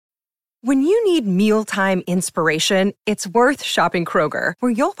When you need mealtime inspiration, it's worth shopping Kroger,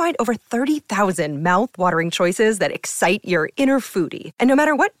 where you'll find over 30,000 mouth-watering choices that excite your inner foodie. And no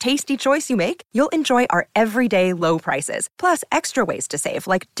matter what tasty choice you make, you'll enjoy our everyday low prices, plus extra ways to save,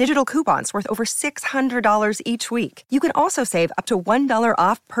 like digital coupons worth over $600 each week. You can also save up to $1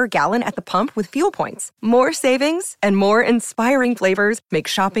 off per gallon at the pump with fuel points. More savings and more inspiring flavors make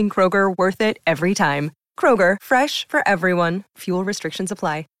shopping Kroger worth it every time. Kroger, fresh for everyone. Fuel restrictions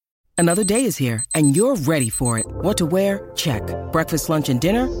apply. Another day is here, and you're ready for it. What to wear? Check. Breakfast, lunch, and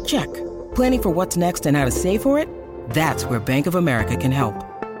dinner? Check. Planning for what's next and how to save for it? That's where Bank of America can help.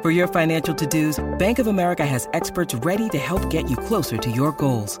 For your financial to-dos, Bank of America has experts ready to help get you closer to your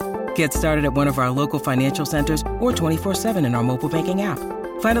goals. Get started at one of our local financial centers or 24/7 in our mobile banking app.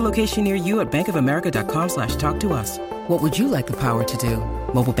 Find a location near you at bankofamerica.com/talktous. What would you like the power to do?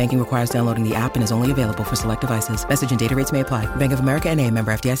 Mobile banking requires downloading the app and is only available for select devices. Message and data rates may apply. Bank of America N.A.,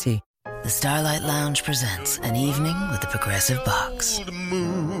 member FDIC. The Starlight Lounge presents An Evening with the Progressive Box. Old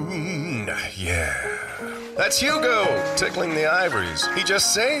moon, yeah. That's Hugo, tickling the ivories. He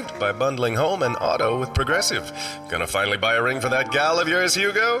just saved by bundling home and auto with Progressive. Gonna finally buy a ring for that gal of yours,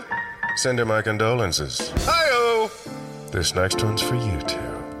 Hugo? Send her my condolences. Hi-oh! This next one's for you two.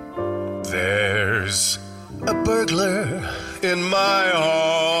 There's a burglar in my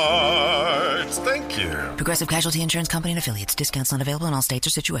heart. Thank you. Progressive Casualty Insurance Company and Affiliates. Discounts not available in all states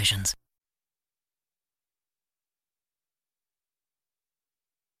or situations.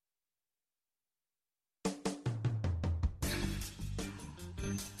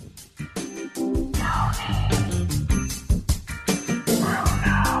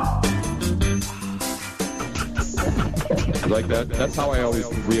 Like that. That's how I always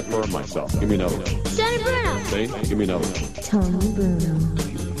reaffirm myself. Give me another one. Tony Bruno. See? Give me another one. Tony Bruno.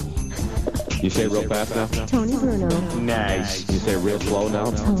 You say it real fast now? Tony Bruno. Nice. You say it real slow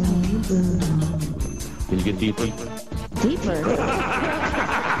now? Tony Bruno. Can you get deeper? Deeper.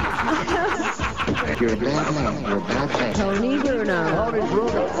 You're a bad man. You're a bad man. Tony Bruno. Tony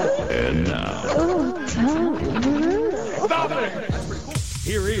Bruno. And now. Oh, Tony Bruno. Stop it!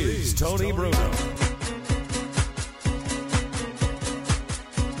 Here is Tony Bruno.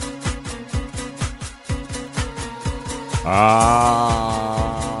 I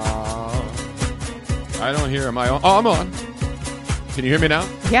don't hear. Am I on? Oh, I'm on. Can you hear me now?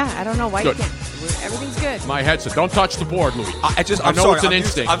 Yeah, I don't know why Good. you can't. Everything's good. My headset. Don't touch the board, Louis. I'm know sorry, it's an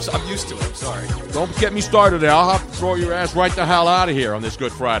instinct. I'm used to it. I'm sorry. Don't get me started there. I'll have to throw your ass right the hell out of here on this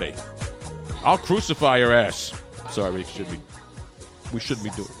Good Friday. I'll crucify your ass. Sorry, we shouldn't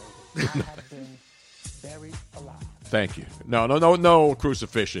be doing it. Thank you. No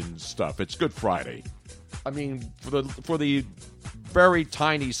crucifixion stuff. It's Good Friday. I mean, for the very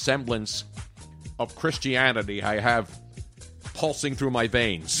tiny semblance of Christianity I have pulsing through my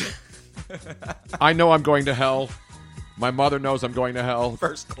veins. I know I'm going to hell. My mother knows I'm going to hell.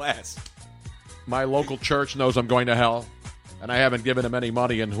 First class. My local church knows I'm going to hell. And I haven't given him any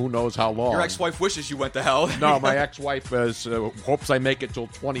money in who knows how long. Your ex-wife wishes you went to hell. No, my ex-wife hopes I make it till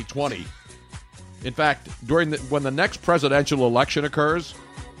 2020. In fact, when the next presidential election occurs,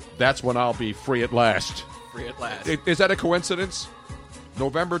 that's when I'll be free at last. Free at last. Is that a coincidence?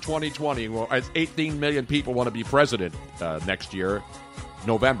 November 2020, well, 18 million people want to be president next year,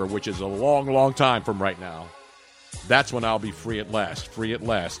 November, which is a long, long time from right now. That's when I'll be free at last. Free at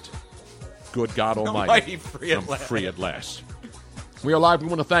last. Good God Almighty. Free at last. Free at last. We are live. We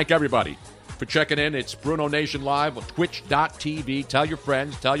want to thank everybody for checking in. It's Bruno Nation Live on Twitch.tv. Tell your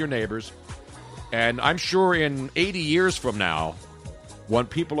friends, tell your neighbors. And I'm sure in 80 years from now, when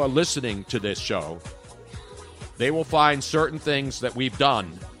people are listening to this show, they will find certain things that we've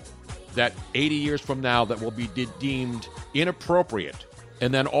done that 80 years from now that will be deemed inappropriate.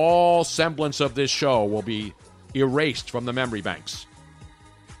 And then all semblance of this show will be erased from the memory banks.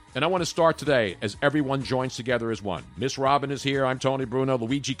 And I want to start today as everyone joins together as one. Miss Robin is here. I'm Tony Bruno.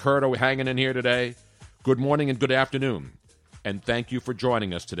 Luigi Curto hanging in here today. Good morning and good afternoon. And thank you for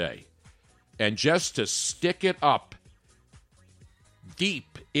joining us today. And just to stick it up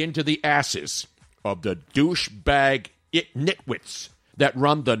deep into the asses of the douchebag nitwits that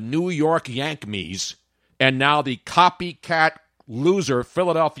run the New York Yankees and now the copycat loser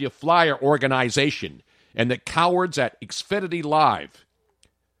Philadelphia Flyer organization and the cowards at Xfinity Live,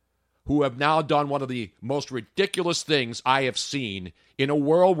 who have now done one of the most ridiculous things I have seen in a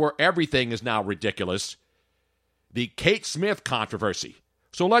world where everything is now ridiculous, the Kate Smith controversy.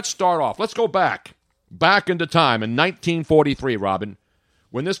 So let's start off. Let's go back into time in 1943, Robin,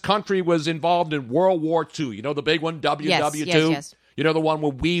 when this country was involved in World War II. You know the big one, WW2? Yes. You know the one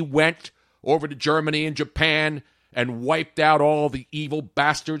where we went over to Germany and Japan and wiped out all the evil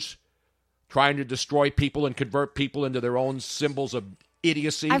bastards trying to destroy people and convert people into their own symbols of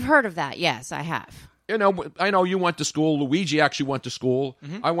idiocy. I've heard of that. Yes, I have. You know, I know you went to school. Luigi actually went to school.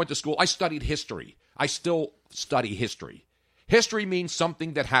 I went to school. I studied history. I still study history. History means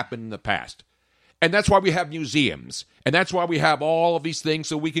something that happened in the past. And that's why we have museums. And that's why we have all of these things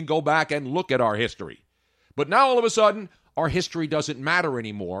so we can go back and look at our history. But now all of a sudden, our history doesn't matter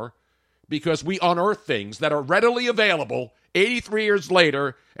anymore because we unearth things that are readily available 83 years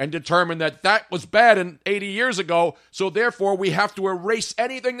later and determine that that was bad 80 years ago, so therefore we have to erase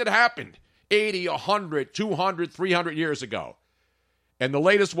anything that happened 80, 100, 200, 300 years ago. And the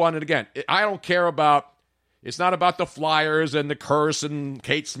latest one, and again, I don't care about, it's not about the Flyers and the curse and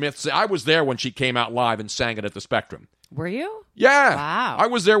Kate Smith. I was there when she came out live and sang it at the Spectrum. Were you? Yeah. Wow. I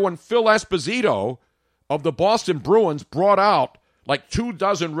was there when Phil Esposito of the Boston Bruins brought out like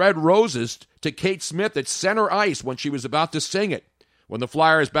 24 red roses to Kate Smith at center ice when she was about to sing it. When the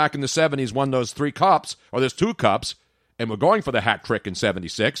Flyers back in the 70s won those 3 cups, or those 2 cups, and were going for the hat trick in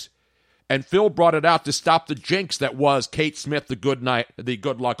 76, and Phil brought it out to stop the jinx that was Kate Smith, the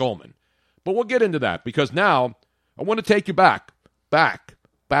good luck omen. But we'll get into that because now I want to take you back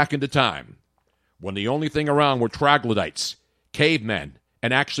into time when the only thing around were troglodytes, cavemen,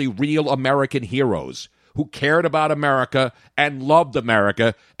 and actually real American heroes who cared about America and loved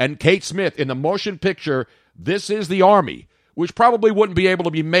America. And Kate Smith in the motion picture, This Is the Army, which probably wouldn't be able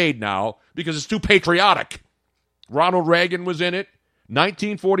to be made now because it's too patriotic. Ronald Reagan was in it.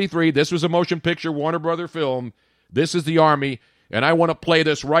 1943, this was a motion picture, Warner Brother film. This Is the Army. And I want to play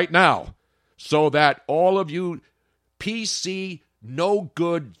this right now so that all of you PC, no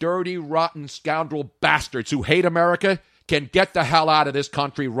good, dirty, rotten, scoundrel bastards who hate America can get the hell out of this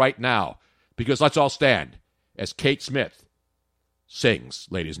country right now. Because let's all stand as Kate Smith sings,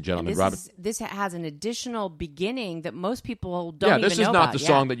 ladies and gentlemen. This has an additional beginning that most people don't even know about. Yeah, this is not the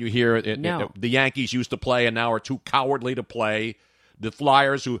song that you hear the Yankees used to play and now are too cowardly to play. The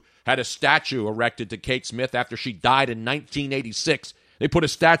Flyers, who had a statue erected to Kate Smith after she died in 1986, they put a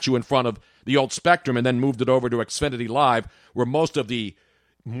statue in front of the old Spectrum and then moved it over to Xfinity Live, where most of the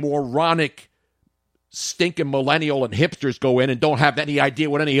moronic stinking millennial and hipsters go in and don't have any idea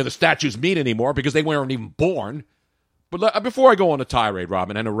what any of the statues mean anymore because they weren't even born. But before I go on a tirade,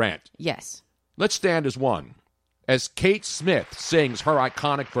 Robin, and a rant, yes, let's stand as one as Kate Smith sings her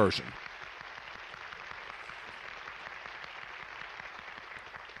iconic version.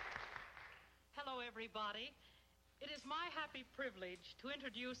 Hello, everybody. It is my happy privilege to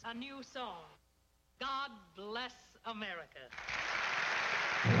introduce a new song, God Bless America.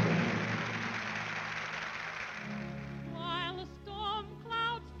 While the storm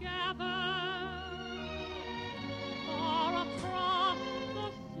clouds gather far across the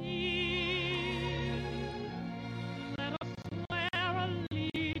sea, let us swear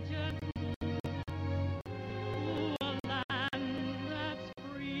allegiance to a land that's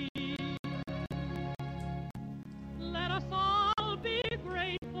free. Let us all be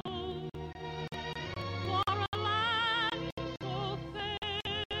grateful for a land so fair.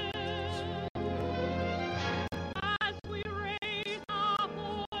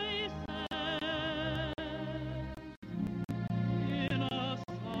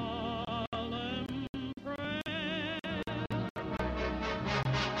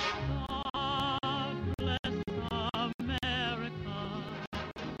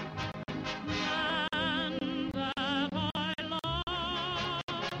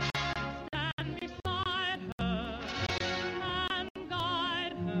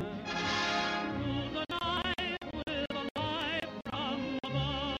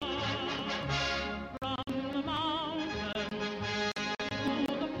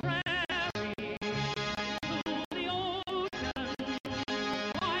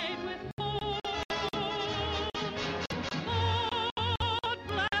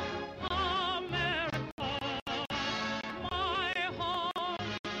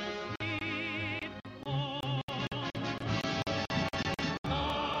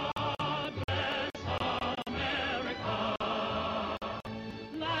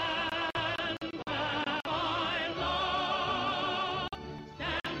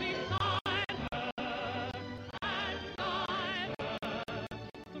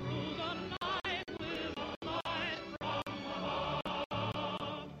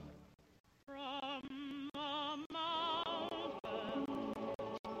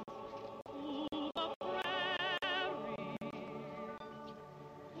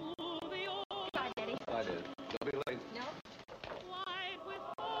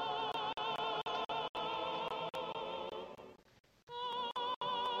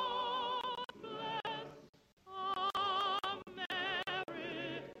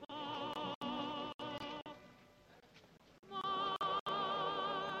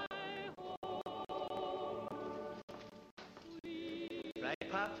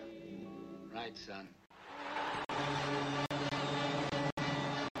 night, son.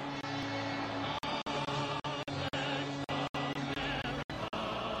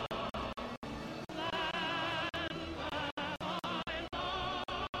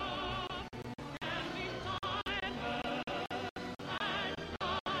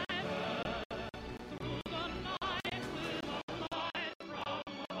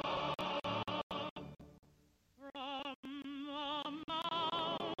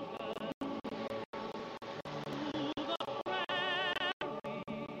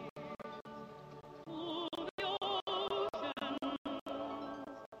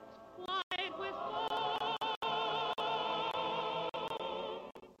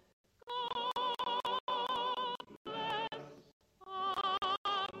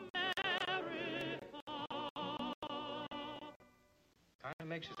 Kind of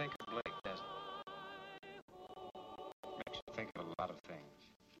makes you think of Blake, doesn't it? Makes you think of a lot of things.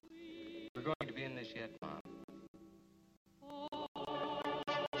 We're going to be in this yet, Mom.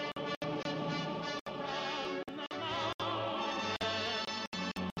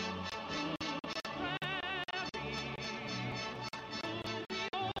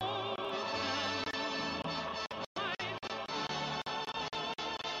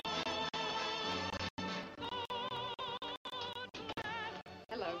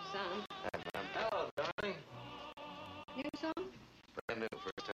 Hello, son. Hello, darling. New song? Brand new,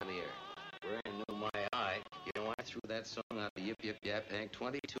 first time of the year. Brand new, my eye. You know, I threw that song out of Yip Yip Yap Hank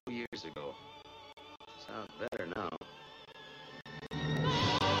 22 years ago. Sounds better now.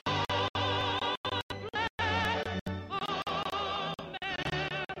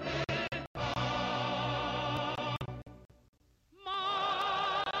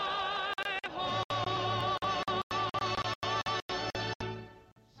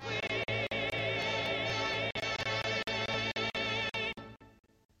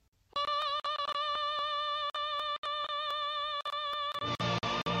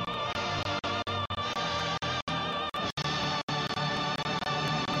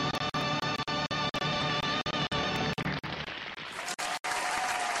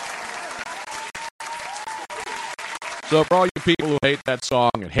 So for all you people who hate that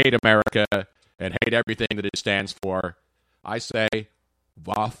song and hate America and hate everything that it stands for, I say,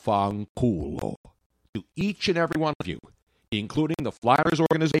 Vafanculo to each and every one of you, including the Flyers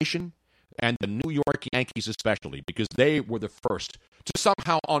organization and the New York Yankees especially, because they were the first to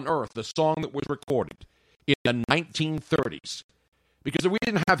somehow unearth the song that was recorded in the 1930s. Because if we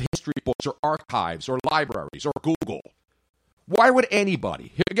didn't have history books or archives or libraries or Google, why would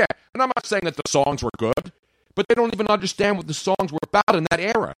anybody, again, and I'm not saying that the songs were good, but they don't even understand what the songs were about in that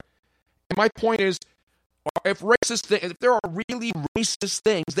era. And my point is, if there are really racist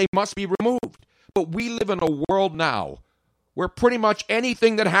things, they must be removed. But we live in a world now where pretty much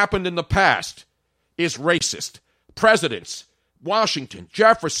anything that happened in the past is racist. Presidents, Washington,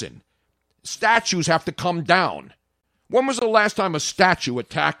 Jefferson, statues have to come down. When was the last time a statue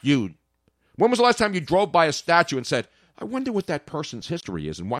attacked you? When was the last time you drove by a statue and said, I wonder what that person's history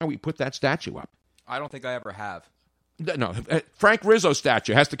is and why we put that statue up? I don't think I ever have. No, Frank Rizzo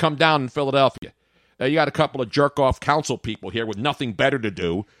statue has to come down in Philadelphia. You got a couple of jerk-off council people here with nothing better to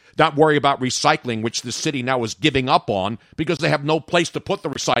do, not worry about recycling, which the city now is giving up on because they have no place to put the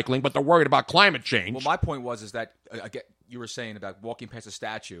recycling, but they're worried about climate change. Well, my point is that, again, you were saying about walking past a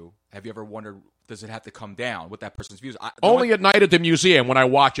statue. Have you ever wondered, does it have to come down? What that person's views? Only at night at the museum when I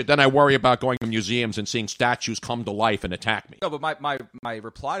watch it. Then I worry about going to museums and seeing statues come to life and attack me. No, but my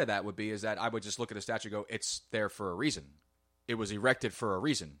reply to that would be is that I would just look at a statue and go, it's there for a reason. It was erected for a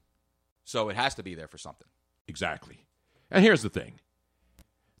reason. So it has to be there for something. Exactly. And here's the thing.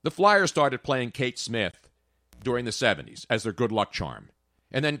 The Flyers started playing Kate Smith during the 70s as their good luck charm.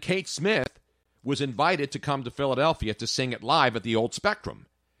 And then Kate Smith was invited to come to Philadelphia to sing it live at the Old Spectrum.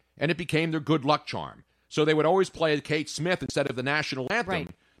 And it became their good luck charm. So they would always play Kate Smith instead of the national anthem. Right.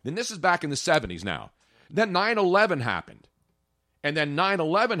 And this is back in the 70s now. Then 9/11 happened. And then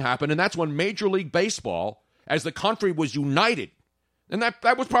 9/11 happened, and that's when Major League Baseball, as the country was united, and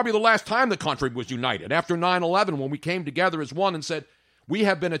that was probably the last time the country was united, after 9/11 when we came together as one and said, we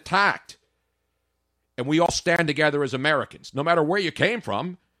have been attacked, and we all stand together as Americans. No matter where you came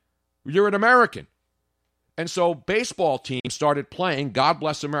from, you're an American. And so baseball teams started playing God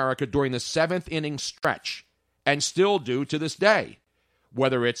Bless America during the 7th inning stretch, and still do to this day.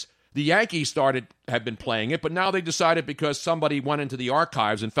 Whether it's the Yankees have been playing it, but now they decided because somebody went into the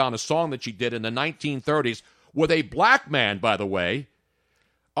archives and found a song that she did in the 1930s with a black man, by the way,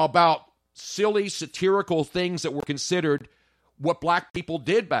 about silly, satirical things that were considered what black people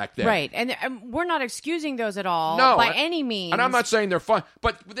did back then. Right. And we're not excusing those at all by any means. And I'm not saying they're fun,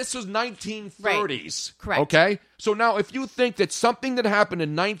 but this was 1930s. Right. Correct. Okay? So now if you think that something that happened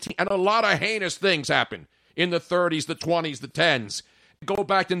in and a lot of heinous things happened in the 30s, the 20s, the 10s, go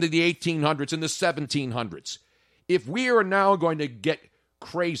back into the 1800s and the 1700s. If we are now going to get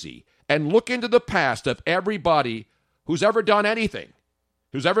crazy and look into the past of everybody who's ever done anything,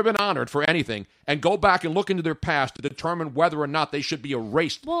 who's ever been honored for anything, and go back and look into their past to determine whether or not they should be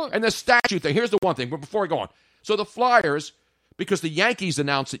erased. And the statue thing, here's the one thing, but before I go on. So the Flyers, because the Yankees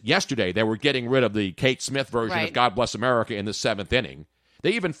announced it yesterday, they were getting rid of the Kate Smith version of God Bless America in the 7th inning.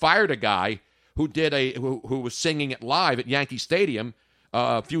 They even fired a guy who was singing it live at Yankee Stadium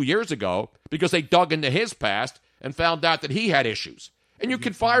a few years ago because they dug into his past and found out that he had issues. And you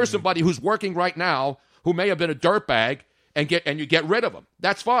can fire somebody who's working right now who may have been a dirtbag and you get rid of them.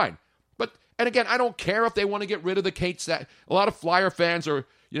 That's fine. And again, I don't care if they want to get rid of the Kate. A lot of Flyer fans are,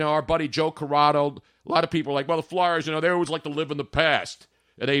 our buddy Joe Corrado. A lot of people are like, well, the Flyers, they always like to live in the past.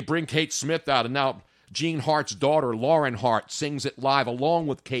 And they bring Kate Smith out, and now Gene Hart's daughter, Lauren Hart, sings it live along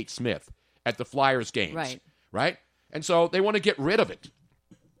with Kate Smith at the Flyers games. Right? And so they want to get rid of it.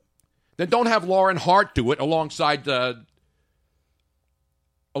 Then don't have Lauren Hart do it alongside the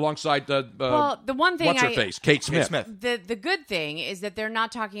the one thing what's her face, Kate Smith. The good thing is that they're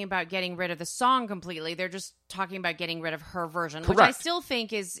not talking about getting rid of the song completely. They're just talking about getting rid of her version, which I still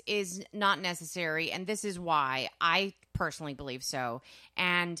think is not necessary, and this is why I personally believe so.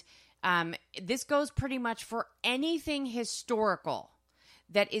 And this goes pretty much for anything historical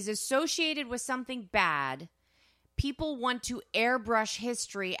that is associated with something bad. People want to airbrush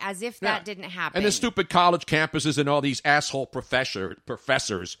history as if that didn't happen. And the stupid college campuses and all these asshole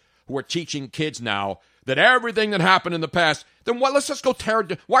professors who are teaching kids now that everything that happened in the past, then let's just go tear it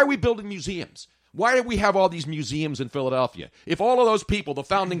down. Why are we building museums? Why do we have all these museums in Philadelphia? If all of those people, the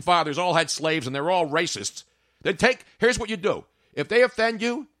founding fathers, all had slaves and they're all racists, then here's what you do. If they offend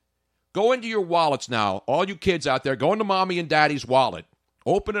you, go into your wallets now. All you kids out there, go into mommy and daddy's wallet,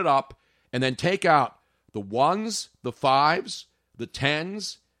 open it up, and then take out the 1s, the 5s, the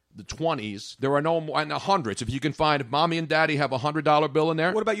 10s, the 20s. There are no more, and the 100s. If you can find, if mommy and daddy have a $100 bill in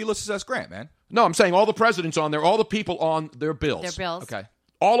there. What about Ulysses S. Grant, man? No, I'm saying all the presidents on there, all the people on their bills. Their bills. Okay.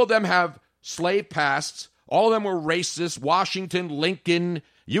 All of them have slave pasts. All of them were racist. Washington, Lincoln,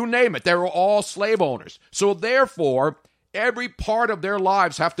 you name it. They were all slave owners. So therefore, every part of their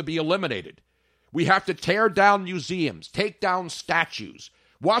lives have to be eliminated. We have to tear down museums, take down statues.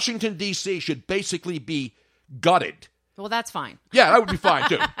 Washington, D.C. should basically be gutted. Well, that's fine. Yeah, that would be fine,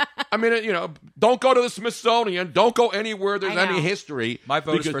 too. I mean, don't go to the Smithsonian. Don't go anywhere there's any history. My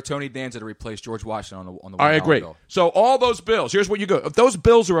vote is for Tony Danza to replace George Washington on the $1 I agree. bill. So all those bills, here's what you go. If those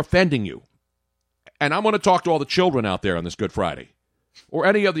bills are offending you, and I'm going to talk to all the children out there on this Good Friday, or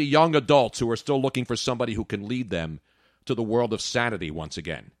any of the young adults who are still looking for somebody who can lead them to the world of sanity once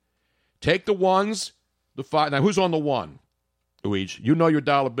again. Take the 1s, the 5. Now, who's on the 1? Luigi, you know your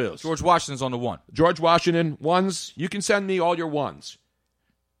dollar bills. George Washington's on the 1. George Washington, 1s. You can send me all your 1s.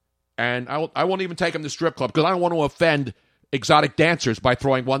 And I won't even take them to strip club because I don't want to offend exotic dancers by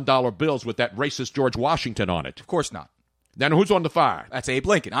throwing $1 bills with that racist George Washington on it. Of course not. Then who's on the 5? That's Abe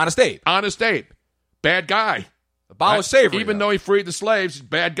Lincoln. Honest Abe. Honest Abe. Bad guy. Abolish slavery. Even though he freed the slaves, he's a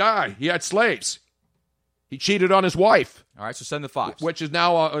bad guy. He had slaves. He cheated on his wife. All right, so send the 5s. Which is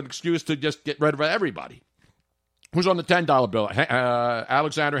now an excuse to just get rid of everybody. Who's on the $10 bill?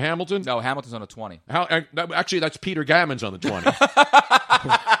 Alexander Hamilton? No, Hamilton's on a 20. Actually, that's Peter Gammons on the 20.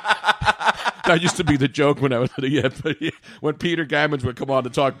 That used to be the joke when when Peter Gammons would come on to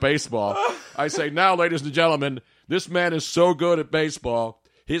talk baseball. I say, now, ladies and gentlemen, this man is so good at baseball.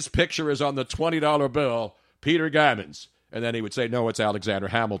 His picture is on the $20 bill, Peter Gammons. And then he would say, no, it's Alexander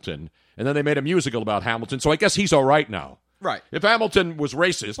Hamilton. And then they made a musical about Hamilton, so I guess he's all right now. Right. If Hamilton was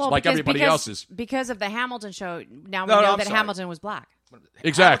racist, everybody else is. Because of the Hamilton show, now we know that Hamilton was black.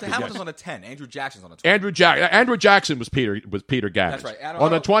 Exactly. Hamilton's on a 10. Andrew Jackson's on a 20. Andrew Jackson was Peter Gammons. That's right. On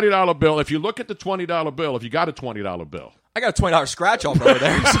the $20 bill, if you look at the $20 bill, if you got a $20 bill. I got a $20 scratch off over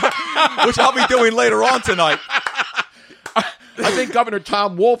there, which I'll be doing later on tonight. I think Governor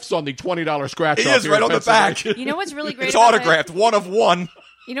Tom Wolf's on the $20 scratch off. He is right on the back. You know what's really great it's about autographed, it? 1 of 1.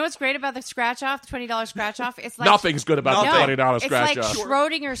 You know what's great about the scratch off, the $20 scratch off? It's like nothing's good about the $20 scratch off. It's like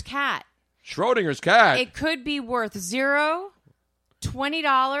Schrodinger's cat. Schrodinger's cat? It could be worth $0,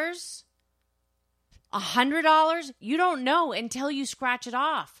 $20, $100. You don't know until you scratch it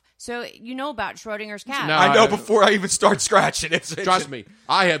off. So you know about Schrodinger's cat. No, I know before I even start scratching it. Trust me,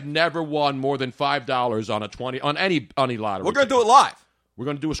 I have never won more than $5 on a 20 on any lottery. We're going to do it live. We're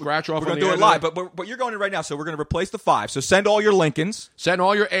going to do a scratch-off. We're going to do it live, but you're going in right now, so we're going to replace the 5. So send all your Lincolns. Send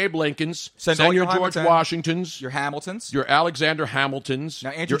all your Abe Lincolns. Send all your George Washingtons. Your Hamiltons. Your Alexander Hamiltons. Now,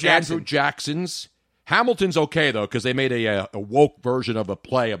 Andrew Jacksons. Hamilton's okay, though, because they made a woke version of a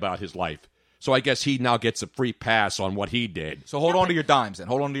play about his life. So I guess he now gets a free pass on what he did. So hold on to your dimes then.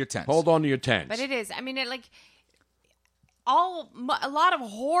 Hold on to your tens. Hold on to your tens. But it is. I mean, a lot of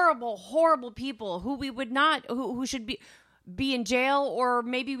horrible, horrible people who we would not, who should be in jail, or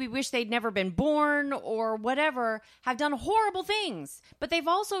maybe we wish they'd never been born or whatever, have done horrible things. But they've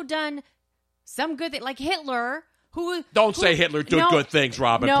also done some good things, like Hitler. Don't say Hitler did good things,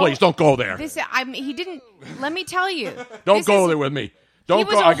 Robin. No, please, don't go there. He didn't. Let me tell you. Don't go there with me. He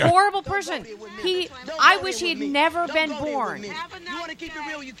was a horrible person. I wish he had never been born. You want to keep it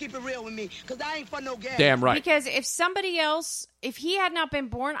real, you keep it real with me, because I ain't for no gas. Damn right. Because if he had not been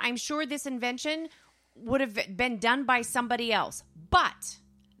born, I'm sure this invention would have been done by somebody else. But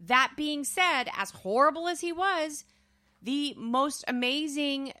that being said, as horrible as he was, the most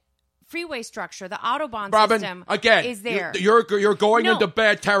amazing freeway structure, the Autobahn system, again, is there. You're going into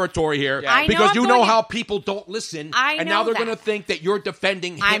bad territory here because you know how people don't listen, and now they're going to think that you're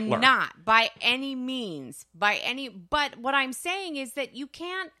defending Hitler. I'm not by any means, but what I'm saying is that you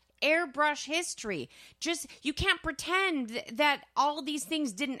can't airbrush history. You can't pretend that all these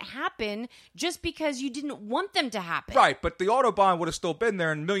things didn't happen just because you didn't want them to happen. Right, but the Autobahn would have still been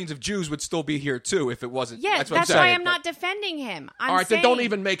there, and millions of Jews would still be here too if it wasn't. Yeah, that's why I'm not defending him. All right, then don't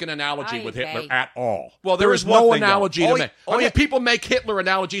even make an analogy with Hitler at all. Well, there is no analogy to make. I mean, people make Hitler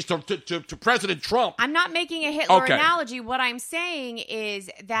analogies to President Trump. I'm not making a Hitler analogy. What I'm saying is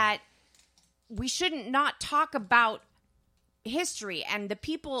that we shouldn't not talk about history and the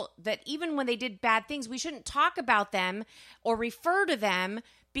people that even when they did bad things, we shouldn't talk about them or refer to them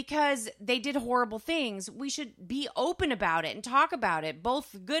because they did horrible things. We should be open about it and talk about it,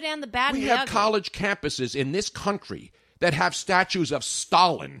 both the good and the bad. We have college campuses in this country that have statues of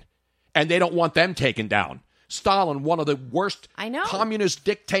Stalin, and they don't want them taken down. Stalin, one of the worst communist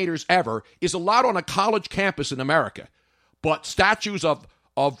dictators ever, is allowed on a college campus in America, but statues of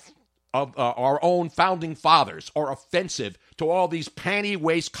our own founding fathers are offensive to all these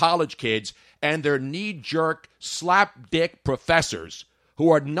panty-waist college kids and their knee-jerk, slap-dick professors who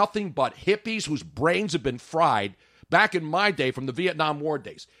are nothing but hippies whose brains have been fried back in my day from the Vietnam War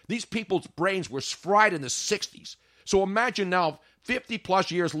days. These people's brains were fried in the 60s. So imagine now,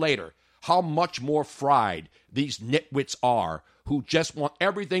 50-plus years later, how much more fried these nitwits are who just want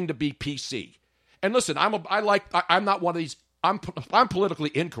everything to be PC. And listen, I'm not one of these. I'm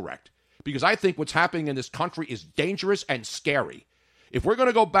politically incorrect, because I think what's happening in this country is dangerous and scary. If we're going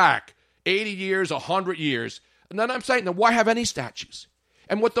to go back 80 years, 100 years, and then I'm saying, then why have any statues?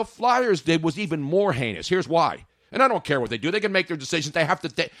 And what the Flyers did was even more heinous. Here's why. And I don't care what they do. They can make their decisions. They have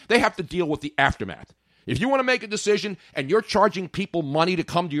to deal with the aftermath. If you want to make a decision and you're charging people money to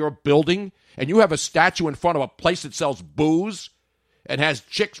come to your building and you have a statue in front of a place that sells booze and has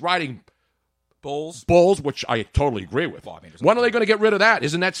chicks riding bulls, which I totally agree with. Well, I mean, when are they going to get rid of that?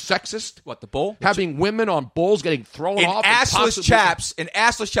 Isn't that sexist? What, the bull? Having women on bulls getting thrown off? Assless chaps.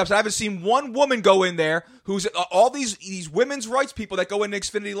 I haven't seen one woman go in there who's all these women's rights people that go into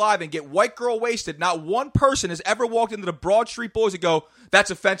Xfinity Live and get white girl wasted. Not one person has ever walked into the Broad Street Bullies and go, that's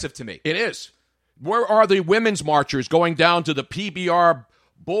offensive to me. It is. Where are the women's marchers going down to the PBR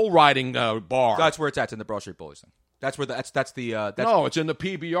bull riding bar? That's where it's at, in the Broad Street Bullies thing. That's where no, it's in the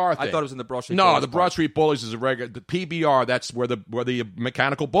PBR thing. I thought it was in the Broad Street Bullies. No, the Broad Street Bullies is a regular. The PBR, that's where the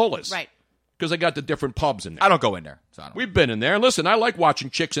mechanical bull is. Right. Because they got the different pubs in there. I don't go in there. So We've been in there. Listen, I like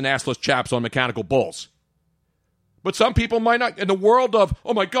watching chicks and assless chaps on mechanical bulls. But some people might not. In the world of,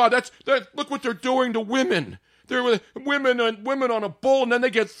 oh my God, look what they're doing to women. They're women on a bull, and then they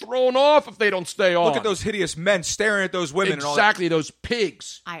get thrown off if they don't stay on. Look at those hideous men staring at those women. Exactly, and all that. Those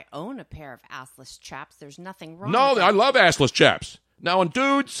pigs. I own a pair of assless chaps. There's nothing wrong with that. I love assless chaps. Now, on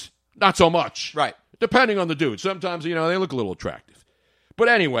dudes, not so much. Right. Depending on the dude. Sometimes, they look a little attractive. But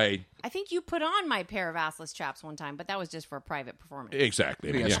anyway. I think you put on my pair of assless chaps one time, but that was just for a private performance.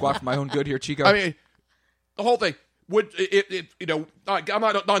 Exactly. I squat for my own good here, Chico. I mean, the whole thing. Don't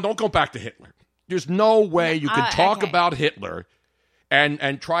go back to Hitler. There's no way you can talk about Hitler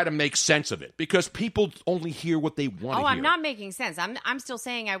and try to make sense of it, because people only hear what they want to hear. I'm not making sense. I'm still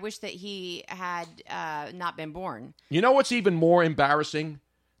saying I wish that he had not been born. You know what's even more embarrassing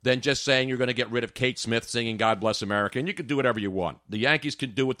than just saying you're going to get rid of Kate Smith singing God Bless America, and you can do whatever you want. The Yankees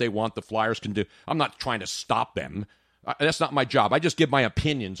can do what they want. The Flyers can do. I'm not trying to stop them. That's not my job. I just give my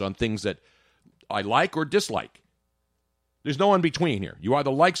opinions on things that I like or dislike. There's no in between here. You either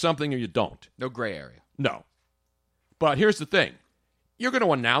like something or you don't. No gray area. No. But here's the thing. you're going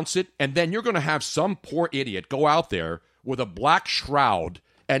to announce it, and then you're going to have some poor idiot go out there with a black shroud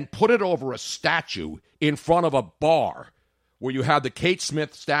and put it over a statue in front of a bar where you have the Kate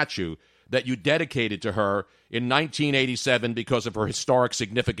Smith statue that you dedicated to her in 1987 because of her historic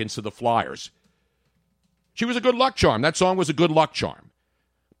significance to the Flyers. She was a good luck charm. That song was a good luck charm.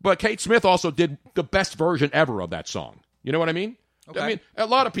 But Kate Smith also did the best version ever of that song. You know what I mean? Okay. I mean, a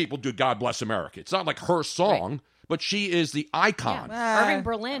lot of people do God Bless America. It's not like her song, but she is the icon. Yeah. Irving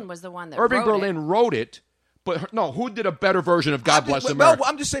Berlin was the one that Irving wrote Berlin it. wrote it, but no, who did a better version of God Bless America? Well,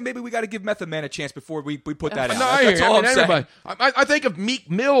 I'm just saying maybe we got to give Method Man a chance before we put that out. No, That's all I'm saying. I think if Meek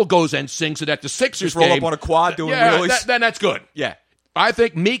Mill goes and sings it at the Sixers Just roll game, up on a quad doing wheelies. Then that's good. Yeah. I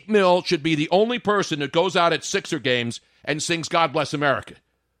think Meek Mill should be the only person that goes out at Sixer games and sings God Bless America.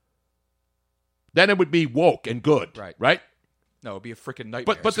 Then it would be woke and good, right? No, it would be a freaking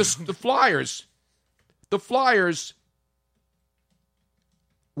nightmare. But the Flyers,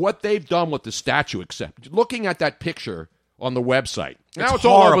 what they've done with the statue, except looking at that picture on the website. Now it's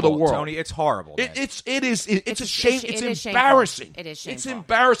all over the world. Tony, it's horrible. It's a shame. It's shameful. embarrassing. It is shameful. It's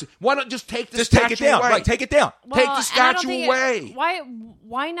embarrassing. Why not just take the Just statue take it down. away? Right, take it down. Well, Take the and I don't statue think away.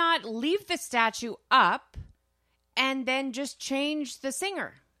 Why not leave the statue up and then just change the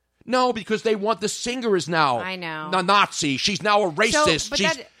singer? No, because they want the singer is now I know. a Nazi. She's now a racist.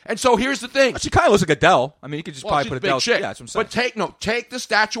 So, and so here's the thing. She kind of looks like Adele. I mean, you could just probably she's put big Adele. shit. Yeah, that's what I'm saying. But take the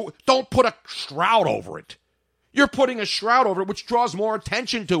statue. Don't put a shroud over it. You're putting a shroud over it, which draws more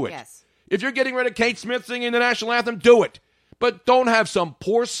attention to it. Yes. If you're getting rid of Kate Smith singing the national anthem, do it. But don't have some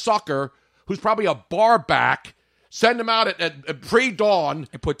poor sucker who's probably a bar back, send him out at pre-dawn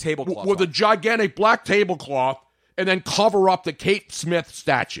and put tablecloth with on. a gigantic black tablecloth and then cover up the Kate Smith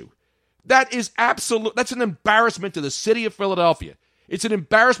statue. That is that's an embarrassment to the city of Philadelphia. It's an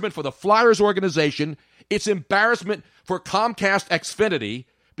embarrassment for the Flyers organization. It's embarrassment for Comcast Xfinity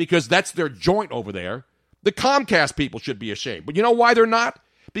because that's their joint over there. The Comcast people should be ashamed. But you know why they're not?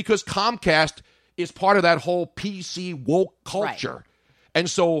 Because Comcast is part of that whole PC woke culture. Right. And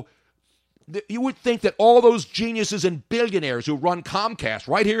so you would think that all those geniuses and billionaires who run Comcast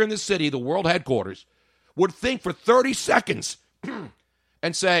right here in the city, the world headquarters, would think for 30 seconds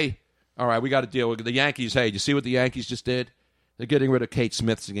and say, all right, we got to deal with the Yankees. Hey, you see what the Yankees just did? They're getting rid of Kate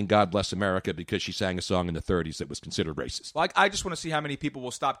Smith singing God Bless America because she sang a song in the 30s that was considered racist. Well, I just want to see how many people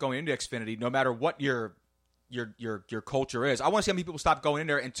will stop going into Xfinity, no matter what your culture is. I want to see how many people stop going in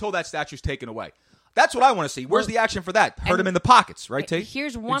there until that statue's taken away. That's what I want to see. Where's the action for that? Hurt them in the pockets, right, Tate?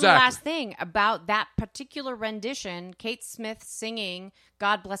 Here's one last thing about that particular rendition, Kate Smith singing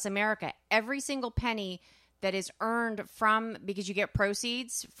God Bless America. Every single penny that is earned from, because you get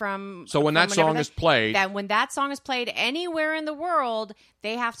proceeds from. So when that song is played. When that song is played anywhere in the world,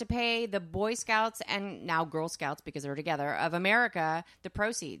 they have to pay the Boy Scouts and now Girl Scouts, because they're together, of America, the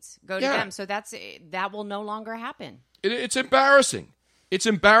proceeds go to them. So that will no longer happen. It's embarrassing. It's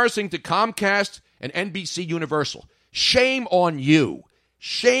embarrassing to Comcast and NBC Universal. Shame on you.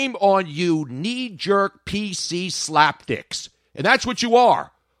 Shame on you, knee-jerk PC slapdicks. And that's what you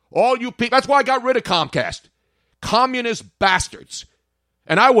are. All you people. That's why I got rid of Comcast. Communist bastards.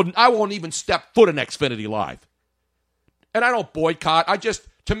 And I won't even step foot in Xfinity Live. And I don't boycott.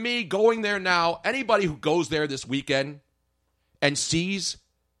 To me, going there now, anybody who goes there this weekend and sees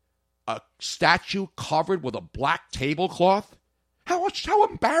a statue covered with a black tablecloth, how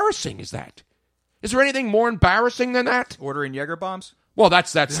embarrassing is that? Is there anything more embarrassing than that? Ordering Jaeger bombs? Well, that's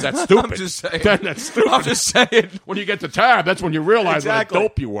stupid. I'm just saying. That's stupid. I'm just saying. When you get the tab, that's when you realize Exactly. what a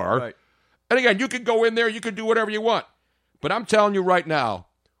dope you are. Right. And again, you can go in there, you can do whatever you want. But I'm telling you right now,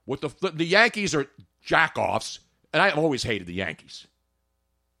 what the Yankees are jack-offs, and I've always hated the Yankees.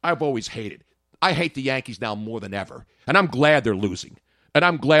 I've always hated. I hate the Yankees now more than ever. And I'm glad they're losing. And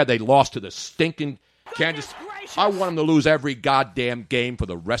I'm glad they lost to the stinking Kansas. I want them to lose every goddamn game for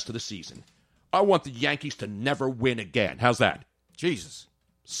the rest of the season. I want the Yankees to never win again. How's that? Jesus.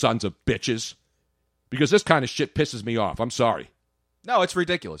 Sons of bitches. Because this kind of shit pisses me off. I'm sorry. No, it's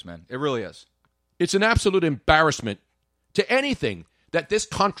ridiculous, man. It really is. It's an absolute embarrassment to anything that this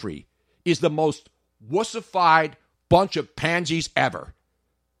country is the most wussified bunch of pansies ever.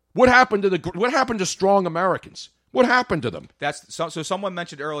 What happened to strong Americans? What happened to them? So someone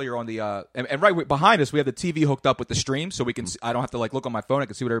mentioned earlier on the and right behind us we have the TV hooked up with the stream, so we can. I don't have to look on my phone. I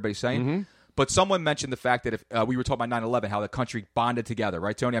can see what everybody's saying. Mm-hmm. But someone mentioned the fact that if we were talking about 9/11, how the country bonded together,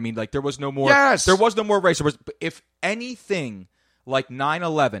 right, Tony? I mean, there was no more. Yes. There was no more race. If anything like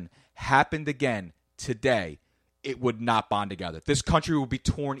 9/11 happened again today, it would not bond together. This country would be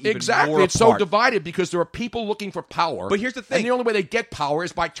torn even more It's apart. so divided because there are people looking for power. But here's the thing. And the only way they get power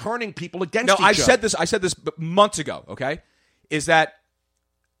is by turning people against each other. I said this months ago, okay? Is that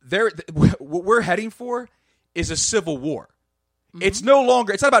what we're heading for is a civil war. Mm-hmm. It's no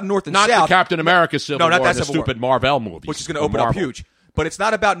longer. It's not about North and South. Not the Captain America Civil War, that the stupid Marvel movie, which is going to open up huge. But it's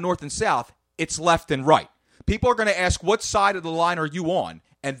not about North and South. It's left and right. People are going to ask, what side of the line are you on?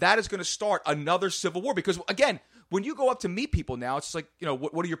 And that is going to start another civil war. Because, again, when you go up to meet people now, it's like,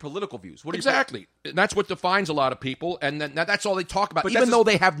 what are your political views? Exactly. And that's what defines a lot of people. And that's all they talk about. But even though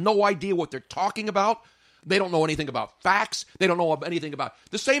they have no idea what they're talking about, they don't know anything about facts. They don't know anything about...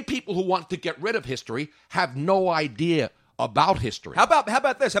 The same people who want to get rid of history have no idea about history. How about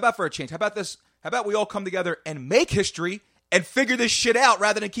this? How about for a change? How about this? How about we all come together and make history and figure this shit out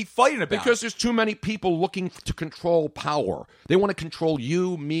rather than keep fighting about it? Because there's too many people looking to control power. They want to control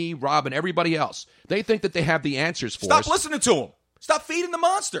you, me, Rob, and everybody else. They think that they have the answers for us. Stop listening to them. Stop feeding the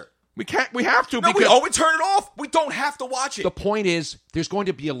monster. We can't. We have to. No, we turn it off. We don't have to watch it. The point is, there's going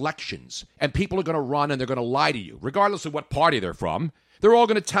to be elections, and people are going to run and they're going to lie to you, regardless of what party they're from. They're all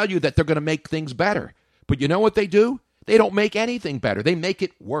going to tell you that they're going to make things better. But you know what they do? They don't make anything better. They make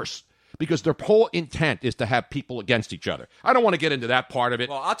it worse. Because their whole intent is to have people against each other. I don't want to get into that part of it.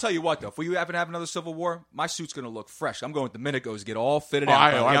 Well, I'll tell you what, though. If we happen to have another civil war, my suit's going to look fresh. I'm going with the Minicos to get all fitted out.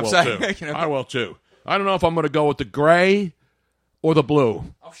 I will, too. I will, too. I don't know if I'm going to go with the gray or the blue.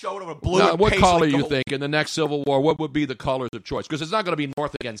 I'll show it over blue. Now, what color do you think in the next civil war? What would be the colors of choice? Because it's not going to be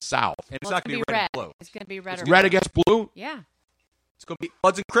North against South. And it's not going to be red and blue. It's going to be red or red against blue? Yeah. It's going to be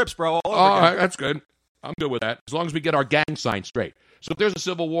Bloods and Crips, bro. All over all right, that's good. I'm good with that, as long as we get our gang signs straight. So if there's a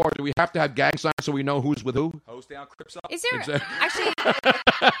civil war, do we have to have gang signs so we know who's with who? Hose down, Crips up. Is there actually?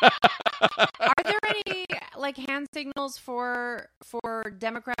 Are there any hand signals for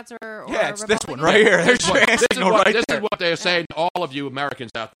Democrats or yeah? It's Republicans? this one right here. There's your hand signal right there. This is what they're saying to all of you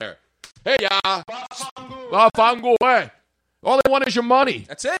Americans out there. Hey, Bafangu, hey. All they want is your money.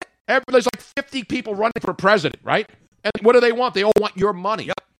 That's it. There's like 50 people running for president, right? And what do they want? They all want your money.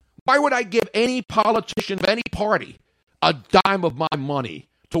 Yep. Why would I give any politician of any party a dime of my money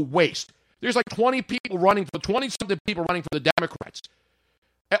to waste? There's like 20-something people running for the Democrats.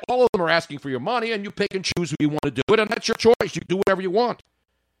 And all of them are asking for your money, and you pick and choose who you want to do it, and that's your choice. You do whatever you want.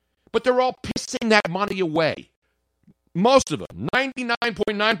 But they're all pissing that money away. Most of them.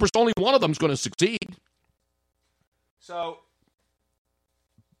 99.9%, only one of them is going to succeed. So,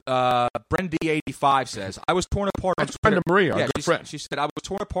 Brendy85 says, I was torn apart on Twitter. Brenda Maria, our good friend. She said, I was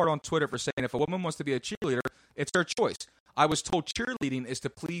torn apart on Twitter for saying if a woman wants to be a cheerleader, it's her choice. I was told cheerleading is to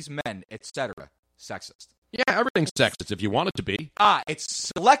please men, etc. Sexist. Yeah, everything's sexist if you want it to be.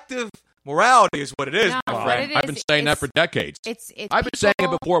 It's selective morality is what it is, my friend. I've been saying that for decades. I've been saying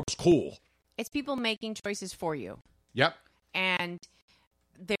it before it was cool. It's people making choices for you. Yep. And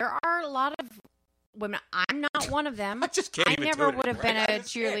there are a lot of women. I'm not one of them. I never would have been a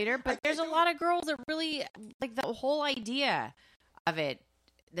cheerleader, but there's a lot of girls that really like the whole idea of it.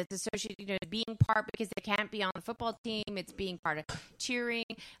 That's associated with being part because they can't be on the football team. It's being part of cheering.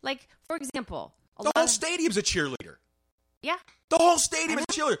 Like, for example, the whole stadium's a cheerleader. Yeah. The whole stadium is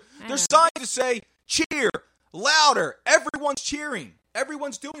a cheerleader. There's signs that say, cheer, louder. Everyone's cheering.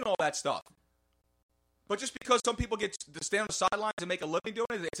 Everyone's doing all that stuff. But just because some people get to stand on the sidelines and make a living doing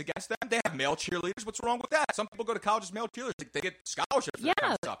it, it's against them. They have male cheerleaders. What's wrong with that? Some people go to college as male cheerleaders. They get scholarships for that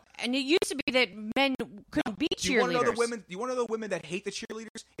kind of stuff. And it used to be that men couldn't be cheerleaders. You want to know the women that hate the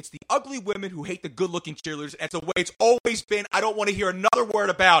cheerleaders? It's the ugly women who hate the good-looking cheerleaders. That's the way it's always been. I don't want to hear another word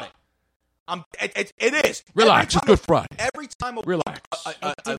about it. It is. Relax. It's Good Friday. Every time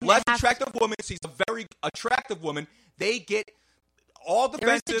a less attractive woman sees a very attractive woman, they get all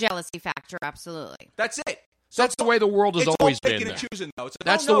defensive. There is a jealousy factor, absolutely. That's it. So that's the way the world has always been.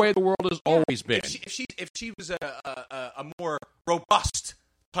 That's the way the world has always been. If she was a more robust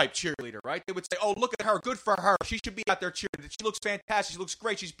type cheerleader, right? They would say, "Oh, look at her, good for her. She should be out there cheering. She looks fantastic. She looks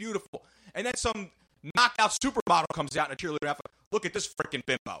great. She's beautiful." And then some knockout supermodel comes out in a cheerleader outfit. Look at this freaking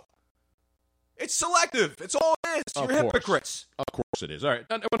bimbo. It's selective. It's all it is. You're hypocrites. Of course it is. All right.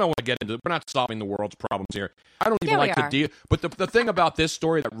 I don't want to get into it. We're not solving the world's problems here. I don't even like to deal. But the thing about this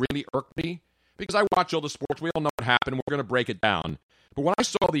story that really irked me, because I watch all the sports, we all know what happened. We're going to break it down. But when I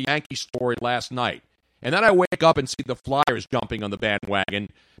saw the Yankee story last night, and then I wake up and see the Flyers jumping on the bandwagon,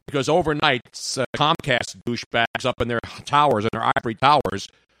 because overnight, Comcast douchebags up in their towers, in their ivory towers,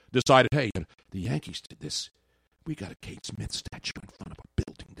 decided, hey, the Yankees did this. We got a Kate Smith statue in front of a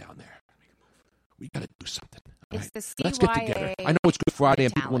building down there. We got to do something. It's the CYA. Let's get together. I know it's Good Friday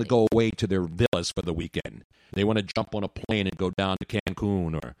and people want to go away to their villas for the weekend. They want to jump on a plane and go down to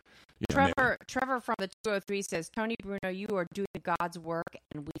Cancun or... Trevor from the 203 says, Tony Bruno, you are doing God's work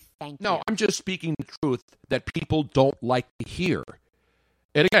and we thank you. No, I'm just speaking the truth that people don't like to hear.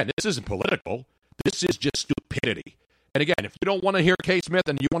 And again, this isn't political. This is just stupidity. And again, if you don't want to hear Kate Smith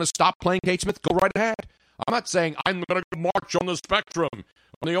and you want to stop playing Kate Smith, go right ahead. I'm not saying I'm going to march on the Spectrum,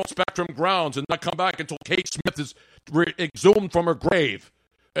 on the old Spectrum grounds, and not come back until Kate Smith is exhumed from her grave.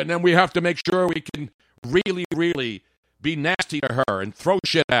 And then we have to make sure we can really, really be nasty to her and throw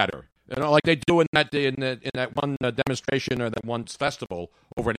shit at her. You know, like they do in that one demonstration or that one festival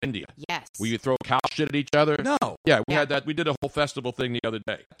over in India. Yes. Where you throw cow shit at each other. No. Yeah, we had that. We did a whole festival thing the other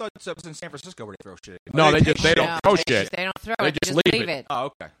day. I thought it was in San Francisco where they throw shit. No, they don't throw shit. They don't throw they it. Just leave it. Oh,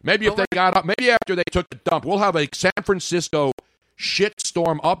 okay. Maybe if they got up, maybe after they took the dump, we'll have a San Francisco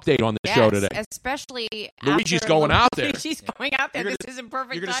shitstorm update on the show today. Especially Luigi's going out there. Luigi's going out there. This isn't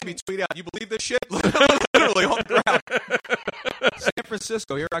perfect. You're going to see me tweet out. You believe this shit? Literally on the ground. San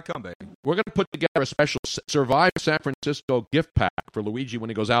Francisco, here I come, baby. We're going to put together a special Survive San Francisco gift pack for Luigi when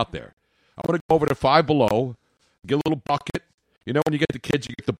he goes out there. I'm going to go over to Five Below, get a little bucket. You know, when you get the kids,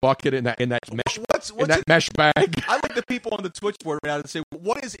 you get the bucket in that mesh bag. I like the people on the Twitch board right now and say,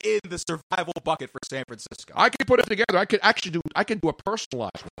 what is in the survival bucket for San Francisco? I can put it together. I can do a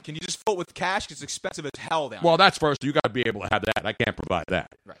personalized one. Can you just fill it with cash? Because it's expensive as hell down Well, that's first. You got to be able to have that. I can't provide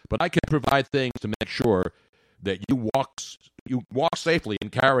that. Right. But I can provide things to make sure that you walk safely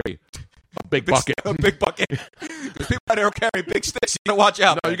and carry a big bucket. A big bucket. Because people out there carry big sticks. You got to watch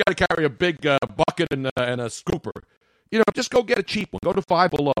out. No, you got to carry a big bucket and a scooper. You know, just go get a cheap one. Go to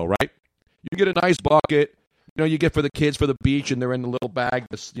Five Below, right? You get a nice bucket. You know, you get for the kids for the beach, and they're in the little bag,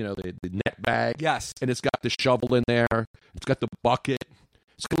 the net bag. Yes. And it's got the shovel in there. It's got the bucket.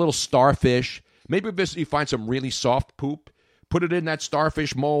 It's got a little starfish. Maybe if you find some really soft poop, put it in that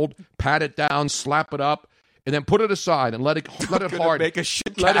starfish mold, pat it down, slap it up, and then put it aside and let it harden. Make a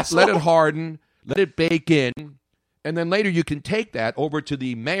shit let castle. it harden. Let it bake in. And then later you can take that over to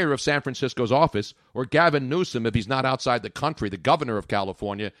the mayor of San Francisco's office, or Gavin Newsom if he's not outside the country, the governor of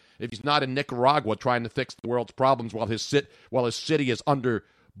California, if he's not in Nicaragua trying to fix the world's problems while his city is under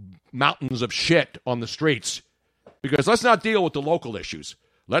mountains of shit on the streets. Because let's not deal with the local issues.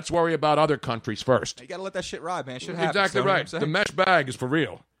 Let's worry about other countries first. You got to let that shit ride, man. Shit happens. Exactly right. The mesh bag is for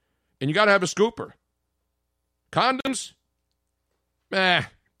real. And you got to have a scooper. Condoms?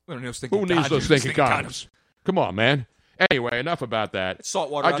 Who needs those stinking condoms? Come on, man. Anyway, enough about that. It's salt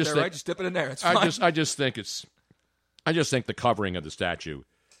water out there, right? Just dip it in there. It's fine. I just think the covering of the statue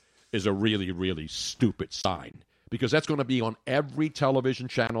is a really, really stupid sign, because that's going to be on every television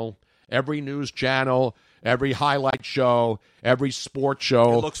channel, every news channel, every highlight show, every sports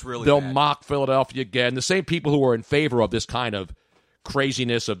show. It looks really They'll bad. mock Philadelphia again. The same people who are in favor of this kind of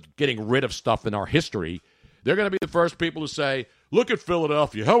craziness of getting rid of stuff in our history, they're going to be the first people to say, look at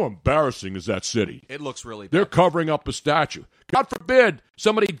Philadelphia. How embarrassing is that city? It looks really bad. They're covering up a statue. God forbid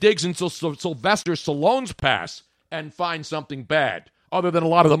somebody digs into Sylvester Stallone's past and finds something bad, other than a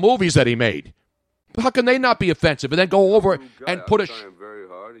lot of the movies that he made. How can they not be offensive and then go over and put a... very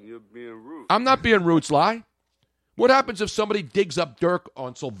hard and you're being rude. I'm not being rude, Sly. What happens if somebody digs up dirt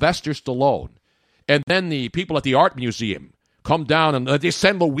on Sylvester Stallone, and then the people at the art museum come down and they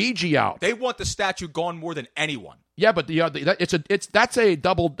send Luigi out? They want the statue gone more than anyone. Yeah, but that's a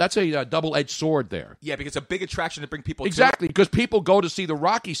double-edged sword there. Yeah, because it's a big attraction to bring people exactly, because people go to see the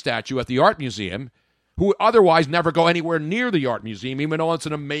Rocky statue at the art museum, who otherwise never go anywhere near the art museum, even though it's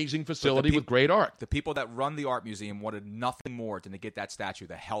an amazing facility with great art. The people that run the art museum wanted nothing more than to get that statue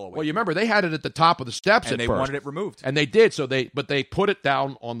the hell away. Well, you remember they had it at the top of the steps and at they first. wanted it removed, and they did. But they put it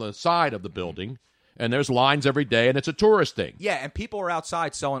down on the side of the building. And there's lines every day, and it's a tourist thing. Yeah, and people are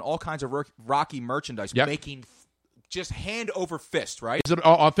outside selling all kinds of Rocky merchandise, making just hand over fist, right? Is it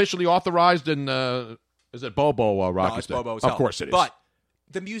officially authorized in, is it Bobo Rocky? No, it's Bobo's Of course it is. But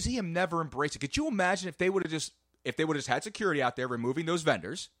the museum never embraced it. Could you imagine if they would have just had security out there removing those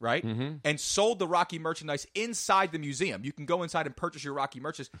vendors, right? Mm-hmm. And sold the Rocky merchandise inside the museum. You can go inside and purchase your Rocky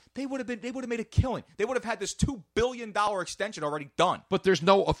merchandise. They would have made a killing. They would have had this $2 billion extension already done. But there's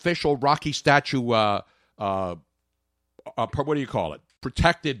no official Rocky statue, what do you call it?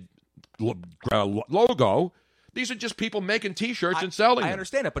 Protected logo. These are just people making T-shirts and selling them. I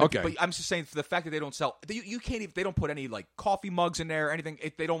understand it, but, okay. But I'm just saying, for the fact that they don't sell, you can't even. They don't put any like coffee mugs in there or anything.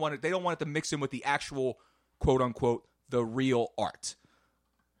 They don't want it. They don't want it to mix in with the actual quote unquote the real art,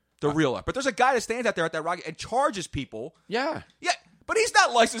 real art. But there's a guy that stands out there at that Rocky and charges people. Yeah. But he's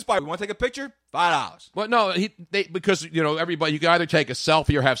not licensed by. We want to take a picture? $5. Well, no, because everybody, you can either take a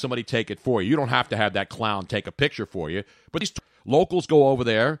selfie or have somebody take it for you. You don't have to have that clown take a picture for you. But these locals go over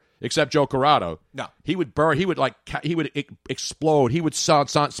there, except Joe Corrado. No, he would burn. He would explode. He would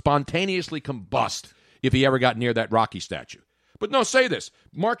spontaneously combust if he ever got near that Rocky statue. But no, say this.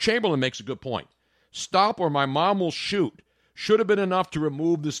 Mark Chamberlain makes a good point. Stop or my mom will shoot. Should have been enough to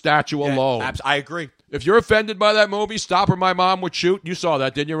remove the statue alone. I agree. If you're offended by that movie, Stop or My Mom Would Shoot, you saw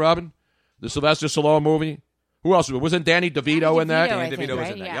that, didn't you, Robin? The Sylvester Stallone movie? Who else? Wasn't Danny DeVito in that? Danny DeVito was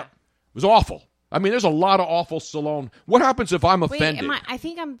in that, yep. It was awful. I mean, there's a lot of awful Stallone. What happens if I'm offended? I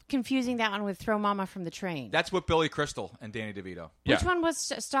think I'm confusing that one with Throw Mama from the Train. That's with Billy Crystal and Danny DeVito. Which one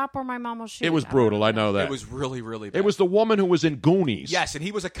was Stop or My Mom Will Shoot? It was brutal. I know that. It was really, really bad. It was the woman who was in Goonies. Yes, and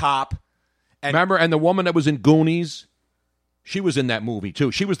he was a cop. And remember? And the woman that was in Goonies, she was in that movie,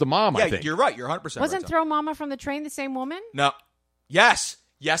 too. She was the mom, I think. You're right. You're 100% right. Wasn't Throw Mama from the Train the same woman? No. Yes.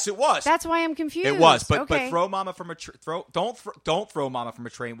 Yes, it was. That's why I'm confused. It was, but okay. Throw Mama from a Don't Throw Mama from a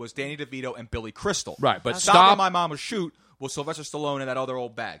Train was Danny DeVito and Billy Crystal. Right, but Stop or My Mom Will Shoot was Sylvester Stallone and that other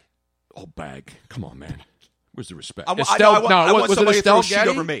old bag. Old bag. Come on, man. Where's the respect? I want was it somebody Estelle to throw Getty?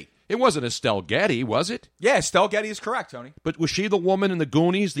 shit over me. It wasn't Estelle Getty, was it? Yeah, Estelle Getty is correct, Tony. But was she the woman in the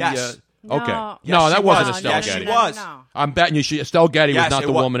Goonies? Yes. Okay. No. No, that wasn't Estelle Yes, Getty. she was. No. I'm betting you Estelle Getty was Yes, not it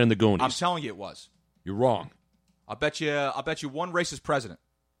the was. woman in the Goonies. I'm telling you it was. You're wrong. I'll bet you one racist president.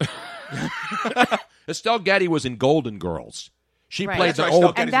 Estelle Getty was in Golden Girls. She Right. played That's the right, old.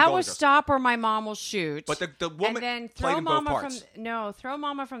 Estelle Getty's And that in was Golden Stop or My Mom Will Shoot. But the woman and then played Throw in both Mama parts. Throw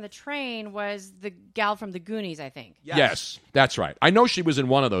Mama from the Train was the gal from the Goonies, I think. Yes, that's right. I know she was in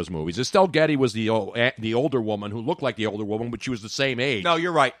one of those movies. Estelle Getty was the older woman who looked like the older woman, but she was the same age. No,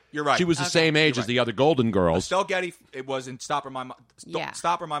 you're right. You're right. She was the same age as the other Golden Girls. Estelle Getty, it was in Stop or My Mom. Yeah.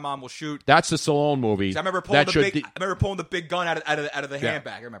 Stop or My Mom Will Shoot. That's the Stallone movie. I remember pulling That I remember pulling the big gun out of the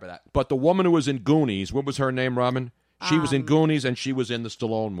handbag. I remember that. But the woman who was in Goonies, what was her name, Robin? She was in Goonies, and she was in the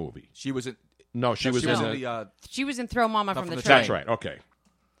Stallone movie. She was in. No, she was in She was in Throw Mama from the Train. That's right. Okay.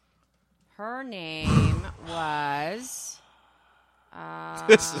 Her name was.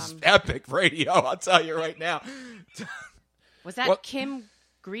 This is epic radio. I'll tell you right now. Was that Kim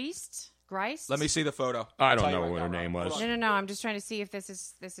Greist? Let me see the photo. I don't know what her name was. No. I'm just trying to see if this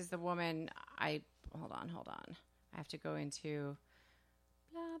is the woman. Hold on. I have to go into.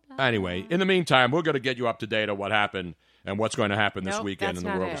 Blah, blah, Anyway, in the meantime, we're going to get you up to date on what happened and what's going to happen this Nope, weekend in that's the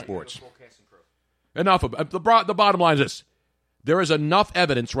not world it. of sports. Enough of the bottom line is this. There is enough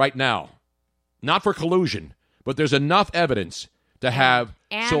evidence right now, not for collusion, but there's enough evidence to have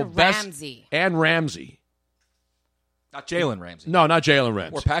Ramsey. And Ramsey. Not Jalen Ramsey. No, not Jalen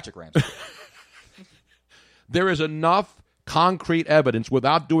Ramsey. Or Patrick Ramsey. There is enough concrete evidence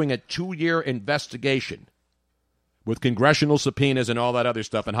without doing a 2-year investigation with congressional subpoenas and all that other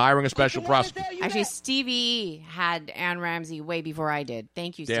stuff and hiring a special prosecutor. Actually, Stevie had Ann Ramsey way before I did.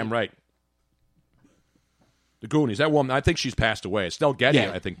 Thank you, Steve. Damn right. The Goonies, that woman, I think she's passed away. Estelle Getty,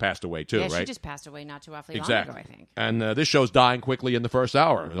 I think, passed away too, right? She just passed away not too awfully long ago, I think. And this show's dying quickly in the first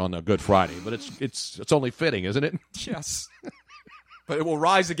hour on a Good Friday, but it's only fitting, isn't it? Yes. But it will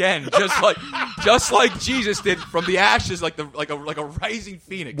rise again, just like Jesus did from the ashes, like a rising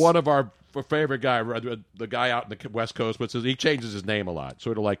phoenix. One of our favorite guy, the guy out in the West Coast, but he changes his name a lot,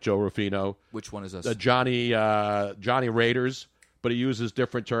 sort of like Joe Ruffino. Which one is this? Johnny Raiders, but he uses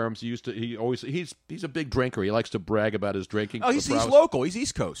different terms. He's a big drinker. He likes to brag about his drinking. Oh, he's local. He's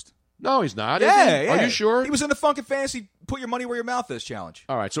East Coast. No, he's not. Yeah, yeah. Are you sure? He was in the Funk and Fantasy Put Your Money Where Your Mouth Is challenge.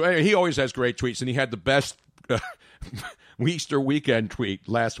 All right. So anyway, he always has great tweets, and he had the best Easter weekend tweet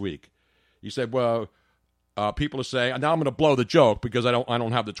last week. He said, "Well, people are saying now I'm going to blow the joke because I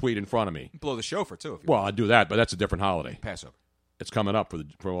don't have the tweet in front of me. Blow the chauffeur too. Well, I do that, but that's a different holiday. Passover. It's coming up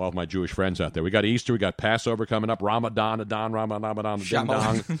for all of my Jewish friends out there. We got Easter, we got Passover coming up, Ramadan, ding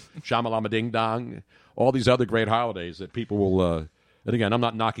dong, ding dong, all these other great holidays that people will. And again, I'm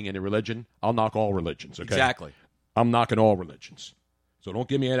not knocking any religion. I'll knock all religions. Okay, exactly. I'm knocking all religions. So don't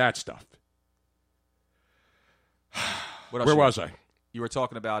give me any of that stuff. What else Where was I? You were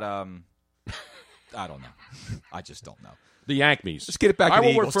talking about. I don't know. I just don't know. The Yankees. Let's get it back to the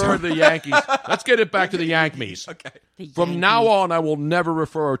Eagles. I will refer to the Yankees. Let's get it back to the Yankees. Okay. From now on, I will never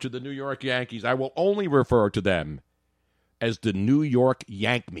refer to the New York Yankees. I will only refer to them as the New York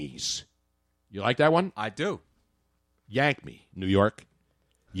Yankees. You like that one? I do. Yank me, New York.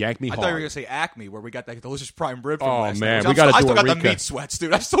 Yank me hard. I thought you were going to say Acme, where we got that delicious prime rib from last man, night. we got to do a I still got recap. the meat sweats,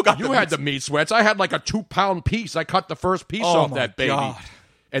 dude. I still got You had the meat sweats. I had like a 2-pound piece. I cut the first piece off that baby. God.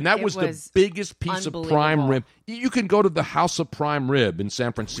 And that was the biggest piece of prime rib. You can go to the House of Prime Rib in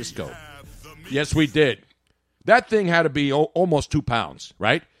San Francisco. Yes, we did. That thing had to be almost 2 pounds,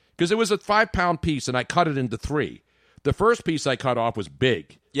 right? Because it was a 5-pound piece, and I cut it into 3. The first piece I cut off was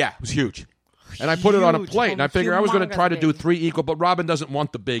big. Yeah, it was huge. And I put it on a plate, and I figured I was going to try to do 3 equal, but Robin doesn't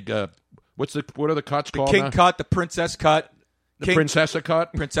want the big, what are the cuts called? The king cut, the princess cut. The Princessa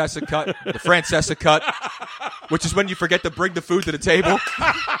cut? Princessa cut. The Francesa cut. Which is when you forget to bring the food to the table.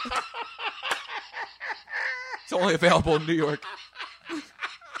 It's only available in New York.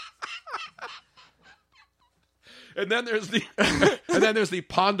 And then there's the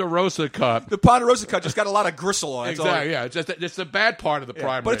Ponderosa cut. The Ponderosa cut just got a lot of gristle on it. Exactly. Yeah, it's the bad part of the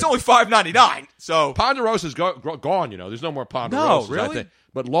prime rib. But it's only $5.99. So Ponderosa's gone. You know, there's no more Ponderosas. No, really? I think.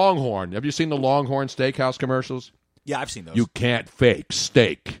 But Longhorn. Have you seen the Longhorn Steakhouse commercials? Yeah, I've seen those. You can't fake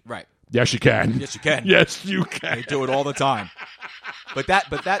steak. Right. Yes, you can. Yes, you can. Yes, you can. They do it all the time. But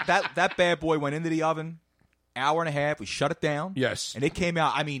that bad boy went into the oven, hour and a half. We shut it down. Yes. And it came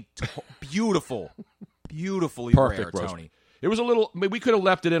out, I mean, beautiful. Beautifully Perfect rare, roast. Tony. It was a little, I mean, we could have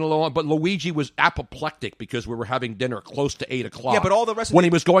left it in a little, but Luigi was apoplectic because we were having dinner close to 8 o'clock. Yeah, but all the rest of when he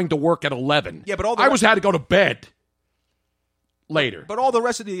was going to work at 11. Yeah, but all the I had to go to bed later. But all the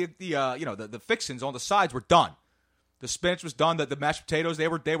rest of the fixings on the sides were done. The spinach was done. The mashed potatoes, they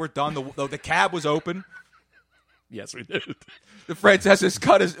were done. The cab was open. Yes, we did. The Francesca's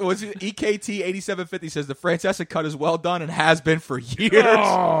cut was EKT 8750 says the Francesca cut is well done and has been for years.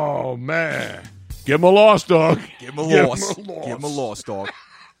 Oh man, give him a loss, dog. Give him a loss. Give him a loss, dog.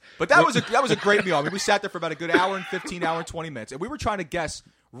 But that was a great meal. I mean, we sat there for about a good hour and 15, hour and 20 minutes, and we were trying to guess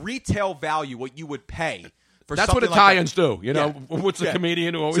retail value, what you would pay. That's what Italians do. You know, what's the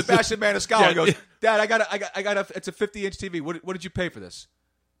comedian who always Sebastian Maniscalco goes, Dad, I got it's a 50-inch TV. What did you pay for this?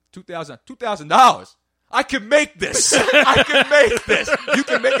 $2,000. I can make this. I can make this. You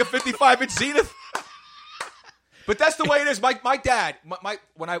can make a 55-inch Zenith. But that's the way it is. My dad,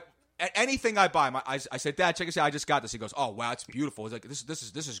 when anything I buy, I said, Dad, check this out. I just got this. He goes, oh wow, it's beautiful. He's like,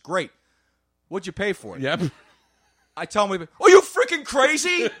 this is great. What'd you pay for it? Yep. I tell him, are you freaking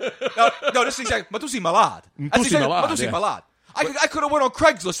crazy? No, this is exactly. Ma tu sei malad. Ma tu sei malad. I could have went on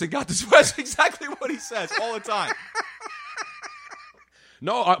Craigslist and got this. That's exactly what he says all the time.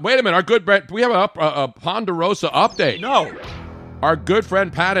 No, wait a minute. Our good friend, we have a Ponderosa update. No. Our good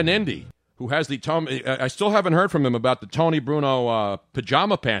friend Pat in Indy, who has the Tony, I still haven't heard from him about the Tony Bruno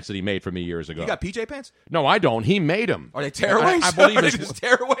pajama pants that he made for me years ago. You got PJ pants? No, I don't. He made them. Are they tearaways? I believe it's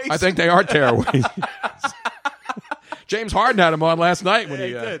tearaways. I think they are tearaways. James Harden had him on last night when he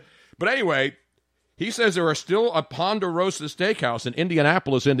did. But anyway, he says there are still a Ponderosa Steakhouse in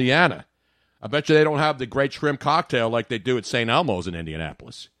Indianapolis, Indiana. I bet you they don't have the great shrimp cocktail like they do at St. Elmo's in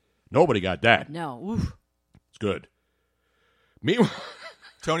Indianapolis. Nobody got that. No. Oof. It's good. Meanwhile,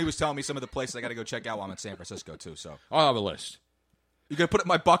 Tony was telling me some of the places I got to go check out while I'm in San Francisco, too. So I'll have a list. You going to put it in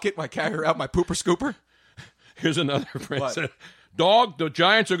my bucket, my carrier out, my pooper scooper? Here's another friend. Dog, the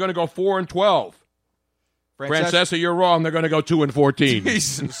Giants are going to go 4-12. Francesca, you're wrong. They're going to go 2-14.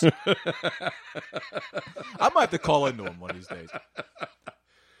 Jesus. I might have to call into him one of these days.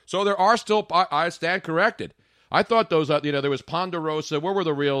 So there are still, I stand corrected. I thought those, there was Ponderosa. Where were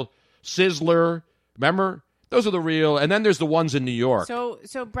the real? Sizzler. Remember? Those are the real. And then there's the ones in New York.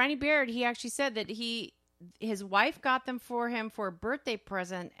 So Brownie Baird, he actually said that his wife got them for him for a birthday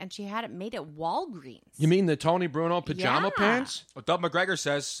present, and she had it made at Walgreens. You mean the Tony Bruno pajama pants? Well, Doug McGregor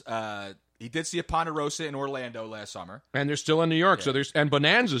says he did see a Ponderosa in Orlando last summer. And they're still in New York, so and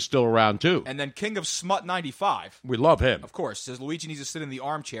Bonanza's still around, too. And then King of Smut 95. We love him. Of course. Says Luigi needs to sit in the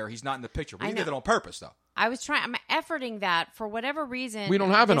armchair. He's not in the picture. But he did it on purpose, though. I'm efforting that for whatever reason. We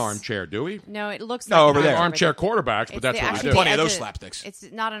don't have an armchair, do we? No, it looks like over there. Armchair quarterbacks, but that's what we do. Plenty of those slapsticks.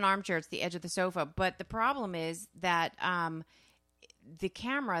 It's not an armchair. It's the edge of the sofa. But the problem is that the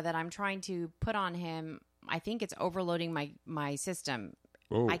camera that I'm trying to put on him, I think it's overloading my system.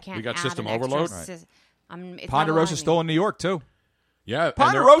 Ooh, I can't. We got add system an extra overload. Ponderosa's still in New York too. Yeah,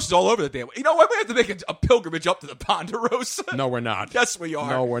 Ponderosa's all over the damn. You know what? We have to make a pilgrimage up to the Ponderosa. No, we're not. Yes, we are.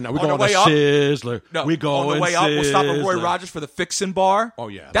 No, we're not. We're on going the way to up, Sizzler. No, we go on the way up. We'll stop at Roy Sizzler. Rogers for the Fixin' Bar. Oh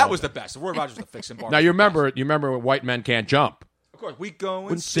yeah, that was the best. Roy Rogers the Fixin' Bar. Now you remember when White Men Can't Jump. Of course, we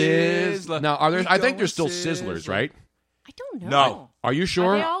going Sizzler. Now are there? I think there's still Sizzlers, right? I don't know. No. Are you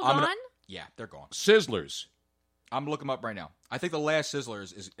sure? Are they all gone? Yeah, they're gone. Sizzlers. I'm looking them up right now. I think the last Sizzler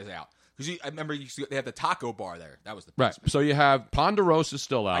is out. Because I remember they had the taco bar there. That was the best. Right. So you have Ponderosa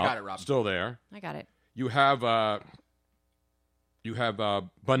still out. I got it, Rob. Still there. I got it. You have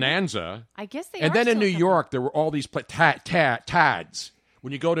Bonanza. I guess they. And are then in still New York, there were all these Tads.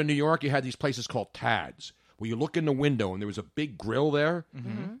 When you go to New York, you had these places called Tads, where you look in the window and there was a big grill there,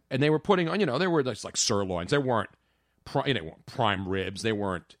 and they were putting on. They were just like sirloins. They weren't prime ribs. They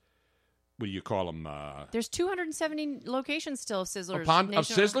weren't. What do you call them? There's 270 locations still of Sizzlers. Of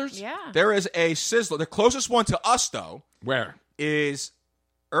Sizzlers? Yeah. There is a Sizzler. The closest one to us, though, where is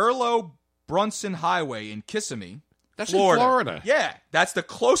Erlo Brunson Highway in Kissimmee. That's Florida. in Florida. Yeah, that's the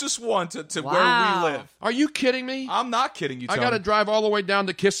closest one to where we live. Are you kidding me? I'm not kidding you, Tony. I got to drive all the way down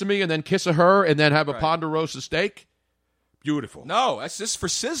to Kissimmee and then kiss a her and then have a Ponderosa steak? Beautiful. No, that's just for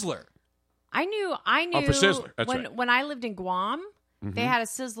Sizzler. I knew for Sizzler. That's when I lived in Guam, They had a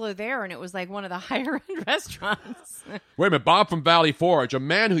Sizzler there, and it was like one of the higher-end restaurants. Wait a minute, Bob from Valley Forge, a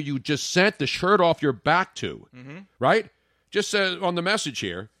man who you just sent the shirt off your back to, right? Just says on the message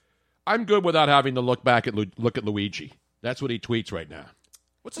here, I'm good without having to look back at look at Luigi. That's what he tweets right now.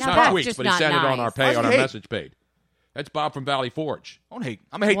 What's Now not that's tweets, just but he not sent it on nice. our message page. That's Bob from Valley Forge. Don't hate.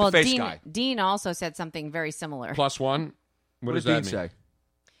 I'm a hate the face guy. Dean also said something very similar. +1. What does Dean that mean? say?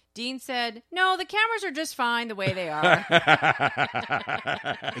 Dean said, "No, the cameras are just fine the way they are."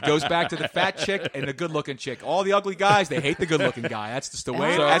 It goes back to the fat chick and the good-looking chick. All the ugly guys, they hate the good-looking guy. That's just the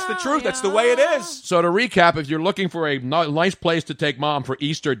way. That's the truth. That's the way it is. So to recap, if you're looking for a nice place to take Mom for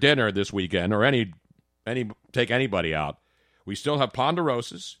Easter dinner this weekend, or take anybody out, we still have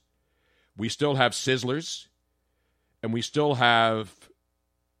Ponderosas, we still have Sizzlers, and we still have,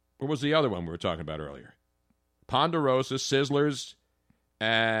 what was the other one we were talking about earlier? Ponderosa, Sizzlers,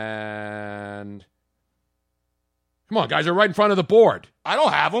 and come on, guys, they're right in front of the board. I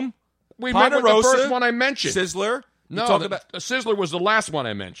don't have them. We remember the first one I mentioned. Sizzler. No, the Sizzler was the last one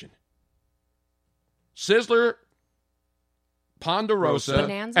I mentioned. Sizzler, Ponderosa,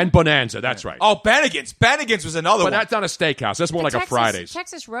 Bonanza? and Bonanza. That's right. Oh, Bennigan's. Bennigan's was another But one. that's not a steakhouse. That's more like a Fridays.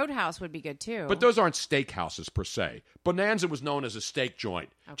 Texas Roadhouse would be good too. But those aren't steakhouses per se. Bonanza was known as a steak joint.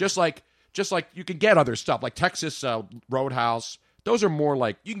 Okay. Just like you can get other stuff like Texas Roadhouse. Those are more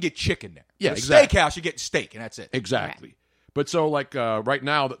like you can get chicken there. Yeah, At a exactly. Steakhouse, you get steak, and that's it. Exactly. Okay. But so like right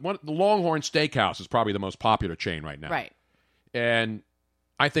now, the Longhorn Steakhouse is probably the most popular chain right now. Right. And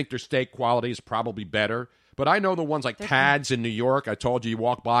I think their steak quality is probably better. But I know the ones like Tad's in New York. I told you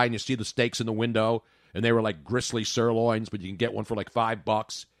walk by and you see the steaks in the window, and they were like gristly sirloins, but you can get one for like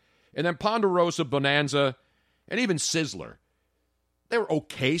 $5. And then Ponderosa, Bonanza, and even Sizzler. They were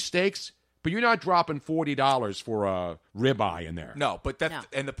okay steaks, but you're not dropping $40 for a ribeye in there. No, but that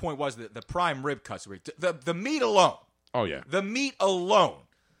and the point was that the prime rib cuts were the meat alone. Oh yeah, the meat alone.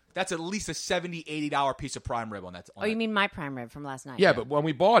 That's at least a $70, $80 piece of prime rib on that. You mean my prime rib from last night? Yeah, but when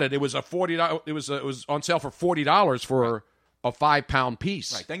we bought it, it was a $40. It was on sale for $40 for a 5-pound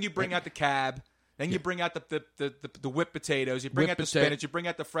piece. Right. Then you bring out the cab. Then you bring out the whipped potatoes. You bring out the spinach. You bring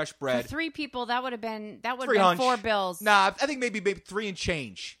out the fresh bread. For 3 people, that would have been $300. 4 bills. Nah, I think maybe 3 and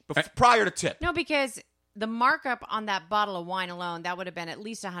change prior to tip. No, because the markup on that bottle of wine alone, that would have been at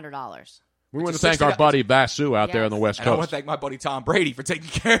least $100. We want to thank our buddy Vasu out there on the West Coast. And I want to thank my buddy Tom Brady for taking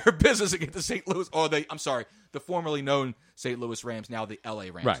care of business against the St. Louis, the formerly known St. Louis Rams, now the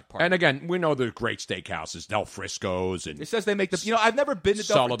L.A. Rams. Right. And again, we know there's great steakhouses, Del Frisco's. And it says they make the, I've never been to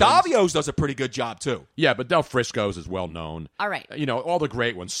Sullivan's. Davio's does a pretty good job, too. Yeah, but Del Frisco's is well known. All right. All the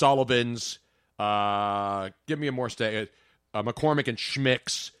great ones. Sullivan's. Give me a more steak. McCormick and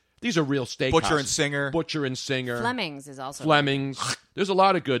Schmick's. These are real steakhouses. Butcher and Singer. Fleming's is also Fleming's. There's a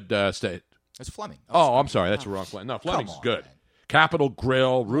lot of good steak. That's Fleming. Oh, I'm sorry. That's the wrong Fleming. No, Fleming's is good. Capitol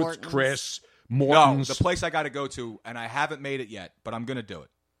Grill, Ruth's Chris, Morton's. No, the place I got to go to, and I haven't made it yet, but I'm going to do it.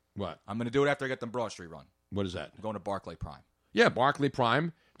 What? I'm going to do it after I get the Broad Street run. What is that? I'm going to Barclay Prime. Yeah, Barclay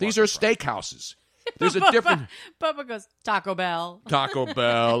Prime. These are steakhouses. There's a different... Bubba goes, Taco Bell. Taco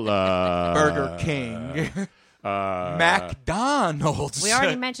Bell. Burger King. McDonald's. We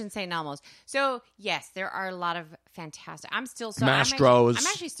already mentioned St. Elmo's. So, yes, there are a lot of fantastic. I'm still so... Mastro's. I'm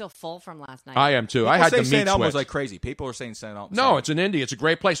actually still full from last night. I am, too. People I had say the meat St. Elmo's switch. like crazy. People are saying St. Elmo's. No, it's in Indy. It's a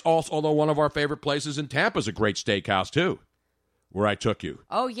great place. Also, although one of our favorite places in Tampa is a great steakhouse, too, where I took you.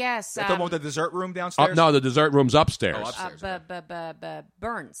 Oh, yes. Is that the one with the dessert room downstairs? No, the dessert room's upstairs. Oh, upstairs.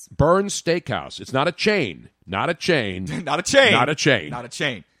 Burns. Burns Steakhouse. It's not a chain. Not a chain. Not a chain. Not a chain. Not a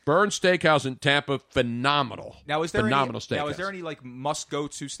chain. Burns Steakhouse in Tampa, phenomenal. Now, is there phenomenal any, steakhouse. Now, is there any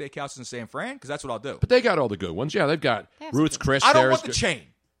must-go-to steakhouses in San Fran? Because that's what I'll do. But they got all the good ones. Yeah, they've got Ruth's Chris. I don't want the chain.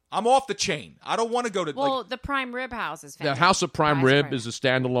 I'm off the chain. I don't want to go to... Well, the Prime Rib House is fantastic. The House of Prime Rib is a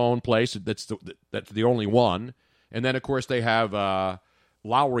standalone place. That's the only one. And then, of course, they have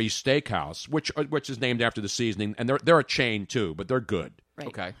Lowry's Steakhouse, which is named after the seasoning. And they're a chain, too, but they're good. Right.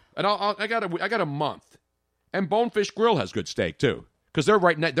 Okay. And I got a month. And Bonefish Grill has good steak, too. Because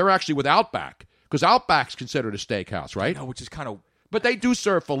they're actually with Outback. Because Outback's considered a steakhouse, right? No, which is kind of... But they do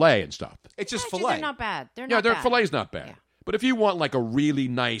serve filet and stuff. It's just Actually, filet. They're not bad. Their filet's not bad. Yeah. But if you want like a really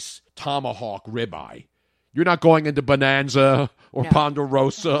nice tomahawk ribeye, you're not going into Bonanza or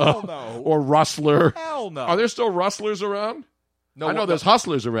Ponderosa or Rustler. Hell no. Are there still Rustlers around? No, I know there's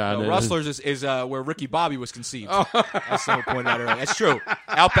Hustlers around. No, Rustlers is where Ricky Bobby was conceived. As someone pointed out earlier. That's true.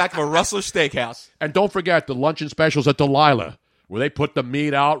 Outback of a Rustler Steakhouse. And don't forget the luncheon specials at Delilah, where they put the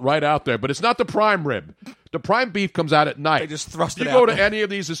meat right out there. But it's not the prime rib. The prime beef comes out at night. They just thrust it out. You go to any of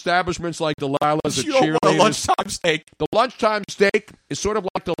these establishments like Delilah's or You don't want a lunchtime steak. The lunchtime steak is sort of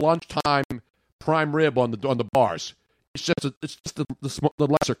like the lunchtime prime rib on the bars. It's just the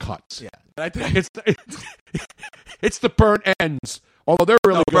lesser cuts. Yeah. It's the burnt ends. Although they're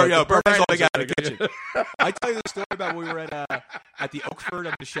really good. Burnt ends all they got in the kitchen. I tell you the story about when we were at the Oakford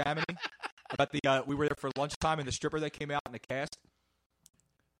of the Chamonix. About we were there for lunchtime and the stripper that came out in the cast.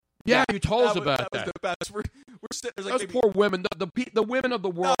 Yeah, you told us about that. That was the best. We're sitting there Those poor women, the women of the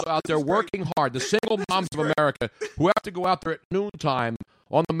world out there working hard, the single moms of America who have to go out there at noontime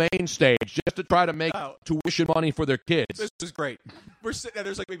on the main stage just to try to make tuition money for their kids. This is great. We're sitting there.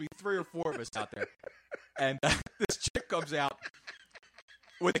 There's like maybe 3 or 4 of us out there. And this chick comes out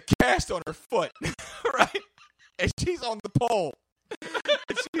with a cast on her foot, right? And she's on the pole.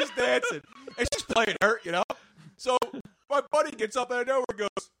 And she's dancing. And she's playing hurt, you know? So my buddy gets up out of nowhere and goes,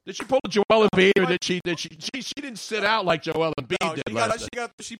 did she pull a Joel Embiid, or did she didn't sit out like Joel Embiid did last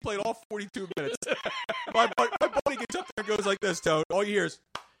night? She played all 42 minutes. my buddy gets up there and goes like this, Tone. All you hear is,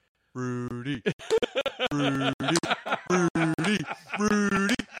 Rudy, Rudy, Rudy,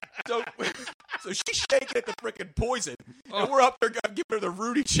 Rudy. So she's shaking at the frickin' poison, and we're up there giving her the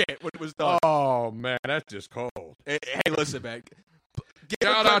Rudy chant when it was done. Oh, man, that's just cold. Hey, listen, man.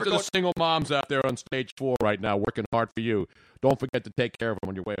 Shout out to the single moms out there on stage 4 right now, working hard for you. Don't forget to take care of them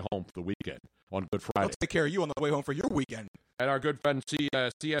on your way home for the weekend on Good Friday. I'll take care of you on the way home for your weekend. And our good friend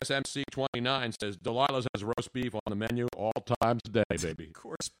CSMC29 says, Delilah's has roast beef on the menu all times a day, baby. Of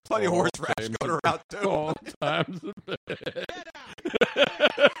course, plenty of horseradish going around, too. All times a day.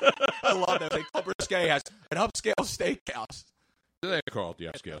 I love that. Club Risque has an upscale steakhouse. They call it the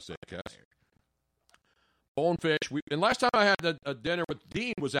upscale steakhouse. Bonefish. And last time I had a dinner with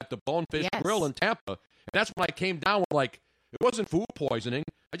Dean was at the Bonefish Grill in Tampa. And that's when I came down with, like, it wasn't food poisoning.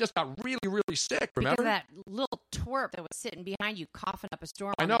 I just got really, really sick, remember? Because that little twerp that was sitting behind you coughing up a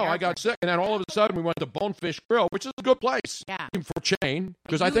storm. I know, I got sick. And then all of a sudden we went to Bonefish Grill, which is a good place. Yeah. For chain.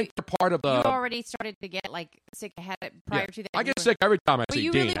 Because I think they're part of the... You already started to get, like, sick ahead prior to that. I get sick every time I see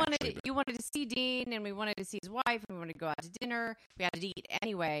Dean. You wanted to see Dean, and we wanted to see his wife, and we wanted to go out to dinner. We had to eat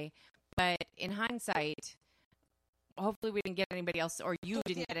anyway. But in hindsight... Hopefully we didn't get anybody else, or you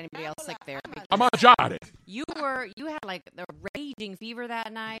didn't get anybody else sick there. I'm on job. You had like the raging fever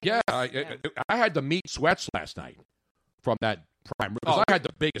that night. Yeah, I had the meat sweats last night from that prime rib. Because I had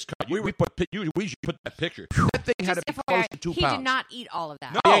the biggest cut. We put that picture. That thing had to be close to 2 pounds. He did not eat all of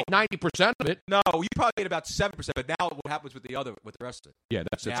that. No, I ate 90% of it. No, you probably ate about 7%. But now what happens with the rest of it? Yeah,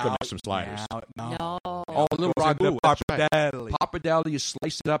 it's going to make some sliders. No. Oh, a little ragu. Pappardelle. Pappardelle, you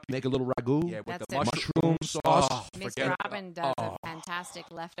slice it up, you make a little ragu. Yeah, with the mushroom sauce. Oh, Miss Robin does a fantastic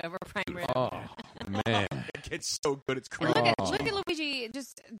leftover prime rib. Oh, man. It gets so good, it's crazy. Look at Luigi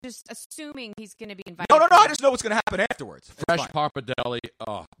just assuming he's going to be invited. No, I just know what's going to happen afterwards. Fresh pappardelle,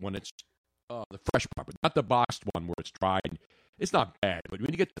 when it's the fresh pappardelle, not the boxed one where it's dried. It's not bad, but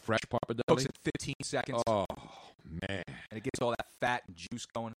when you get the fresh pappardelle, cooks in 15 seconds. Oh, man. And it gets all that fat and juice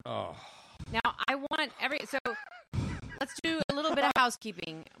going. Oh. Now, I want so let's do a little bit of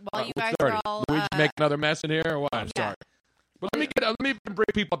housekeeping while you guys 30. are all... we make another mess in here or what? I'm sorry. But let me bring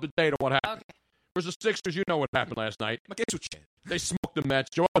people up to date on what happened. Okay. There's the Sixers. You know what happened last night. They smoked the Mets.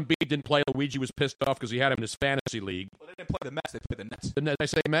 Joel Embiid didn't play. Luigi was pissed off because he had him in his fantasy league. Well, they didn't play the Mets. They played the Nets. Didn't they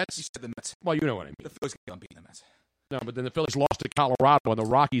say Mets? You said the Mets. Well, you know what I mean. The Phillies can't beat the Mets. No, but then the Phillies lost to Colorado, and the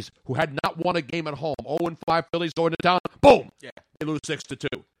Rockies, who had not won a game at home, 0-5 Phillies going to town, boom! Yeah. They lose 6-2.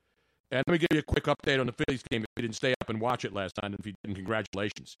 And let me give you a quick update on the Phillies game if you didn't stay up and watch it last time. And if you didn't,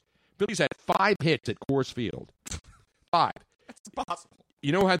 congratulations. Phillies had 5 hits at Coors Field. 5. That's impossible.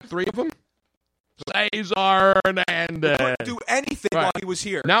 You know who had 3 of them? Cesar Hernandez. He couldn't do anything while he was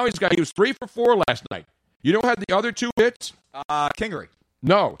here. Now he was 3 for 4 last night. You know who had the other 2 hits? Kingery.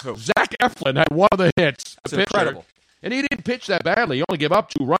 No. Who? Zach Eflin had one of the hits. That's incredible. And he didn't pitch that badly. He only gave up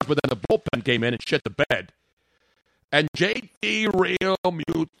 2 runs, but then the bullpen came in and shit the bed. And J.T.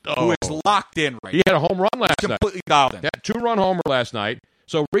 Realmuto, who is locked in right now. He had a home run last night. Completely dialed in. He had a 2-run homer last night.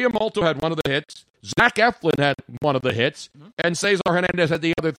 So Realmuto had one of the hits. Zach Eflin had one of the hits. And Cesar Hernandez had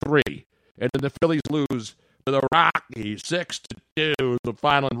the other 3. And then the Phillies lose to the Rockies 6-2, the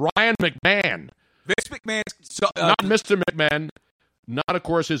final. And Ryan McMahon. Vince McMahon. Not Mr. McMahon. Not, of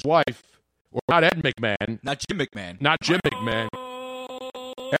course, his wife. Or not Ed McMahon. Not Jim McMahon. Not Jim McMahon.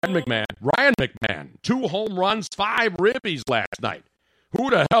 Ed McMahon. Ryan McMahon. 2 home runs, 5 ribbies last night. Who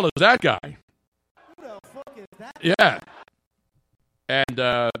the hell is that guy? Who the fuck is that? Yeah. And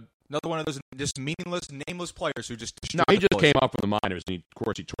another one of those just meaningless, nameless players who just... No, he just came up from the minors, and of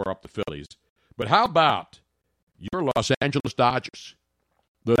course he tore up the Phillies. But how about your Los Angeles Dodgers?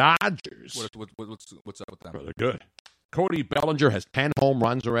 The Dodgers. What's up with them? Oh, they're good. Cody Bellinger has 10 home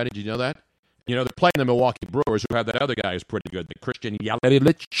runs already. Did you know that? You know, they're playing the Milwaukee Brewers, who have that other guy who's pretty good, the Christian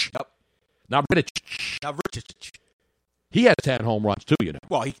Yelich. Yep. Not Rittich. Not Rittich. He has 10 home runs, too, you know.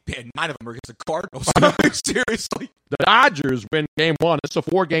 Well, he had 9 of them against the Cardinals. Seriously. The Dodgers win game 1. It's a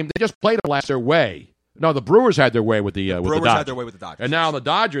 4-game. They just played them last their way. No, the Brewers had their way with the Dodgers. Brewers had their way with the Dodgers. And now the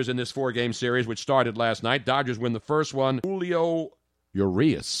Dodgers in this 4-game series, which started last night. Dodgers win the first one. Julio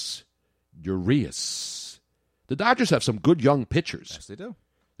Urias. The Dodgers have some good young pitchers. Yes, they do.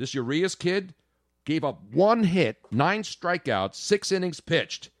 This Urias kid gave up 1 hit, 9 strikeouts, 6 innings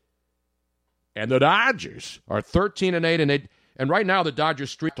pitched. And the Dodgers are 13-8, and right now the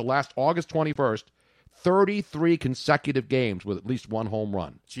Dodgers streak to last August 21st, 33 consecutive games with at least 1 home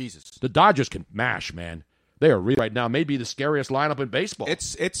run. Jesus. The Dodgers can mash, man. They are right now maybe the scariest lineup in baseball.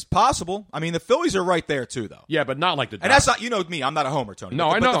 It's possible. I mean, the Phillies are right there, too, though. Yeah, but not like the Dodgers. And that's not, you know me, I'm not a homer, Tony. No,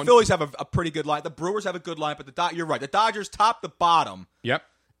 but I know. But the Phillies have a pretty good line. The Brewers have a good line, but you're right. The Dodgers, top to bottom, yep,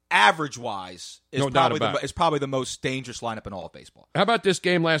 average-wise, is probably the most dangerous lineup in all of baseball. How about this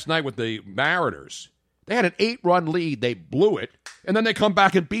game last night with the Mariners? They had an 8-run lead. They blew it, and then they come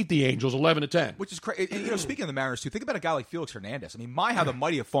back and beat the Angels 11-10. Which is crazy. And, speaking of the Mariners, too, think about a guy like Felix Hernandez. I mean, how the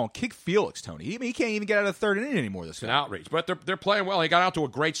mighty have fallen. Kick Felix, Tony. He can't even get out of the 3rd inning anymore this It's an outrage. But they're playing well. They got out to a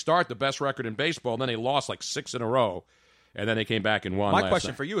great start, the best record in baseball, and then they lost like 6 in a row, and then they came back and won. My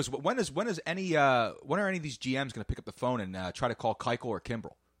question for you is, when are any of these GMs going to pick up the phone and try to call Keuchel or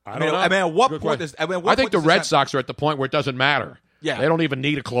Kimbrel? I don't know. I mean, at what point I think the Red Sox are at the point where it doesn't matter. Yeah. They don't even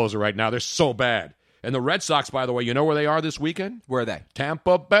need a closer right now. They're so bad. And the Red Sox, by the way, you know where they are this weekend? Where are they?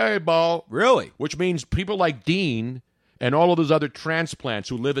 Tampa Bay, ball. Really? Which means people like Dean and all of those other transplants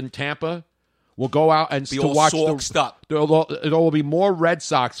who live in Tampa will go out and to watch there will be more Red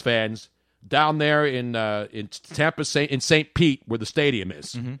Sox fans down there in Tampa, in St. Pete, where the stadium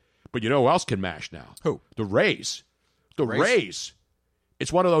is. Mm-hmm. But you know who else can mash now? Who? The Rays. The Rays.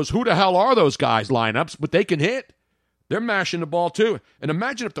 It's one of those who the hell are those guys lineups, but they can hit. They're mashing the ball, too. And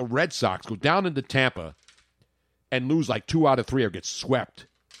imagine if the Red Sox go down into Tampa and lose like 2 out of 3 or get swept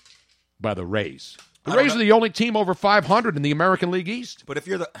by the Rays. The Rays are the only team over 500 in the American League East. But if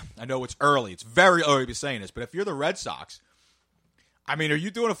you're I know it's early. It's very early to be saying this. But if you're the Red Sox, I mean, are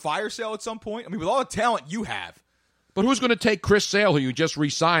you doing a fire sale at some point? I mean, with all the talent you have. But who's going to take Chris Sale, who you just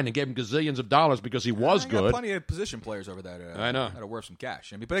re-signed and gave him gazillions of dollars because he was good? Got plenty of position players over there. I know. That'll worth some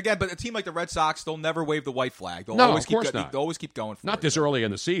cash. I mean, but a team like the Red Sox, they'll never wave the white flag. They'll of course not. They'll always keep going. Not this early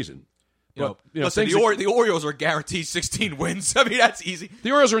in the season. Listen, the Orioles are guaranteed 16 wins. I mean, that's easy.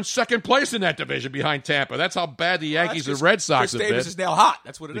 The Orioles are in second place in that division behind Tampa. That's how bad the Yankees and Red Sox have been. Chris Davis is now hot.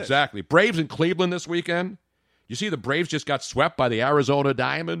 That's what it is. Exactly. Braves in Cleveland this weekend. You see the Braves just got swept by the Arizona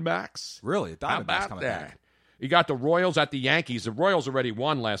Diamondbacks? Really? The How Diamondbacks about coming that? back. You got the Royals at the Yankees. The Royals already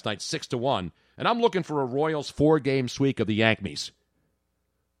won last night 6-1. And I'm looking for a Royals 4-game sweep of the Yankees.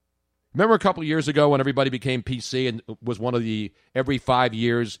 Remember a couple of years ago when everybody became PC and was one of the every 5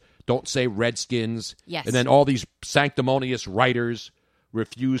 years, don't say Redskins. Yes. And then all these sanctimonious writers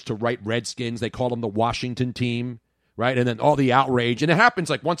refused to write Redskins. They called them the Washington team, right? And then all the outrage. And it happens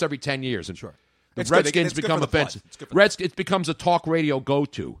like once every 10 years. And sure. The Redskins become offensive. It becomes a talk radio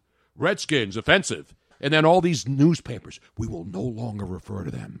go-to. Redskins, offensive. And then all these newspapers, we will no longer refer to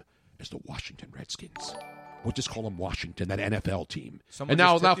them as the Washington Redskins. We'll just call them Washington, that NFL team. Someone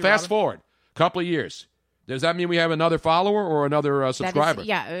and now fast forward a couple of years. Does that mean we have another follower or another subscriber?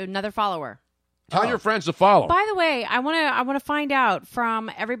 Another follower. Tell your friends to follow. By the way, I want to find out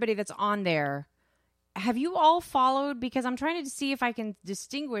from everybody that's on there. Have you all followed? Because I'm trying to see if I can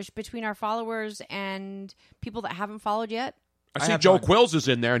distinguish between our followers and people that haven't followed yet. I see Joe Quills is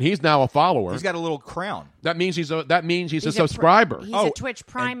in there, and he's now a follower. He's got a little crown. That means he's a subscriber. He's a Twitch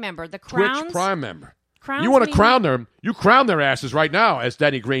Prime member. The crowns, Twitch Prime member. Crowns you want to crown them? You crown their asses right now, as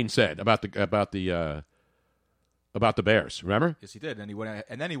Denny Green said about the Bears. Remember? Yes, he did.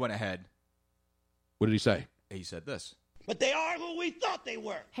 And then he went ahead. What did he say? He said this. But they are who we thought they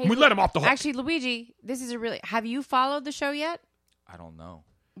were. Hey, we let him off the hook. Actually, Luigi, this is have you followed the show yet? I don't know.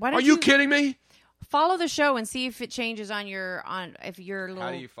 Why don't Are you kidding me? Follow the show and see if it changes if your little.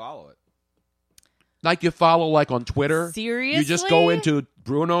 How do you follow it? Like you follow like on Twitter. Seriously? You just go into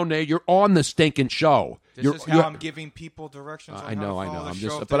Bruno Nate. You're on the stinking show. This is how I'm giving people directions. I know. I'm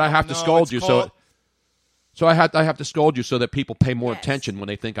just. But I have to scold you so I have to scold you so that people pay more attention when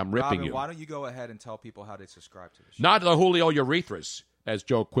they think I'm ripping Robin, you. Why don't you go ahead and tell people how they subscribe to the show? Not the Julio Urethras, as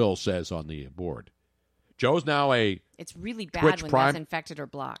Joe Quill says on the board. Joe's now a. It's really bad Twitch when Prime. that's infected or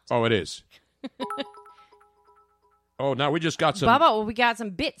blocked. Oh, it is. Oh, now we just got some. Bubba, we got some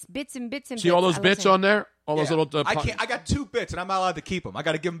bits. See all those bits on there? All those little. I got 2 bits, and I'm not allowed to keep them. I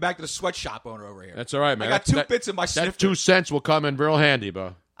got to give them back to the sweatshop owner over here. That's all right, man. I got 2 bits in my snifter. That 2 cents will come in real handy,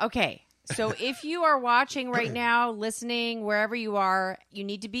 bro. Okay, so if you are watching right now, listening, wherever you are, you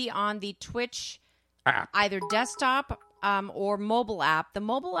need to be on the Twitch app, either desktop or mobile app. The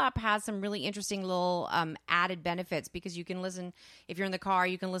mobile app has some really interesting little added benefits because you can listen. If you're in the car,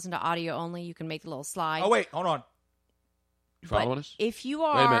 you can listen to audio only. You can make the little slide. Oh, wait. Hold on. You following us? If you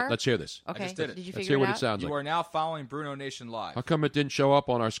are... Wait a minute. Let's hear this. Okay. I just did it. Did you Let's figure hear it what out? it sounds You like. are now following Bruno Nation Live. How come it didn't show up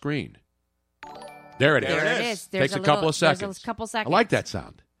on our screen? There it is. There it is. There's Takes a couple of seconds. There's a couple seconds. I like that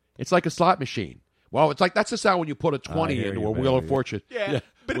sound. It's like a slot machine. Well, it's like that's the sound when you put a 20 into a Wheel of Fortune. Yeah.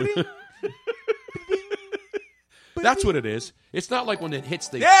 That's what it is. It's not like when it hits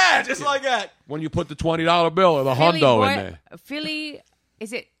the... Yeah, just like that. When you put the $20 bill or the Hondo in there. Philly,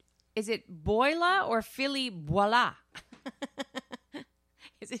 is it Boila or Philly Voila?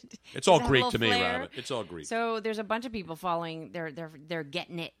 It's all does it have a Greek little to me, flair? Robert. It's all Greek. So there's a bunch of people following. They're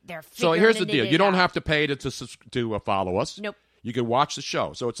getting it. They're So figuring here's the it deal. You don't out. have to pay to follow us. Nope. You can watch the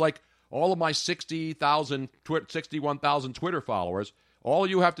show. So it's like all of my 61,000 Twitter followers, all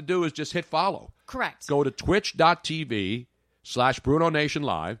you have to do is just hit follow. Correct. Go to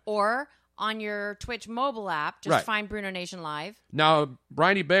twitch.tv/BrunoNationLive. Or on your Twitch mobile app, just Right. find Bruno Nation Live. Now,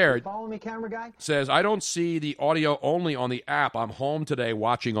 Briney Baird Follow me, camera guy. says, I don't see the audio only on the app. I'm home today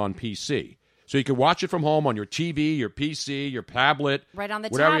watching on PC. So you can watch it from home on your TV, your PC, your tablet, Right on the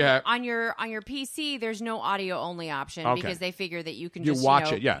whatever tab you have. on your PC, there's no audio only option Okay. because they figure that you can You just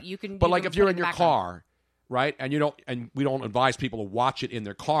watch it, yeah. You can, but you like can if you're put in it your back on. car, right, and we don't advise people to watch it in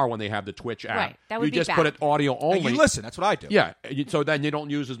their car when they have the Twitch app. Right, that would you be just bad. put it audio only. And you listen. That's what I do. Yeah, so then you don't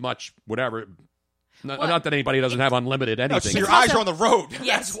use as much whatever. Well, not that anybody doesn't have unlimited anything. So your eyes are on the road.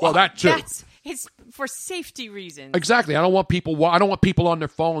 Yes. Well, that too. It's for safety reasons. Exactly. I don't want people on their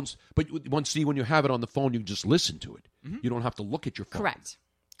phones. But when you have it on the phone, you can just listen to it. Mm-hmm. You don't have to look at your phone.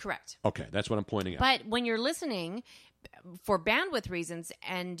 Correct. Okay, that's what I'm pointing out. But when you're listening for bandwidth reasons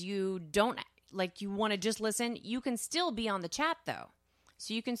and you don't you want to just listen, you can still be on the chat though.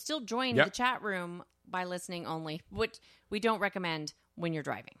 So you can still join Yep. the chat room by listening only, which we don't recommend when you're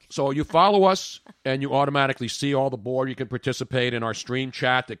driving. So you follow us, and you automatically see all the board. You can participate in our stream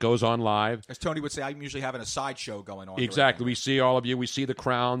chat that goes on live. As Tony would say, I'm usually having a sideshow going on. Exactly. We see all of you. We see the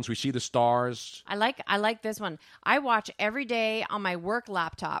crowns. We see the stars. I like this one. I watch every day on my work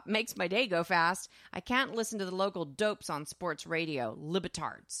laptop. Makes my day go fast. I can't listen to the local dopes on sports radio.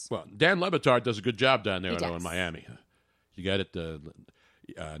 Libitards. Well, Dan Lebitard does a good job down there He in does. Miami. You got it?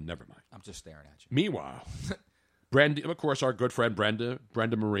 Never mind. I'm just staring at you. Meanwhile, Brenda, of course, our good friend Brenda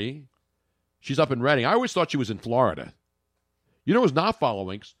Marie, she's up in Reading. I always thought she was in Florida. You know who's not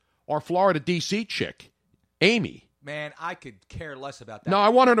following? Our Florida D.C. chick, Amy. Man, I could care less about that. No, I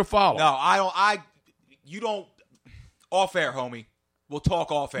want her to follow. No, I don't. You don't. Off air, homie. We'll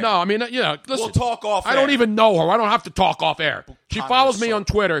talk off air. No, I mean, listen. We'll talk off air. I don't even know her. I don't have to talk off air. She Congress follows me soul. on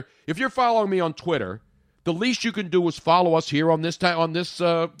Twitter. If you're following me on Twitter, the least you can do is follow us here on this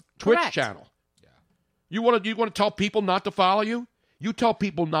Twitch Correct. channel. Yeah. You want to tell people not to follow you? You tell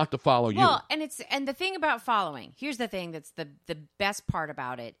people not to follow you. Well, and the thing about following, here's the thing that's the best part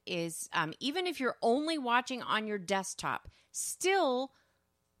about it is even if you're only watching on your desktop, still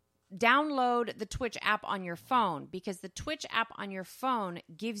download the Twitch app on your phone because the Twitch app on your phone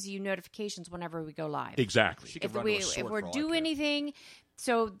gives you notifications whenever we go live. Exactly. If we're doing anything,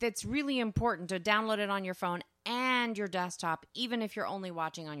 so that's really important to download it on your phone and your desktop, even if you're only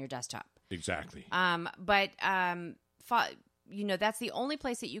watching on your desktop. Exactly. That's the only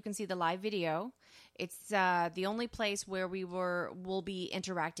place that you can see the live video. It's the only place where we'll be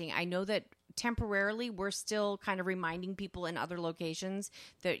interacting. I know that temporarily we're still kind of reminding people in other locations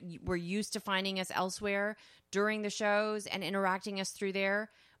that we're used to finding us elsewhere during the shows and interacting us through there,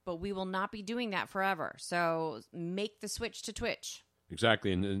 but we will not be doing that forever. So make the switch to Twitch.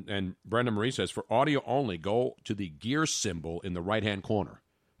 Exactly. And Brenda Marie says, for audio only, go to the gear symbol in the right-hand corner.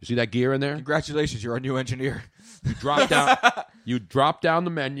 You see that gear in there? Congratulations, you're our new engineer. You drop down. You drop down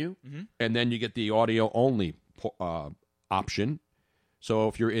the menu, and then you get the audio only option. So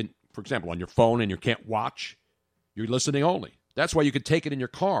if you're for example, on your phone and you can't watch, you're listening only. That's why you could take it in your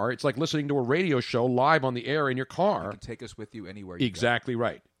car. It's like listening to a radio show live on the air in your car. You can take us with you anywhere you Exactly go.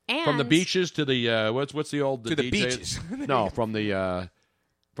 right. And from the beaches to the what's the old to the DJ? beaches. No,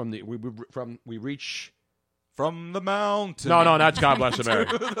 we reach. From the mountain. No, that's God Bless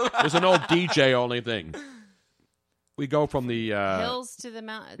America. There's an old DJ only thing. We go from the hills to the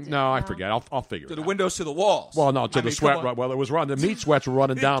mountains. No, I forget. I'll figure it out. To the windows to the walls. Well, no, to the sweat. Well, it was running. The meat sweats were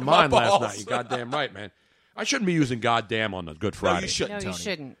running down mine last night. You're goddamn right, man. I shouldn't be using goddamn on the Good Friday. No, you shouldn't. No, you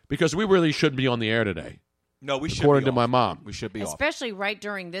shouldn't. Because we really shouldn't be on the air today. No, we should. According be to my mom, we should be especially right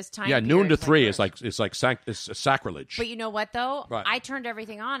during this time. Yeah, period. noon to 3 is it's sacrilege. But you know what though? Right. I turned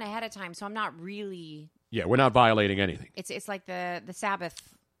everything on ahead of time, so I'm not really. Yeah, we're not violating anything. It's like the Sabbath.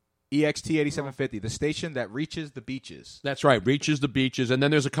 EXT 8750, the station that reaches the beaches. That's right, reaches the beaches. And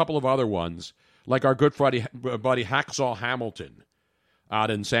then there's a couple of other ones, like our good buddy Hacksaw Hamilton out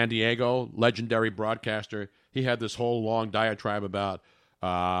in San Diego, legendary broadcaster. He had this whole long diatribe about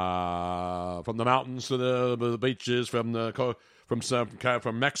from the mountains to the beaches, from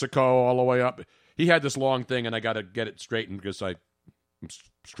Mexico all the way up. He had this long thing, and I got to get it straightened because I'm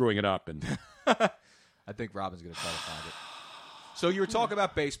screwing it up. And I think Robin's going to try to find it. So you were talking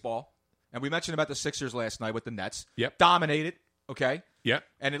about baseball, and we mentioned about the Sixers last night with the Nets. Yep. Dominated, okay? Yep.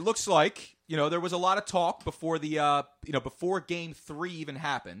 And it looks like, there was a lot of talk before before Game 3 even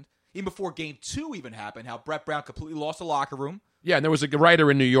happened, even before Game 2 even happened, how Brett Brown completely lost the locker room. Yeah, and there was a writer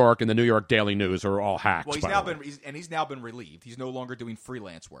in New York, and the New York Daily News are all hacks. Well, he's now been relieved. He's no longer doing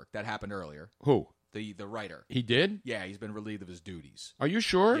freelance work. That happened earlier. Who? The writer. He did? Yeah, he's been relieved of his duties. Are you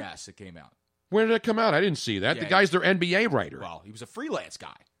sure? Yes, it came out. When did it come out? I didn't see that. Yeah, the guy's their NBA writer. Well, he was a freelance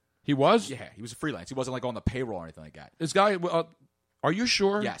guy. He was? Yeah, he was a freelance. He wasn't like on the payroll or anything like that. This guy, are you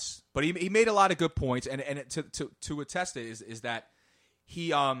sure? Yes, but he made a lot of good points, and to attest it is that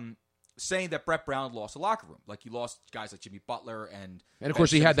he saying that Brett Brown lost the locker room, like he lost guys like Jimmy Butler and of course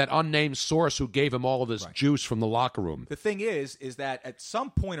he had that unnamed source who gave him all of this juice from the locker room. The thing is that at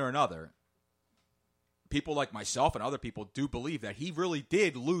some point or another, people like myself and other people do believe that he really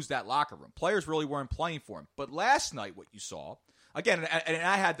did lose that locker room. Players really weren't playing for him. But last night, what you saw again, and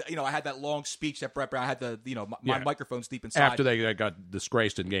I had I had that long speech that Brett Brown had my microphone's deep inside after they got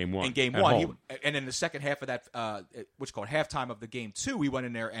disgraced in Game 1. In Game 1, and in the second half of that, what's called halftime of the Game 2, we went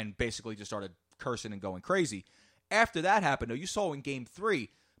in there and basically just started cursing and going crazy. After that happened, though, you saw in Game 3,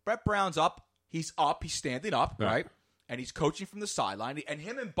 Brett Brown's up, he's standing up, right? And he's coaching from the sideline. And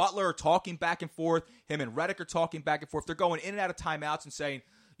him and Butler are talking back and forth. Him and Redick are talking back and forth. They're going in and out of timeouts and saying,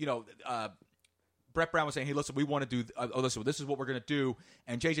 Brett Brown was saying, hey, listen, we want to do listen, this is what we're going to do.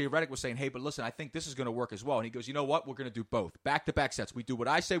 And J.J. Redick was saying, hey, but listen, I think this is going to work as well. And he goes, you know what? We're going to do both. Back-to-back sets. We do what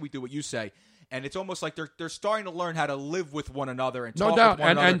I say. We do what you say. And it's almost like they're starting to learn how to live with one another and talk no doubt. with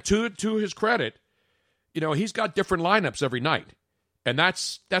one another. And to his credit, he's got different lineups every night. And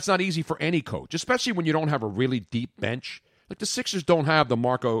that's not easy for any coach, especially when you don't have a really deep bench. Like the Sixers don't have the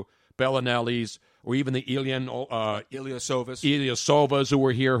Marco Bellinellis or even the Ilyasovas who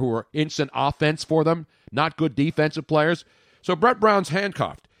were here, who were instant offense for them, not good defensive players. So Brett Brown's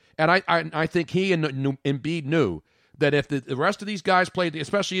handcuffed. And I think he and Embiid knew that if the rest of these guys played,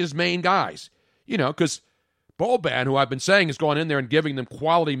 especially his main guys, because Boban, who I've been saying is going in there and giving them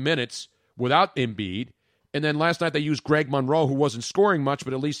quality minutes without Embiid. And then last night they used Greg Monroe, who wasn't scoring much,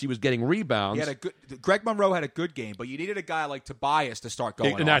 but at least he was getting rebounds. Greg Monroe had a good game, but you needed a guy like Tobias to start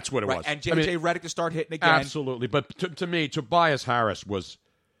going and that's what it was. And J.J. Redick to start hitting again. Absolutely. But to me, Tobias Harris was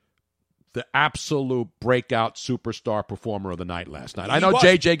the absolute breakout superstar performer of the night last night. I know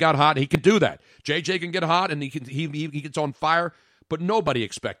J.J. got hot, and he can do that. J.J. can get hot, and he gets on fire, but nobody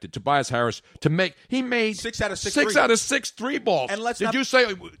expected Tobias Harris to make – he made 6 out of 6 6 out of 6 3 balls. And Did you say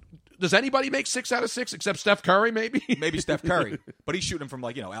 – does anybody make 6 out of 6 except Steph Curry, maybe? Maybe Steph Curry. But he's shooting from,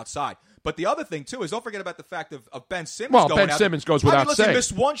 outside. But the other thing, too, is don't forget about the fact of Ben Simmons going out. Well, Ben Simmons goes without saying. He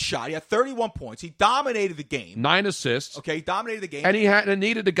missed one shot. He had 31 points. He dominated the game. 9 assists. Okay, he dominated the game. And he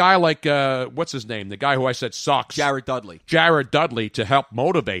needed a guy like, what's his name? The guy who I said sucks. Jared Dudley to help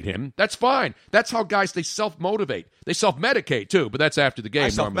motivate him. That's fine. That's how guys, they self-motivate. They self-medicate, too, but that's after the game. I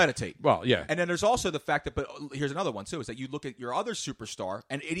self-meditate. Well, yeah. And then there's also the fact that, but here's another one, too, is that you look at your other superstar,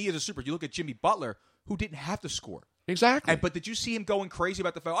 and he is a super. You look at Jimmy Butler, who didn't have to score. Exactly. But did you see him going crazy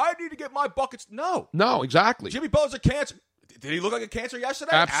about the fact, I need to get my buckets? No, exactly. Jimmy Butler's a cancer. Did he look like a cancer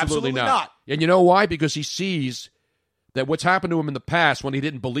yesterday? Absolutely not. And you know why? Because he sees that what's happened to him in the past when he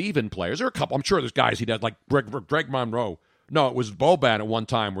didn't believe in players. There are a couple. I'm sure there's guys he did, like Greg Monroe. No, it was Boban at one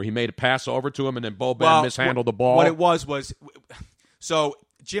time where he made a pass over to him and then Boban mishandled the ball. What it was so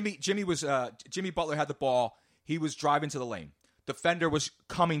Jimmy Butler had the ball. He was driving to the lane. Defender was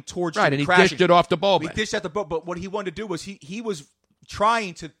coming towards him, and he crashing. dished it off the Boban. He dished at the ball, but what he wanted to do was he was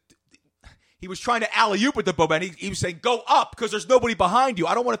trying to alley-oop with the Boban. He was saying, go up because there's nobody behind you.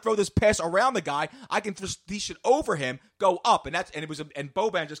 I don't want to throw this pass around the guy. I can just dish it over him, go up. And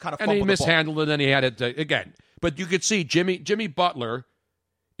Boban just kind of fumbled the ball. And he mishandled it, and he had it again. But you could see Jimmy Butler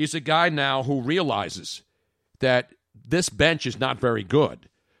is a guy now who realizes that this bench is not very good.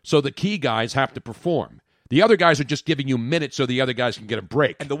 So the key guys have to perform. The other guys are just giving you minutes so the other guys can get a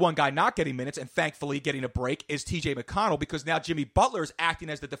break. And the one guy not getting minutes and thankfully getting a break is T.J. McConnell because now Jimmy Butler is acting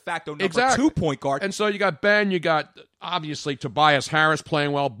as the de facto number 2 point guard. And so you got Ben, you got obviously Tobias Harris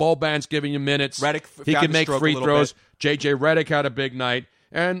playing well. Boban's giving you minutes. Redick he can make free throws. J.J. Redick had a big night.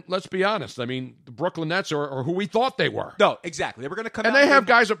 And let's be honest. I mean, the Brooklyn Nets are who we thought they were. No, exactly. They were going to come and out. And they have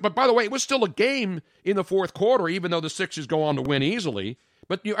guys. But by the way, it was still a game in the fourth quarter, even though the Sixers go on to win easily.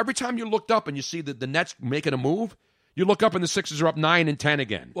 But every time you looked up and you see the Nets making a move, you look up and the Sixers are up 9 and 10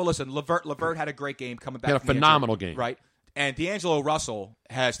 again. Well, listen, LeVert had a great game coming back. He had a phenomenal game. Right. And D'Angelo Russell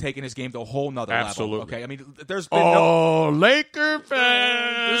has taken his game to a whole nother Absolutely. level. Okay, I mean, there's been Laker fans.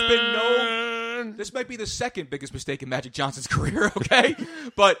 There's been no. This might be the second biggest mistake in Magic Johnson's career. Okay,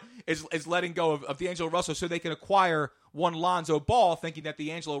 but is letting go of D'Angelo Russell so they can acquire one Lonzo Ball, thinking that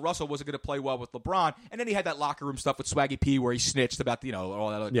D'Angelo Russell wasn't going to play well with LeBron, and then he had that locker room stuff with Swaggy P where he snitched about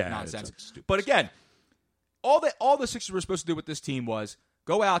all that other nonsense. But again, all the Sixers were supposed to do with this team was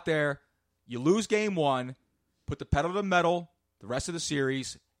go out there, you lose game one. Put the pedal to the metal the rest of the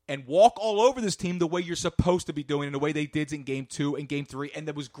series and walk all over this team the way you're supposed to be doing and the way they did in Game 2 and Game 3. And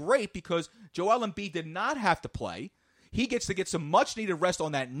that was great because Joel Embiid did not have to play. He gets to get some much-needed rest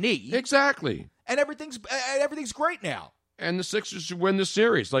on that knee. Exactly. And everything's great now. And the Sixers should win the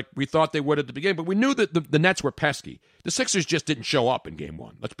series like we thought they would at the beginning. But we knew that the Nets were pesky. The Sixers just didn't show up in Game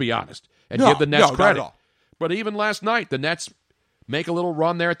 1. Let's be honest. And give the Nets credit. Not at all. But even last night, the Nets make a little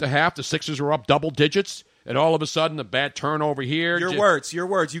run there at the half. The Sixers were up double digits. And all of a sudden, a bad turnover here. Your words.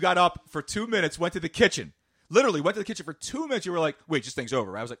 You got up for 2 minutes, went to the kitchen. Literally went to the kitchen for 2 minutes. You were like, wait, this thing's over.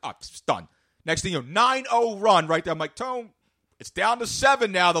 Right? I was like, oh, it's done. Next thing you know, 9-0 run right there. I'm like, Tone, it's down to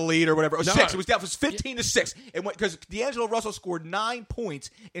 7 now, the lead or whatever. It was 6. It was down. It was 15-6. It went because D'Angelo Russell scored 9 points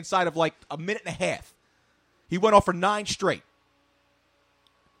inside of like a minute and a half. He went off for 9 straight.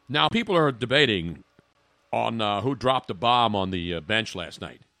 Now, people are debating on who dropped the bomb on the bench last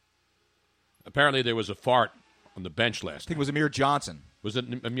night. Apparently, there was a fart on the bench last night. I think it was Amir Johnson. Was it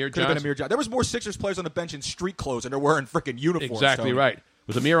Amir Johnson? Could have been Amir Johnson. There was more Sixers players on the bench in street clothes, and they're wearing freaking uniforms. Exactly right.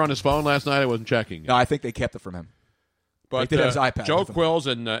 Was Amir on his phone last night? I wasn't checking. No, I think they kept it from him. But they did have his iPad. Joe Quills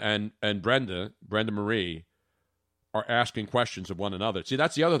and Brenda Marie are asking questions of one another. See,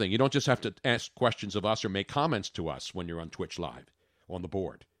 that's the other thing. You don't just have to ask questions of us or make comments to us when you're on Twitch Live on the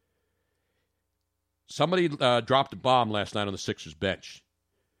board. Somebody dropped a bomb last night on the Sixers bench.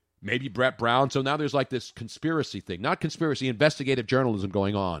 Maybe Brett Brown. So now there's like this conspiracy thing. Not conspiracy, investigative journalism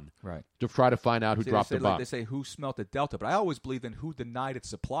going on. Right. To try to find out who dropped the bomb. Like they say, who smelt the Delta? But I always believe in who denied it,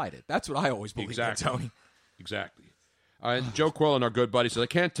 supplied it. That's what I always believe in, Tony. Exactly. And Joe Quillen, our good buddy, says, I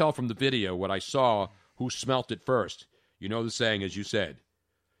can't tell from the video what I saw who smelt it first. You know the saying, as you said.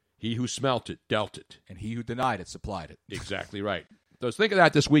 He who smelt it, dealt it. And he who denied it, supplied it. Exactly right. So think of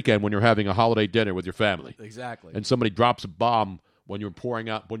that this weekend when you're having a holiday dinner with your family. Exactly. And somebody drops a bomb when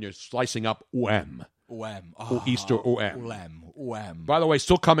you're slicing up OM. OM. Oh, Easter OM. OM. By the way,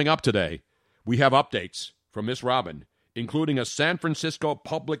 still coming up today, we have updates from Miss Robin, including a San Francisco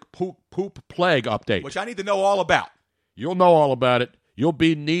public poop plague update. Which I need to know all about. You'll know all about it. You'll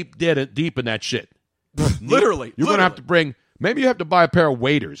be deep in that shit. Literally. You're going to have to bring, maybe you have to buy a pair of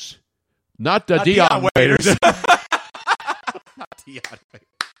waders. Not the Dion waders. Not Dion waders.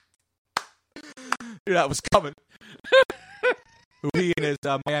 Dude, that was coming. He and his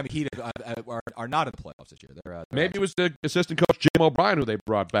Miami Heat are not in the playoffs this year. They're maybe it was the assistant coach Jim O'Brien who they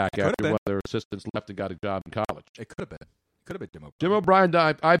brought back after one of their assistants left and got a job in college. It could have been. Could have been Jim O'Brien. Jim O'Brien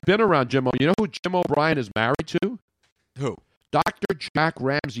died. I've been around Jim O'Brien. You know who Jim O'Brien is married to? Who? Dr. Jack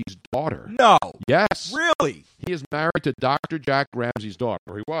Ramsey's daughter. No. Yes. Really? He is married to Dr. Jack Ramsey's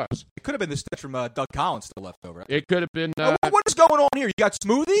daughter. He was. It could have been the stitch from Doug Collins still left over. It could have been. What is going on here? You got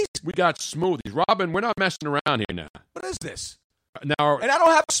smoothies? We got smoothies. Robin, we're not messing around here now. What is this? Now, and I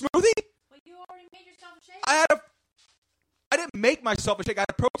don't have a smoothie? Well, you already made yourself a shake. I didn't make myself a shake. I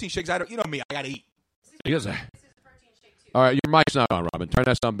had protein shakes. You know me. I got to eat. This is a protein shake too. All right, your mic's not on, Robin. Turn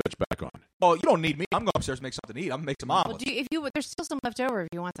that son of a bitch back on. Well, you don't need me. I'm going upstairs to make something to eat. I'm going to make some omelets. Well, there's still some left over if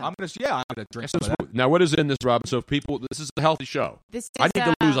you want some. I'm going to drink some of that. Now, what is in this, Robin? So, this is a healthy show. I need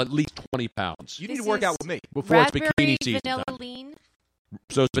to lose at least 20 pounds. You need to work out with me before it's bikini season. Vanilla lean.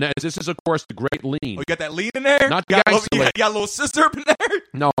 So this is, of course, the great lean. Oh, you got that lean in there? Not the gangsta lean. You got a little sister up in there?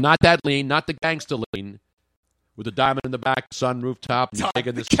 No, not that lean. Not the gangsta lean. With the diamond in the back, sun rooftop, and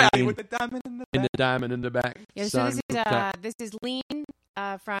taking the screen. With the diamond in the back. And the diamond in the back. Yeah, so this is lean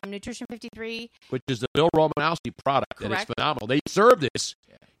from Nutrition 53. Which is the Bill Romanowski product. Correct. And it's phenomenal. They serve this.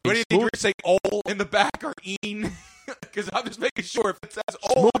 What do you think you're saying, "ol" in the back or "een"? Because I'm just making sure if it says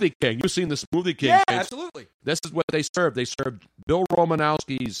 "ol." Smoothie King. You've seen the Smoothie King. Yeah, absolutely. This is what they serve. They serve Bill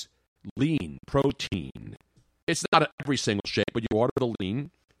Romanowski's lean protein. It's not every single shake, but you order the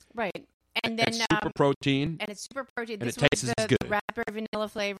lean. Right. And then it's super protein. And it's super protein. And this it tastes was good. the raspberry vanilla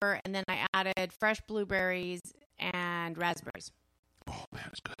flavor, and then I added fresh blueberries and raspberries. Oh, man,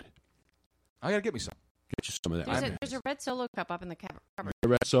 it's good. I got to get me some. Get you some of that. There's a red Solo cup up in the cupboard. The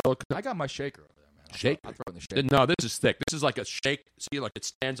red Solo cup. I got my shaker over there, man. Shake? I'll throw it in the shaker. No, this is thick. This is like a shake. See, like it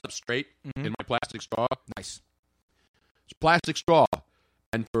stands up straight in my plastic straw. Nice. It's plastic straw.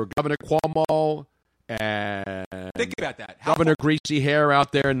 And for Governor Cuomo and think about that. Governor Greasy Hair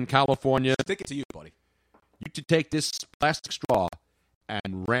out there in California. Stick it to you, buddy. You could take this plastic straw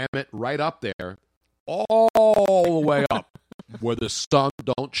and ram it right up there, all the way up, where the sun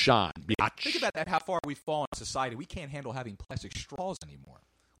don't shine. Biatch. Think about that, how far we've fallen in society. We can't handle having plastic straws anymore.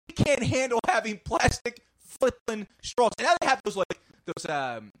 We can't handle having plastic flipping straws. And now they have those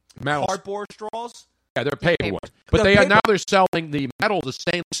cardboard straws. Yeah, they're paper ones. But they're selling the metal, the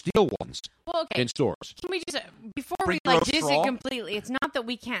stainless steel ones in stores. Can we just, before we diss it completely, it's not that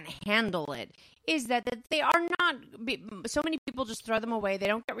we can't handle it. Is that they are not, so many people just throw them away. They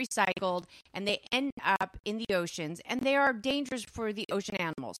don't get recycled, and they end up in the oceans, and they are dangerous for the ocean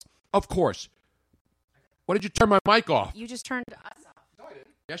animals. Of course. Why did you turn my mic off? You just turned us off. No, I didn't.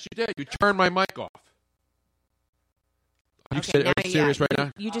 Yes, you did. You turned my mic off. Are you serious right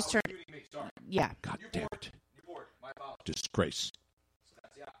now? You just turned. Yeah. God damn it. Disgrace.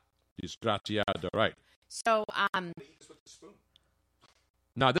 Disgraziado, right. So,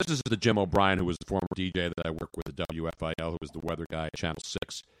 Now, this is the Jim O'Brien, who was the former DJ that I worked with at WFIL, who was the weather guy at Channel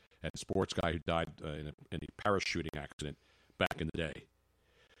 6, and the sports guy who died in a parachuting accident back in the day.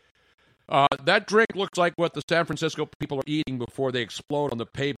 That drink looks like what the San Francisco people are eating before they explode on the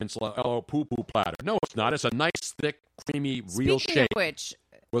pavements like a poo-poo platter. No, it's not. It's a nice, thick, creamy, real shake. Speaking of which,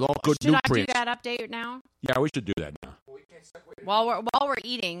 with all good nutrients. Should I do that update now? Yeah, we should do that now. While we're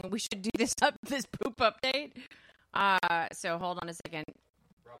eating, we should do this poop update. So hold on a second.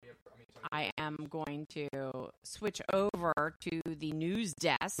 I am going to switch over to the news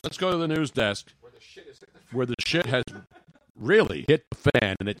desk. Let's go to the news desk, where the shit has really hit the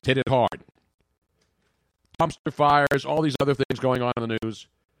fan, and it's hit it hard. Dumpster fires, all these other things going on in the news.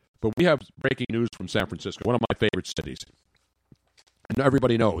 But we have breaking news from San Francisco, one of my favorite cities. And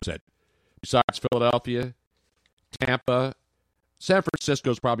everybody knows that besides Philadelphia, Tampa, San Francisco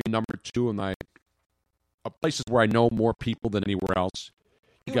is probably number 2 in my places where I know more people than anywhere else.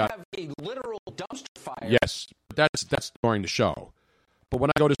 You have a literal dumpster fire. Yes, but that's during the show. But when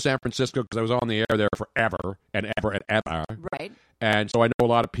I go to San Francisco, because I was on the air there forever and ever and ever. Right. And so I know a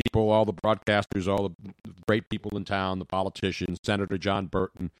lot of people, all the broadcasters, all the great people in town, the politicians, Senator John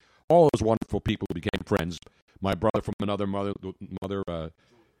Burton, all those wonderful people who became friends. My brother from another mother, Giulio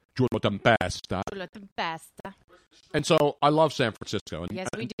Tempesta. And so I love San Francisco. And yes,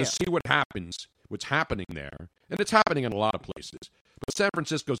 we do. To see what's happening there, and it's happening in a lot of places. But San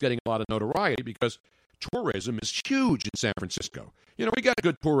Francisco is getting a lot of notoriety because tourism is huge in San Francisco. You know, we got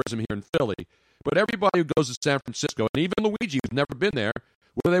good tourism here in Philly, but everybody who goes to San Francisco, and even Luigi, who's never been there,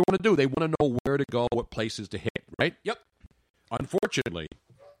 what do they want to do? They want to know where to go, what places to hit, right? Yep. Unfortunately,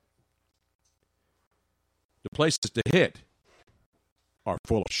 the places to hit are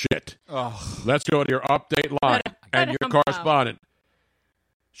full of shit. Oh. Let's go to your update line and your correspondent.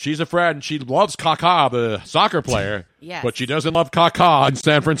 She's a friend. She loves Kaká, the soccer player. Yes. But she doesn't love Kaká in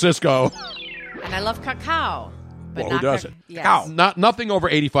San Francisco. And I love cacao. But well, who doesn't? Yes. Nothing over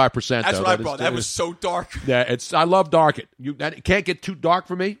 85%. That's what I brought. That was so dark. Yeah, I love dark. It can't get too dark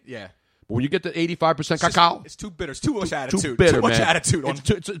for me. Yeah. But when you get to 85% cacao, it's too bitter. It's too much attitude. Too bitter, too much man. attitude.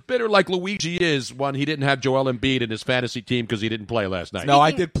 It's bitter like Luigi is when he didn't have Joel Embiid in his fantasy team because he didn't play last night. No,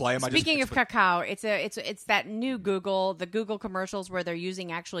 I did play him. Speaking of cacao, it's that new the Google commercials where they're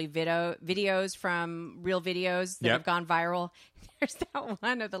using actually videos from real videos that have gone viral. There's that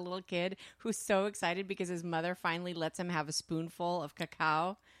one of the little kid who's so excited because his mother finally lets him have a spoonful of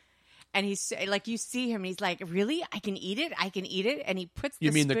cacao. And he's like, you see him, and he's like, really? I can eat it? And he puts the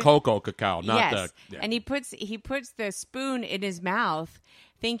You mean the cocoa cacao, not yes. the... Yeah. And he puts the spoon in his mouth,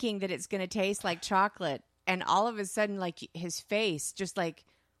 thinking that it's going to taste like chocolate. And all of a sudden, like, his face just, like,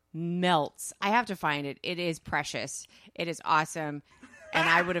 melts. I have to find it. It is precious. It is awesome. And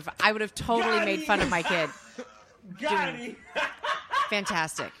I would have totally made fun of my kid.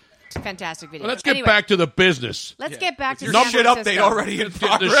 Fantastic video. Well, let's get back to the business. Let's get back to your San shit Francisco. update already in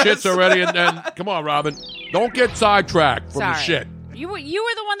progress. The shit's already and come on, Robin. Don't get sidetracked from the Sorry. shit. You were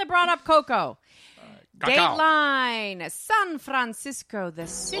the one that brought up cocoa. Cacao. Dateline, San Francisco, the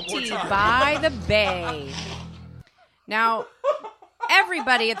city by the bay. Now,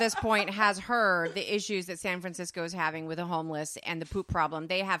 everybody at this point has heard the issues that San Francisco is having with the homeless and the poop problem.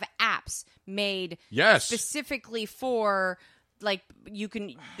 They have apps made specifically for... Like,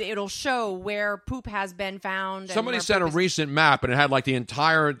 it'll show where poop has been found. Somebody sent a recent map, and it had like the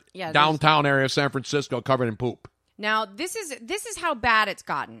entire downtown area of San Francisco covered in poop. Now, this is how bad it's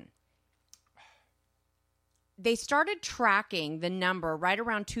gotten. they started tracking the number right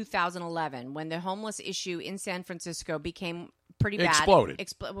around 2011 when the homeless issue in San Francisco became pretty bad.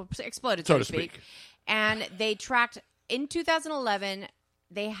 Exploded, so to speak. And they tracked in 2011,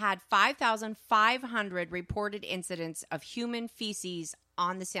 they had 5,500 reported incidents of human feces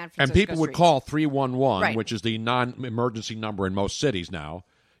on the San Francisco And people would streets. call 311, Right. which is the non-emergency number in most cities now.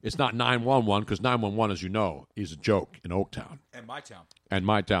 It's not 911 because 911, as you know, is a joke in Oaktown. And my town. And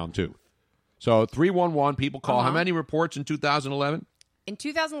my town, too. So 311, people call. Uh-huh. How many reports in 2011? In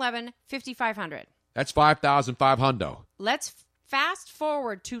 2011, 5,500. That's 5,500. Let's fast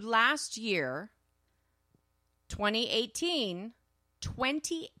forward to last year, 2018,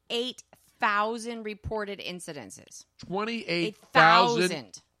 28,000 reported incidences.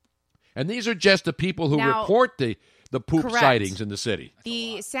 28,000. And these are just the people who Now, report the poop correct. sightings in the city.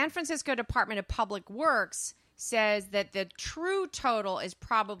 The San Francisco Department of Public Works says that the true total is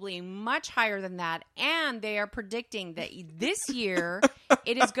probably much higher than that, and they are predicting that this year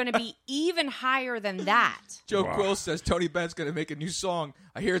it is going to be even higher than that. Joe Quill says Tony Bennett's going to make a new song.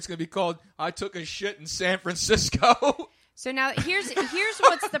 I hear it's going to be called "I Took a Shit in San Francisco." So now here's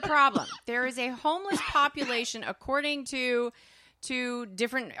what's the problem. There is a homeless population, according to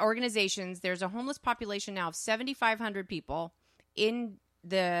different organizations. There's a homeless population now of 7,500 people in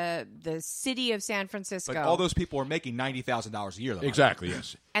the city of San Francisco. But all those people are making $90,000 a year. Though. Exactly,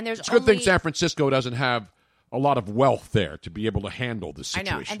 yes. And there's it's a good thing San Francisco doesn't have a lot of wealth there to be able to handle this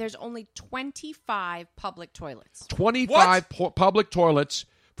situation. I know, and there's only 25 public toilets. 25 public toilets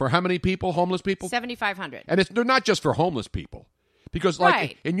for how many people, homeless people? 7,500. And they're not just for homeless people. Because like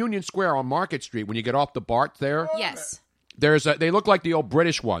Right. in Union Square on Market Street, when you get off the BART there, Yes. they look like the old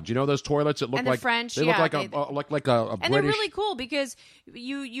British ones. You know those toilets that look And the like French, They look yeah, like they- a British. And they're really cool because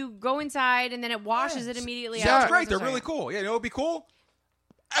you go inside and then it washes it immediately Sounds afterwards. great. They're really cool. Yeah, you know, it'd be cool.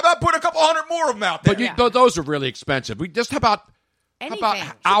 How about put a couple hundred more of them out there? But those are really expensive. How about Anything.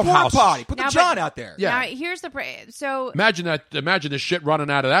 outhouses? Potty. Put the Now, John but- out there. Yeah. Now, here's the so Imagine the shit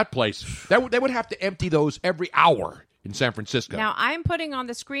running out of that place. They would have to empty those every hour in San Francisco. now I'm putting on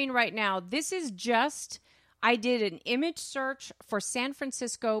the screen right now. This is just I did an image search for San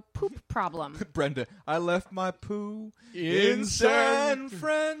Francisco poop problem. Brenda, I left my poo in San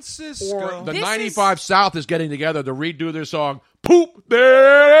Francisco. Or the This 95 South is getting together to redo their song, Poop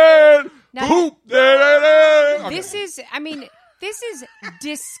There, Now- Poop There. This is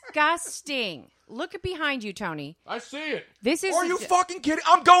disgusting. Look at behind you, Tony. I see it. This is Are you fucking kidding?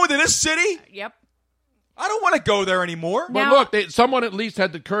 I'm going to this city? Yep. I don't want to go there anymore. But look, someone at least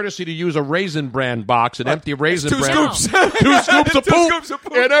had the courtesy to use a Raisin Bran box, an empty Raisin two Bran. scoops. 2 scoops of Two poop. scoops of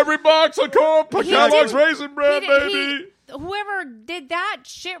poop. In every box of Kellogg's didn't- Raisin Bran, He- baby. whoever did that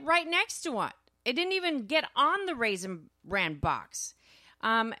shit right next to it. It didn't even get on the Raisin Bran box.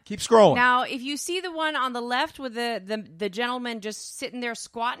 Keep scrolling. Now, if you see the one on the left with the gentleman just sitting there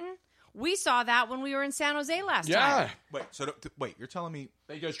squatting, we saw that when we were in San Jose last time. Wait, you're telling me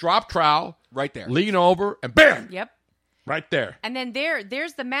They just drop trowel, right there. lean over, and bam! Yep. Right there. And then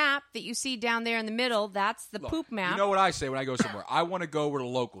there's the map that you see down there in the middle. That's the poop map. You know what I say when I go somewhere? I want to go where the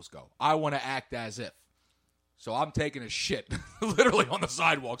locals go. I want to act as if. So I'm taking a shit literally on the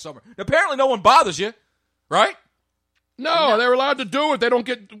sidewalk somewhere. Apparently no one bothers you, right? No, they're allowed to do it. They don't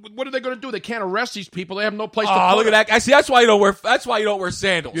get. What are they going to do? They can't arrest these people. They have no place to Oh, put look at them. that. I see. That's why you don't wear. That's why you don't wear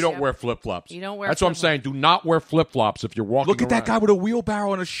sandals. You don't wear flip flops. You don't wear That's what I'm saying. Do not wear flip flops if you're walking. Look at that around. guy with a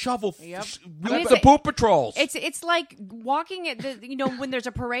wheelbarrow and a shovel. Yep. That's the poop patrols. It's like walking at the when there's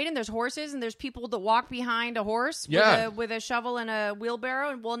a parade and there's horses and there's people that walk behind a horse with a shovel and a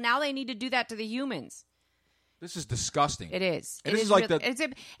wheelbarrow. And well, now they need to do that to the humans. This is disgusting. It is. And It this is like really- and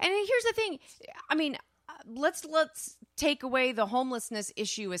here's the thing. I mean, let's take away the homelessness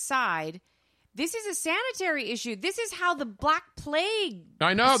issue aside. This is a sanitary issue. This is how the Black Plague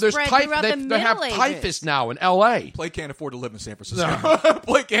I know. There's spread typhus. throughout the They have Middle typhus Ages. now in L.A. Blake can't afford to live in San Francisco.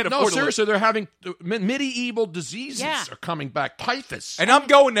 Blake can't afford No, to seriously, they're having medieval diseases are coming back. Typhus. And I'm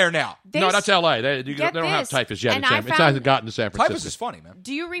going there now. No, that's L.A. They Get don't have this. typhus yet. And It I hasn't found- gotten to San Francisco. Typhus is funny, man.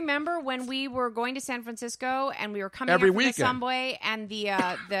 Do you remember when we were going to San Francisco and we were coming Every up from the weekend. subway and the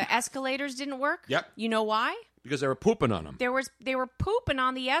escalators didn't work? Yep. You know why? Because they were pooping on them. They were pooping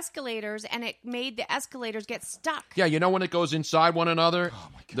on the escalators and it made the escalators get stuck. Yeah, you know when it goes inside one another? Oh,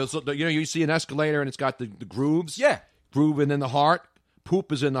 my God. You see an escalator and it's got the grooves? Yeah. Groove in the heart.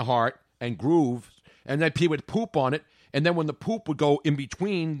 Poop is in the heart and groove. And then people would poop on it. And then when the poop would go in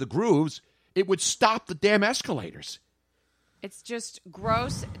between the grooves, it would stop the damn escalators. It's just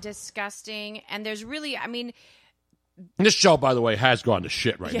gross, disgusting, and there's really, I mean... And this show, by the way, has gone to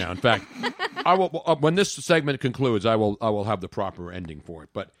shit right now. In fact, I will. When this segment concludes, I will have the proper ending for it.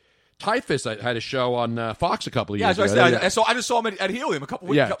 But Typhus had a show on Fox a couple of years ago. ago. I just saw him at Helium a couple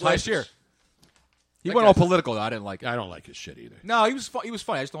weeks last year. He That went all guy's- political. I didn't like it. I don't like his shit either. No, he was funny.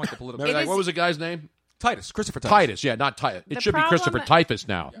 I just don't like the political. What was the guy's name? Titus. Christopher Titus. Titus, yeah, not Titus. It should be Christopher Typhus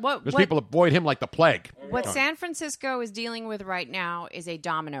now. Because people avoid him like the plague. What San Francisco is dealing with right now is a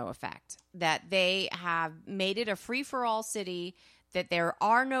domino effect. That they have made it a free-for-all city, that there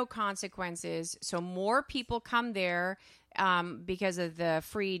are no consequences, so more people come there because of the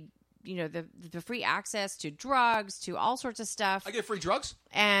free, the free access to drugs, to all sorts of stuff. I get free drugs?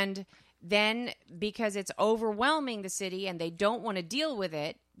 And then because it's overwhelming the city and they don't want to deal with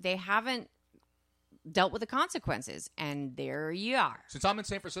it, they haven't dealt with the consequences, and there you are. Since I'm in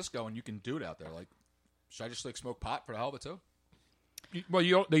San Francisco and you can do it out there, like, should I just smoke pot for the hell of it too?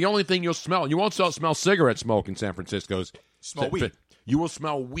 Well, the only thing you'll smell, you won't smell cigarette smoke in San Francisco. Smell weed. You will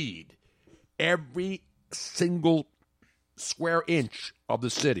smell weed. Every single square inch of the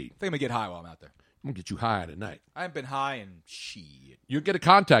city. I think I'm going to get high while I'm out there. I'm going to get you high tonight. I haven't been high in shit. You get a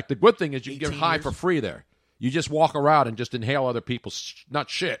contact. The good thing is you can get 18 high years. for free there. You just walk around and just inhale other people's, not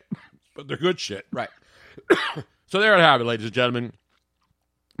shit, but they're good shit. Right. So there you have it, ladies and gentlemen.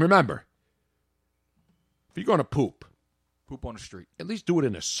 Remember, if you're going to poop on the street, at least do it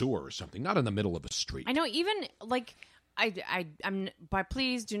in a sewer or something, not in the middle of a street. I know, even like I'm. But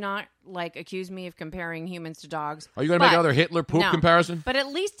please do not accuse me of comparing humans to dogs. Are you going to make another Hitler poop comparison? But at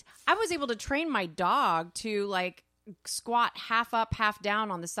least I was able to train my dog to squat half up, half down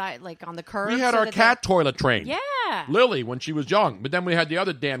on the side, on the curb. We had our cat toilet trained. Yeah, Lily when she was young, but then we had the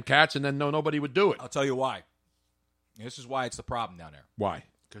other damn cats, and then nobody would do it. I'll tell you why. This is why it's the problem down there. Why?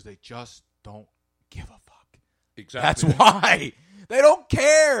 Because they just don't give a fuck. Exactly. That's why. They don't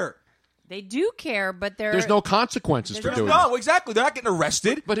care. They do care, but there's no consequences for doing it. No, exactly. They're not getting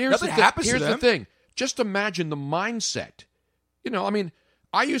arrested. But here's nothing the happens here's to them. the thing. Just imagine the mindset.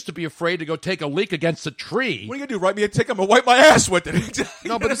 I used to be afraid to go take a leak against a tree. What are you going to do? Write me a ticket? I'm going to wipe my ass with it. Exactly.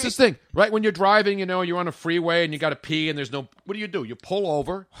 No, but it's this thing. Right when you're driving, you're on a freeway and you got to pee and there's no... What do? You pull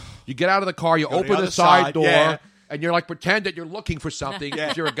over, you get out of the car, you Go to the open the other side side, door, yeah. and you're pretend that you're looking for something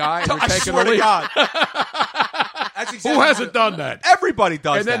Yeah. if you're a guy and you're I taking swear a leak. to God. That's exactly Who hasn't done that? Everybody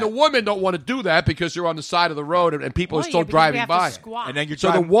does And then that. the women don't want to do that because you're on the side of the road and people are still because we driving have to by. squat. And then you're So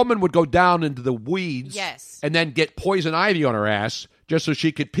the driving. woman would go down into the weeds Yes. and then get poison ivy on her ass just so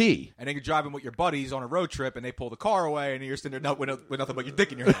she could pee. And then you're driving with your buddies on a road trip, and they pull the car away, and you're sitting there with nothing but your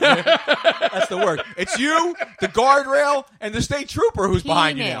dick in your hand. That's the word. It's you, the guardrail, and the state trooper who's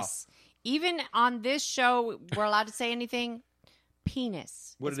behind you now. Penis. Even on this show, we're allowed to say anything.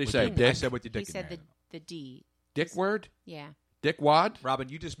 Penis. What did he It's say? penis. Dick? I said with your dick He in said your the D. Dick word? Yeah. Dick wad? Robin,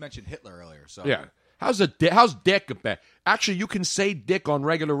 you just mentioned Hitler earlier. So Yeah. How's dick a bad? Actually, you can say dick on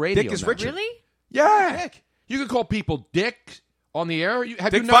regular radio. Dick is now. Richard. Really? Yeah. You can call people dick on the air.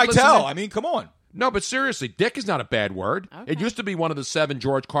 Have Dick you not listened Vitale. to- I mean, come on. No, but seriously, dick is not a bad word. Okay. It used to be one of the 7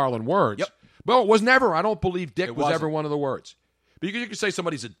 George Carlin words. Yep. Well, it was never. I don't believe dick It was wasn't. ever one of the words. But you can say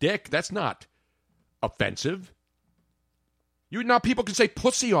somebody's a dick. That's not offensive. People can say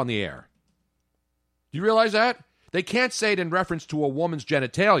pussy on the air. Do you realize that? They can't say it in reference to a woman's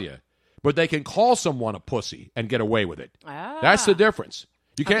genitalia, but they can call someone a pussy and get away with it. Ah. That's the difference.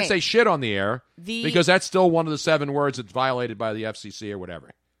 You can't Okay. say shit on the air The- because that's still one of the 7 words that's violated by the FCC or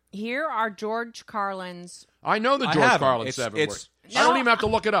whatever. Here are George Carlin's. I know the I George have 'em. Carlin It's- 7 it's- words. I don't even have to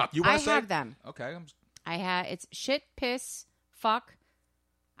look it up. You I want to say? have them. Okay. It's shit, piss, fuck.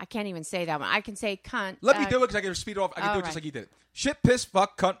 I can't even say that one. I can say cunt. Let me do it because I can speed off. I can do it all just right. like he did it. Shit, piss,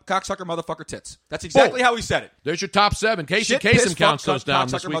 fuck, cunt, cocksucker, motherfucker, tits. That's exactly how he said it. There's your top 7. Casey Shit, Kasem piss, counts fuck, those cunt, down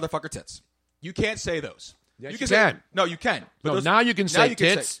this cocksucker, week. motherfucker, tits. You can't say those. Yes, you you say- can. No, you can. But No, those- now you can say you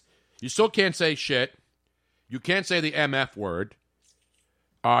can tits. You still can't say shit. You can't say the MF word.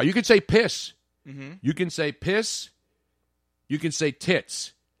 You can say piss. Mhm. You can say piss. You can say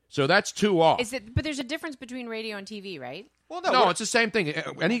tits. So that's 2 off. But there's a difference between radio and TV, right? Well, No, it's the same thing.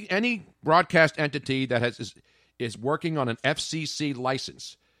 Any broadcast entity that is working on an FCC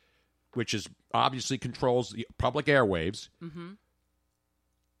license, which is obviously controls the public airwaves, Mm-hmm.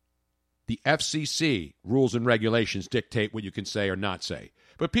 the FCC rules and regulations dictate what you can say or not say.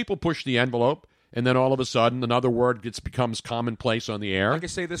 But people push the envelope, and then all of a sudden another word becomes commonplace on the air. I can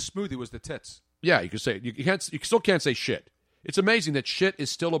say this smoothie was the tits. Yeah, you can say you still can't say shit. It's amazing that shit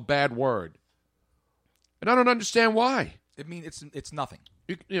is still a bad word, and I don't understand why. I mean, it's nothing.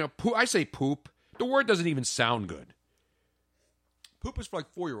 I say poop. The word doesn't even sound good. Poop is for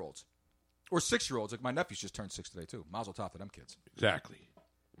like 4-year-olds or 6-year-olds. Like my nephew's just turned 6 today too. Mazel tov to them kids. Exactly.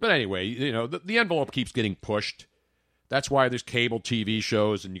 But anyway, the envelope keeps getting pushed. That's why there's cable TV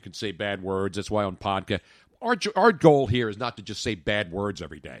shows and you can say bad words. That's why on podcast, our goal here is not to just say bad words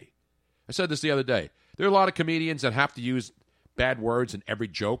every day. I said this the other day. There are a lot of comedians that have to use bad words in every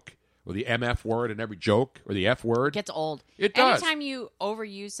joke, or the MF word in every joke, or the F word. It gets old. It does. Anytime you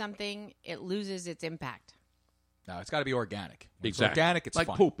overuse something, it loses its impact. No, it's got to be organic. When Exactly. It's organic, it's like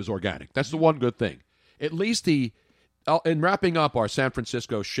fun. poop is organic. That's the one good thing. At least in wrapping up our San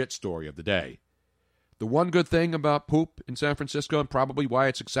Francisco shit story of the day, the one good thing about poop in San Francisco, and probably why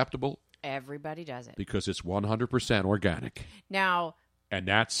it's acceptable, everybody does it. Because it's 100% organic. Now, and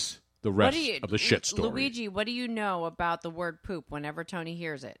that's the rest of the shit story. Luigi, what do you know about the word poop whenever Tony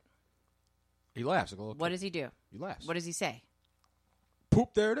hears it? He laughs. What does he do? He laughs. What does he say?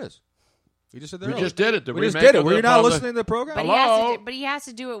 Poop, there it is. We just said that. We just did it. We just did it. Were you not listening to the program? But he has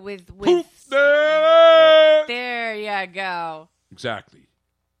to do it with poop. There you go. Exactly.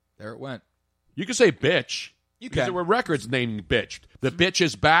 There it went. You can say bitch. You can. There were records naming bitch. The Bitch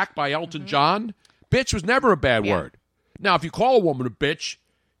Is Back by Elton Mm-hmm. John. Bitch was never a bad word. Now, if you call a woman a bitch,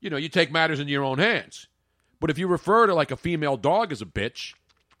 you take matters in your own hands. But if you refer to like a female dog as a bitch,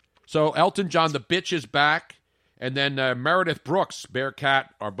 so Elton John, the Bitch Is Back, and then Meredith Brooks,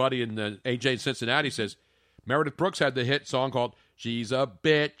 Bearcat, our buddy in AJ in Cincinnati, says Meredith Brooks had the hit song called "She's a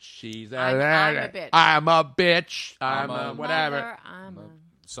Bitch." She's I'm a bitch. I'm a bitch. I'm a whatever.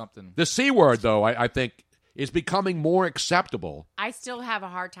 Something. The C word, though, I think, is becoming more acceptable. I still have a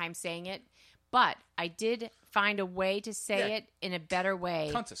hard time saying it, but I did find a way to say it in a better way.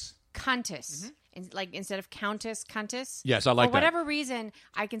 Cuntus. Cuntus. Like instead of countess, cuntus. Yes, I like that. For whatever reason,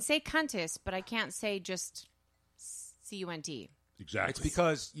 I can say cuntus, but I can't say just C-U-N-T. Exactly. It's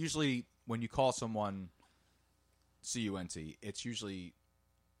because usually when you call someone C-U-N-T, it's usually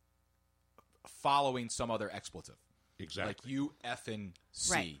following some other expletive. Exactly. Like you effing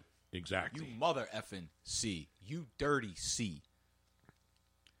C. Right. Exactly. You mother effing C. You dirty C.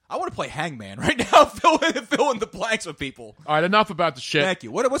 I want to play Hangman right now, fill in the blanks with people. All right, enough about the shit. Thank you.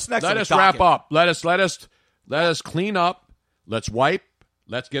 What's next? Let on the us docket? wrap up. Let us clean up. Let's wipe.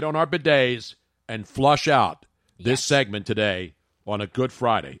 Let's get on our bidets and flush out this segment today on a Good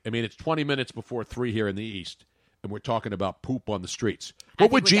Friday. I mean, it's 20 minutes before 3 here in the East, and we're talking about poop on the streets.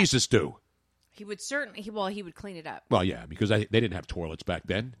 What would Jesus do? He would certainly. He would clean it up. Well, yeah, because they didn't have toilets back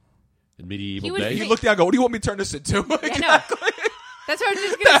then in medieval days. You look down and go, what do you want me to turn this into? Exactly. That's what I was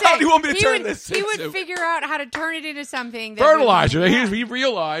just going to say. How do you want me to turn this He into? would figure out how to turn it into something. That Fertilizer. He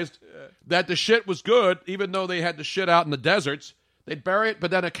realized that the shit was good, even though they had the shit out in the deserts. They'd bury it, but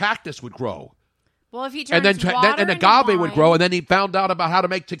then a cactus would grow. Well, if he turns and then water an into agave wine, would grow, and then he found out about how to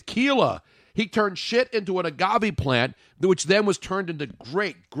make tequila. He turned shit into an agave plant, which then was turned into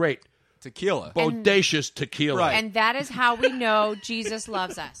great tequila, bodacious tequila. Right. And that is how we know Jesus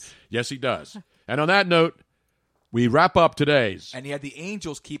loves us. Yes, he does. And on that note, we wrap up today's. And he had the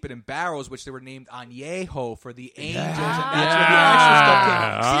angels keep it in barrels, which they were named Añejo for the angels. And Yeah. that's where the extra stuff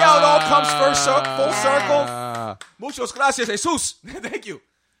came. See how it all comes full circle? Muchos gracias, Jesus. Thank you.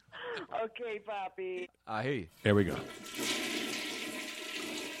 Okay, Papi. I hear you. Here we go.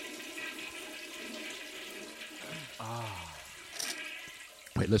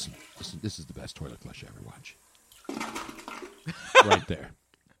 Wait, listen. This is the best toilet flush I ever watch. Right there.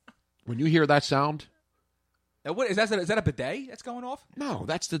 When you hear that sound... Now, what is that? Is that a bidet that's going off? No,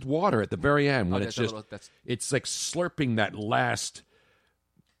 that's the water at the very end when Oh, it's just it's like slurping that last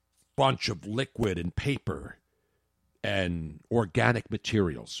bunch of liquid and paper and organic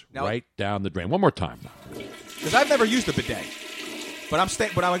materials right down the drain. One more time, because I've never used a bidet, but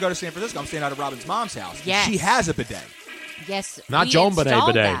when I go to San Francisco, I'm staying out of Robin's mom's house. Yes. She has a bidet. Yes, Not we Joan Bidet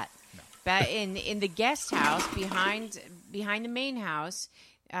installed bidet. that. But in the guest house behind the main house,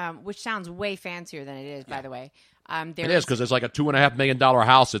 which sounds way fancier than it is, by the way. it is because it's like a $2.5 million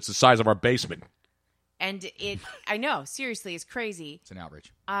house. It's the size of our basement. And I know, seriously, it's crazy. It's an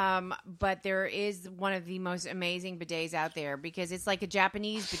outrage. But there is one of the most amazing bidets out there because it's like a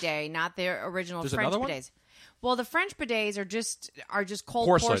Japanese bidet, not their original There's French another one? bidets. Well, the French bidets are just cold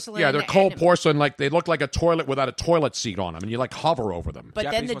porcelain. Yeah, they're cold porcelain. Like they look like a toilet without a toilet seat on them, and you like hover over them. But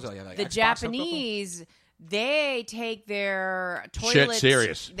Japanese then ones are like the Xbox Japanese, they take their toilet Shit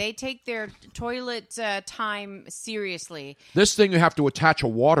serious. They take their toilet time seriously. This thing, you have to attach a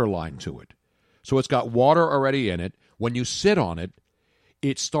water line to it. So it's got water already in it. When you sit on it,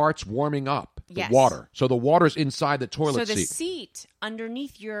 it starts warming up the water. So the water's inside the toilet So the seat. seat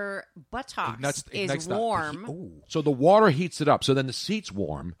underneath your buttocks ignites is the- warm. So the water heats it up. So then the seat's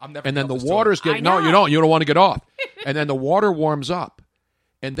warm. I'm never and then the getting off this water's toilet. getting... I No, you know. don't. You don't want to get off. And then the water warms up.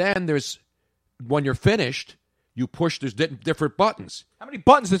 And then there's... When you're finished, you push... There's different buttons. How many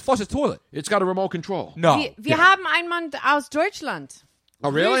buttons does flush a toilet? It's got a remote control. No. Wir haben einen Mann aus Deutschland. Oh,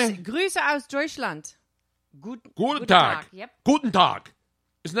 really? Grüße aus Deutschland. Guten Tag. Yep. Guten Tag.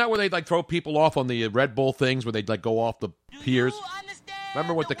 Isn't that where they like throw people off on the Red Bull things where they like go off the piers?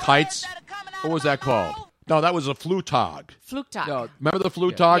 Remember with the kites? What was that called? No, that was a flutog. Flutog. No, remember the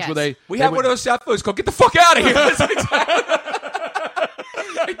flutogs Yes. where they? We have one of those South Phillies. Go get the fuck out of here.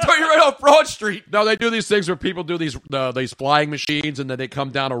 They throw you right off Broad Street. No, they do these things where people do these flying machines and then they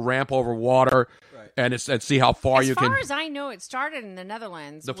come down a ramp over water and see how far you can. As far as I know, it started in the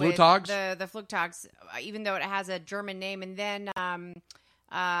Netherlands. The with Flutogs? The Flutogs, even though it has a German name, and then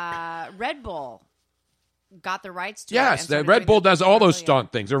Red Bull got the rights to it. Yes, and started Red doing Bull the does all those Brazilian.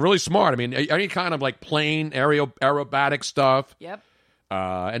 stunt things. They're really smart. I mean, any kind of like plane aerobatic stuff. Yep.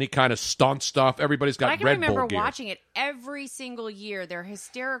 Any kind of stunt stuff. Everybody's got But I can Red remember Bull gear. watching it every single year. They're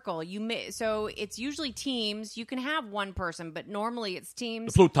hysterical. So it's usually teams. You can have one person, but normally it's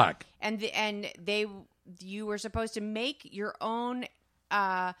teams. The Flutog. You were supposed to make your own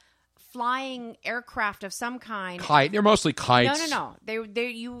flying aircraft of some kind. Kite. They're mostly kites. No.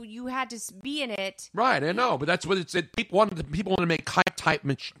 You had to be in it. Right, I know, but that's what it's. People wanted to make kite type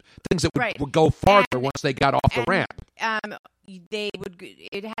things that would go farther once they got off the ramp.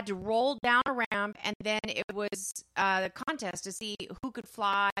 It had to roll down a ramp, and then it was the contest to see who could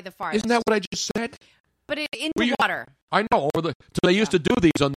fly the farthest. Isn't that what I just said? But in the water. I know. So they used to do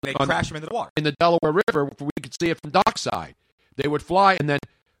these They crash them into the water. In the Delaware River. We could see it from dockside. They would fly, and then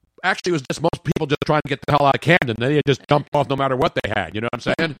actually it was just most people just trying to get the hell out of Camden. They just jumped off no matter what they had. You know what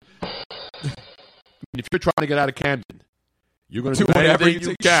I'm saying? If you're trying to get out of Camden, you're going to do whatever you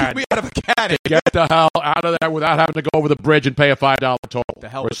can. Shoot me out of a cannon. To get the hell out of there without having to go over the bridge and pay a $5 toll. The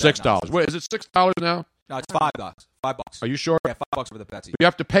hell or with that $6. Wait, is it $6 now? No, it's $5. $5. Are you sure? Yeah, $5 for the Betsy. You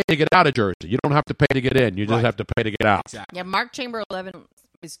have to pay to get out of Jersey. You don't have to pay to get in. You just have to pay to get out. Exactly. Yeah, Mark Chamber 11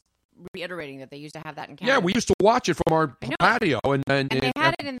 is reiterating that they used to have that in Canada. Yeah, we used to watch it from our patio and they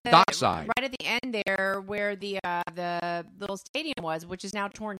had it in the dockside. right at the end there where the little stadium was, which is now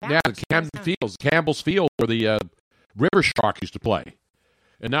torn down. Yeah, Camden Fields, Campbell's Field, where the River Shark used to play.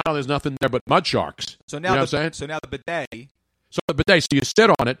 And now there's nothing there but mud sharks. So you now, know what I'm saying? So now the bidet. So the bidet, so you sit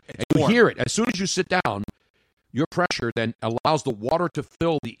on it and you warm. hear it. As soon as you sit down, your pressure then allows the water to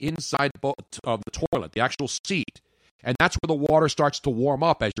fill the inside of the toilet, the actual seat. And that's where the water starts to warm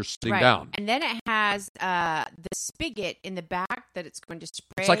up as you're sitting down. And then it has the spigot in the back that it's going to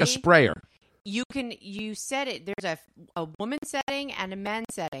spray. It's like a sprayer. You set it. There's a woman setting and a man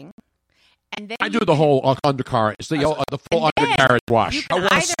setting. And then I do the whole undercarriage. It's the full undercarriage wash. I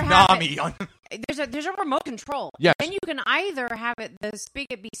want a tsunami. There's a remote control. Yes. Then you can either have the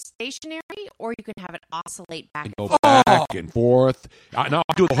spigot be stationary, or you can have it oscillate back and Go forth. back and forth. I go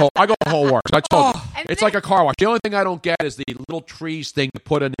the whole works. I told you, it's like a car wash. The only thing I don't get is the little trees thing to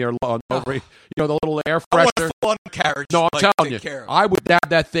put in your lawn. The little air freshener. I want a carriage. No, I'm telling you, I would dab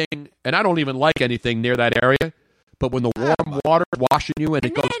that thing, and I don't even like anything near that area. But when the warm water is washing you, and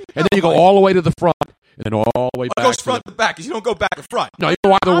then you go all the way to the front, and then all the way back. It goes front to back, because you don't go back to front. No, you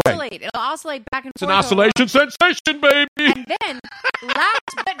go either way. It'll oscillate back and It's forth. an oscillation sensation, baby. And then, last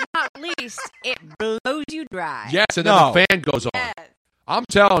but not least, it blows you dry. Yes, and then the fan goes on. Yes. I'm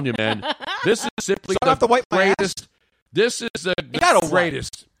telling you, man, this is simply the greatest. This is the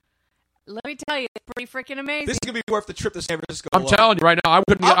greatest. Let me tell you, it's pretty freaking amazing. This is going to be worth the trip to San Francisco. I'm telling you right now, I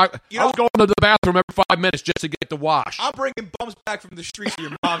couldn't. I was going to the bathroom every 5 minutes just to get the wash. I'm bringing bums back from the street to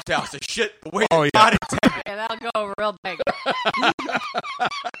your mom's house to shit the way Oh, it's yeah. not intended. Yeah, that'll go real big.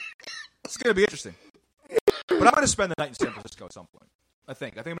 It's going to be interesting. But I'm going to spend the night in San Francisco at some point. I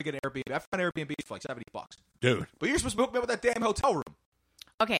think I'm going to get an Airbnb. I found Airbnb for like $70. Dude. But you're supposed to book me up with that damn hotel room.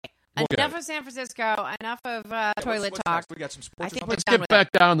 Okay. Enough of San Francisco. Enough of toilet what's talk. next? We got some sports. I think Let's we're done get with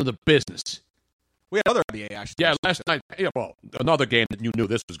back down to the business. We had another NBA action. Yeah, last night. Yeah, well, another game that you knew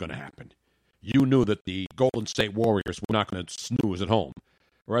this was going to happen. You knew that the Golden State Warriors were not going to snooze at home.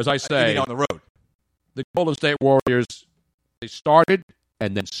 Or as I say, on the road. The Golden State Warriors, they started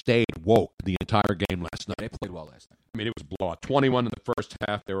and then stayed woke the entire game last night. They played well last night. I mean, it was a blowout. 21 in the first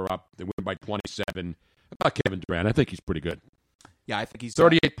half. They were up. They win by 27. About Kevin Durant. I think he's pretty good. Yeah, I think he's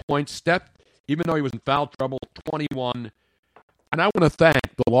 38 points. Steph, even though he was in foul trouble, 21. And I want to thank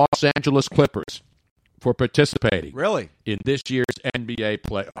the Los Angeles Clippers for participating in this year's NBA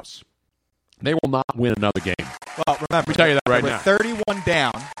playoffs. They will not win another game. Well, remember, let me tell you that right they now. were 31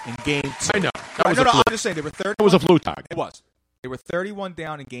 down in game 2. I know. That was no, a fluke. I'm just saying they were 31. It was a fluke talk. It was. They were 31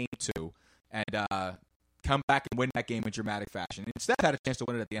 down in game 2 and come back and win that game in dramatic fashion. And Steph had a chance to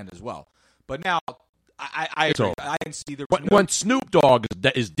win it at the end as well. But now, I agree. I didn't see the... When Snoop Dogg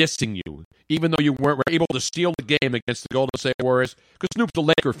is dissing you, even though you weren't able to steal the game against the Golden State Warriors, because Snoop's a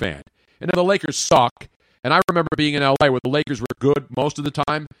Laker fan. And the Lakers suck. And I remember being in L.A. where the Lakers were good most of the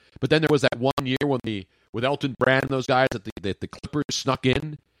time, but then there was that one year when the with Elton Brand and those guys that the Clippers snuck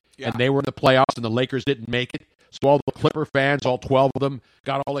in, Yeah. and they were in the playoffs, and the Lakers didn't make it. So all the Clipper fans, all 12 of them,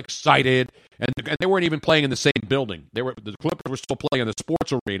 got all excited, and they weren't even playing in the same building. The Clippers were still playing in the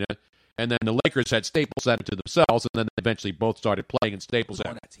sports arena, and then the Lakers had Staples Center to themselves, and then eventually both started playing in Staples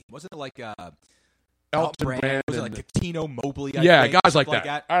Center. On that team? Wasn't it like Elton Brand? Was it like Catino Mobley? I Yeah, think, guys like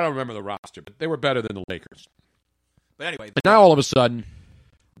that. I don't remember the roster, but they were better than the Lakers. But anyway. And now all of a sudden,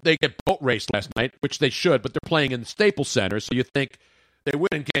 they get boat raced last night, which they should, but they're playing in the Staples Center, so you think they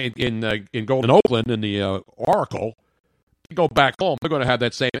win in Golden Oakland in the Oracle. They go back home, they're going to have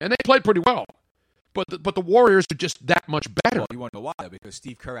that same, and they played pretty well. But the Warriors are just that much better. Well, you want to know why? Though? Because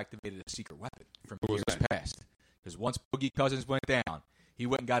Steve Kerr activated a secret weapon from years past. Because once Boogie Cousins went down, he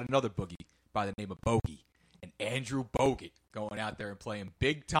went and got another Boogie by the name of Bogey. And Andrew Bogut going out there and playing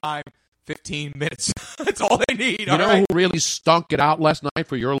big time 15 minutes. That's all they need. You know who really stunk it out last night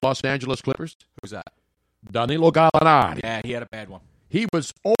for your Los Angeles Clippers? Who's that? Danilo Gallinari. Yeah, he had a bad one. He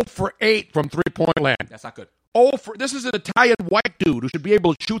was 0 for 8 from three-point land. That's not good. This is an Italian white dude who should be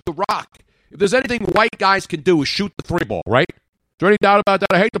able to shoot the rock. If there's anything white guys can do is shoot the three ball, right? Is there any doubt about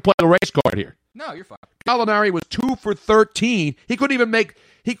that? I hate to play the race card here. No, you're fine. Gallinari was 2 for 13. He couldn't even make...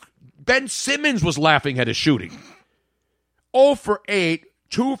 Ben Simmons was laughing at his shooting. 0 for 8,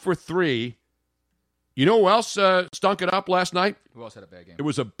 2 for 3. You know who else stunk it up last night? Who else had a bad game? It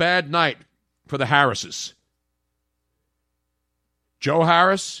was a bad night for the Harrises. Joe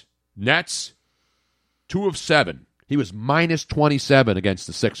Harris, Nets, 2 of 7. He was minus 27 against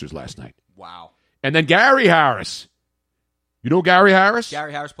the Sixers last night. Wow. And then Gary Harris. You know Gary Harris?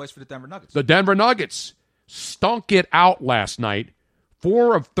 Gary Harris plays for the Denver Nuggets. The Denver Nuggets stunk it out last night.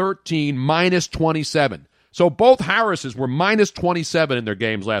 4 of 13, minus 27. So both Harrises were minus 27 in their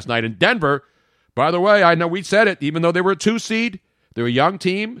games last night. And Denver, by the way, I know we said it, even though they were a 2 seed, they're a young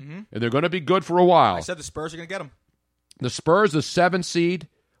team, and they're going to be good for a while. I said the Spurs are going to get them. The Spurs, the 7 seed,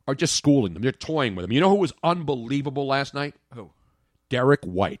 are just schooling them. They're toying with them. You know who was unbelievable last night? Who? Derek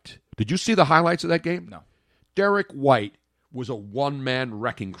White. Did you see the highlights of that game? No. Derek White was a one-man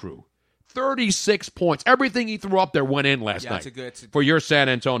wrecking crew. 36 points. Everything he threw up there went in last night for your San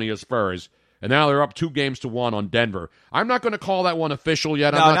Antonio Spurs. And now they're up 2-1 on Denver. I'm not going to call that one official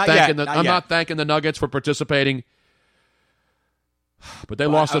yet. No, I'm not not thanking the Nuggets for participating. But they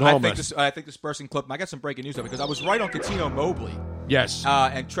lost at home. I think the Spurs can clip. I got some breaking news though, because I was right on Catino Mobley. Yes.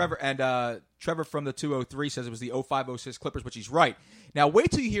 And Trevor from the 203 says it was the 05-06 Clippers, which he's right. Now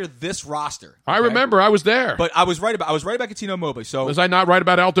wait till you hear this roster. Okay? I remember. I was there. But I was right about Catino Mobley. So was I not right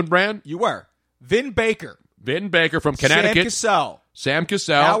about Elton Brand? You were. Vin Baker from Connecticut. Sam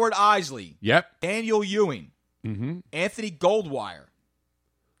Cassell. Howard Isley. Yep. Daniel Ewing. Mm-hmm. Anthony Goldwire.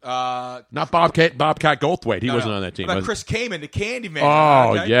 Not Bobcat Goldthwait. He wasn't on that team. What about Chris Kaman, the Candyman?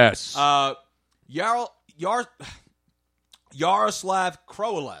 Oh, okay? yes. Yaroslav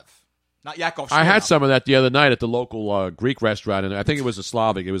Krolev. Not Yakov Shmanov. I had some of that the other night at the local Greek restaurant, and I think it was a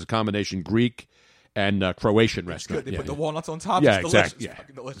Slavic. It was a combination Greek and Croatian restaurant. Good. They put the walnuts on top. Yeah, it's exactly.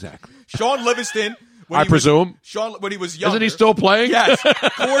 Delicious. Yeah, exactly. Sean Livingston. I presume. When he was younger. Isn't he still playing? Yes.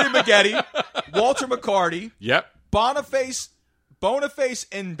 Corey Maggette. Walter McCarty. Yep. Boniface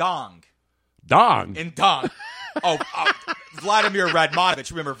Ndong. Ndong. Vladimir Radmanovich.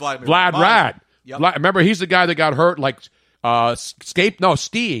 Remember Vladimir Rad. Yep. Remember, he's the guy that got hurt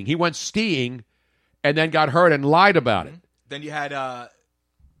skiing. He went skiing and then got hurt and lied about it. Then you had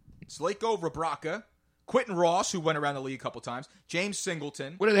Zlatko Rebraka, Quentin Ross, who went around the league a couple times, James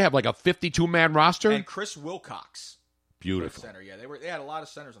Singleton. What do they have, like a 52-man roster? And Chris Wilcox. Beautiful. Center. Yeah, they had a lot of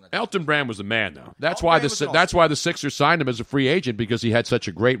centers on that. Elton Brand was the man, though. That's why the Sixers signed him as a free agent, because he had such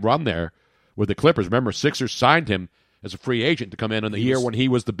a great run there with the Clippers. Remember, Sixers signed him as a free agent to come in the year when he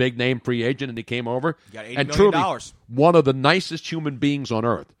was the big name free agent, and he came over. He got $80 and million. Truly, one of the nicest human beings on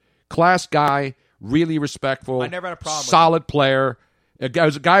earth. Class guy, really respectful. I never had a problem with solid player. A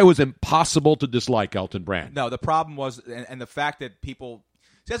guy who was impossible to dislike, Elton Brand. No, the problem was, and the fact that people...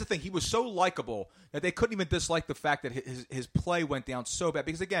 See, that's the thing. He was so likable that they couldn't even dislike the fact that his play went down so bad.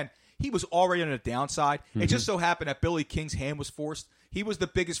 Because, again, he was already on a downside. Mm-hmm. It just so happened that Billy King's hand was forced. He was the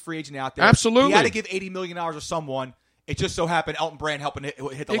biggest free agent out there. Absolutely. He had to give $80 million to someone. It just so happened Elton Brand helping hit the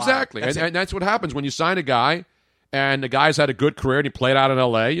line. Exactly. And that's what happens when you sign a guy, and the guy's had a good career, and he played out in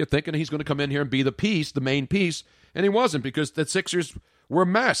L.A. You're thinking he's going to come in here and be the main piece. And he wasn't, because the Sixers were a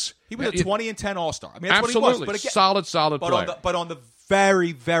mess. He was a 20-10 All-Star. I mean, that's absolutely. What he was. But again, solid player. But on the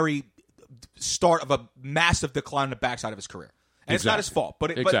very, very start of a massive decline on the backside of his career. And It's not his fault.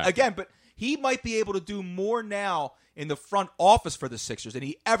 But he might be able to do more now in the front office for the Sixers than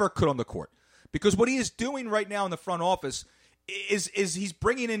he ever could on the court. Because what he is doing right now in the front office is he's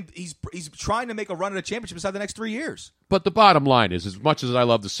bringing in he's trying to make a run at a championship inside the next 3 years. But the bottom line is, as much as I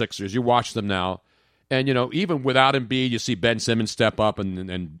love the Sixers, you watch them now, and even without Embiid, you see Ben Simmons step up,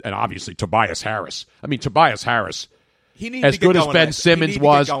 and obviously Tobias Harris. I mean, Tobias Harris, as good as Ben Simmons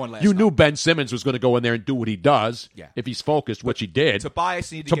was, you knew Ben Simmons was going to go in there and do what he does if he's focused, which he did.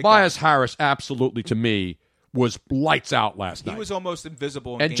 Tobias Harris, absolutely, to me, was lights out last night. He was almost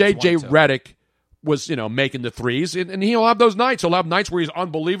invisible. And J.J. Redick was, making the threes, and he'll have those nights. He'll have nights where he's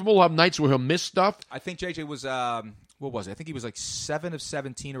unbelievable. He'll have nights where he'll miss stuff. I think J.J. was, what was it? I think he was like 7 of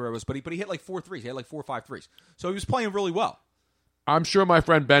 17 or whatever it was, but he hit like 4 threes. He had like 4 or 5 threes. So he was playing really well. I'm sure my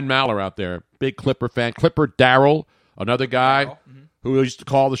friend Ben Maller out there, big Clipper fan, Clipper Darrell, another guy who used to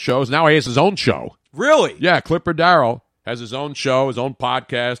call the shows. Now he has his own show. Really? Yeah, Clipper Darrell has his own show, his own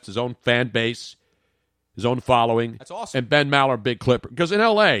podcast, his own fan base, his own following. That's awesome. And Ben Maller, big Clipper. Because in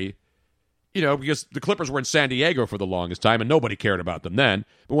L.A., because the Clippers were in San Diego for the longest time, and nobody cared about them then.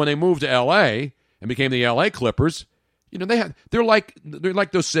 But when they moved to L.A. and became the L.A. Clippers, they're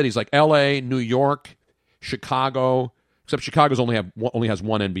like those cities like L.A., New York, Chicago. Except Chicago's only has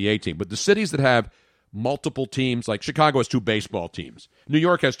one NBA team. But the cities that have multiple teams, like Chicago has 2 baseball teams. New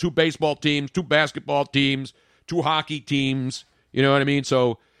York has 2 baseball teams, 2 basketball teams, 2 hockey teams. You know what I mean?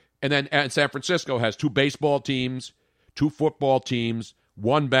 So, and San Francisco has 2 baseball teams, 2 football teams,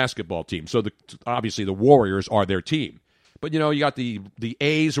 1 basketball team. So obviously the Warriors are their team. But you got the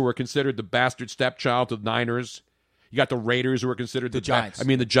A's, who are considered the bastard stepchild to the Niners. You got the Raiders, who are considered the Giants.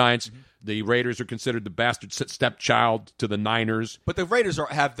 The Giants. Mm-hmm. The Raiders are considered the bastard stepchild to the Niners. But the Raiders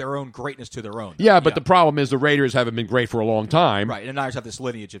have their own greatness to their own. Yeah, but the problem is the Raiders haven't been great for a long time. Right, and the Niners have this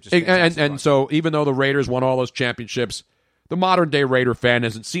lineage of just and so even though the Raiders won all those championships, the modern-day Raider fan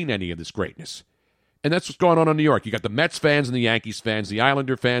hasn't seen any of this greatness. And that's what's going on in New York. You got the Mets fans and the Yankees fans, the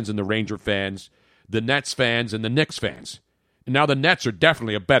Islander fans and the Ranger fans, the Nets fans and the Knicks fans. And now the Nets are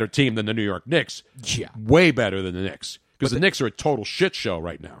definitely a better team than the New York Knicks. Yeah. Way better than the Knicks. Because the Knicks are a total shit show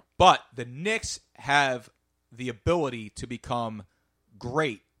right now. But the Knicks have the ability to become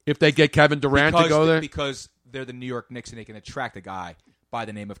great. If they get Kevin Durant to go there? Because they're the New York Knicks and they can attract a guy by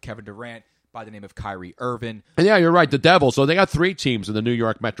the name of Kevin Durant, by the name of Kyrie Irving. And yeah, you're right, the Devils. So they got 3 teams in the New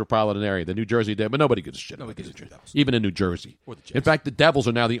York metropolitan area. The New Jersey Devils, but nobody gives a shit. Nobody gives a shit. Even in New Jersey. Or the Jets. In fact, the Devils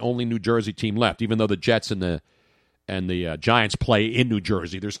are now the only New Jersey team left. Even though the Jets and the Giants play in New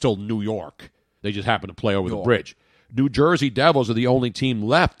Jersey, they're still New York. They just happen to play over the bridge. New Jersey Devils are the only team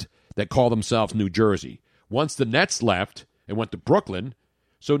left that call themselves New Jersey. Once the Nets left and went to Brooklyn,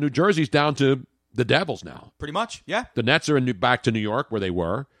 so New Jersey's down to the Devils now. Pretty much, yeah. The Nets are back to New York where they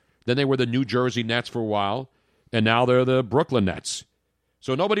were. Then they were the New Jersey Nets for a while, and now they're the Brooklyn Nets.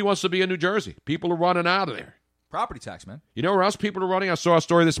 So nobody wants to be in New Jersey. People are running out of there. Property tax, man. You know where else people are running? I saw a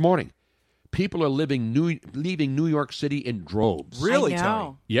story this morning. People are leaving New York City in droves. Really,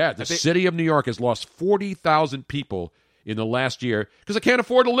 Tony? Yeah, the city of New York has lost 40,000 people in the last year because they can't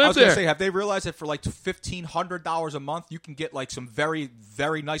afford to live there. I was going to say, have they realized that for like $1,500 a month, you can get like some very,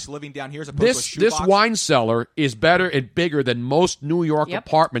 very nice living down here as opposed to a shoebox? This wine cellar is better and bigger than most New York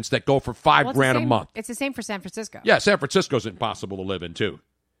apartments that go for $5,000 a month. It's the same for San Francisco. Yeah, San Francisco's impossible to live in, too.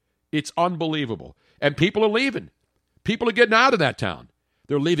 It's unbelievable. And people are leaving. People are getting out of that town.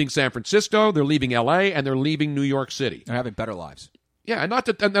 They're leaving San Francisco, they're leaving L.A., and they're leaving New York City. They're having better lives. Yeah,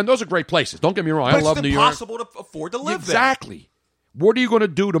 and those are great places. Don't get me wrong. I love New York. It's impossible to afford to live there. Exactly. What are you going to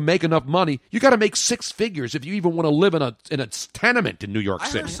do to make enough money? You got to make 6 figures if you even want to live in a tenement in New York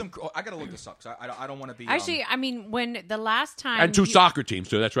City. I got to look this up because I don't want to be. Actually, I mean, when the last time and 2 soccer teams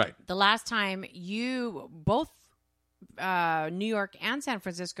too. That's right. The last time you both New York and San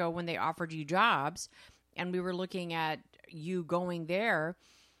Francisco, when they offered you jobs, and we were looking at you going there,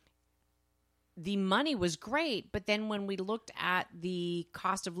 the money was great, but then when we looked at the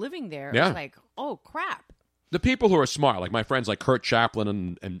cost of living there, it was like, oh, crap. The people who are smart, like my friends like Kurt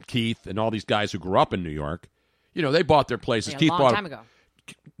Chaplin and Keith and all these guys who grew up in New York, they bought their places. A long time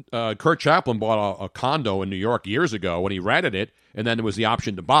ago. Kurt Chaplin bought a condo in New York years ago when he rented it, and then there was the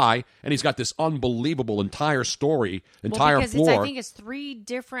option to buy, and he's got this unbelievable entire floor. I think it's 3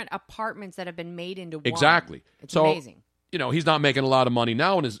 different apartments that have been made into one. Exactly. It's amazing. He's not making a lot of money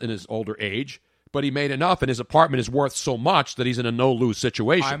now in his older age, but he made enough, and his apartment is worth so much that he's in a no-lose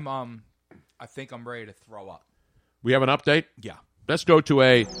situation. I think I'm ready to throw up. We have an update? Yeah. Let's go to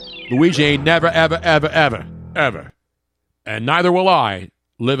a Luigi ain't never, ever, ever, ever, ever, and neither will I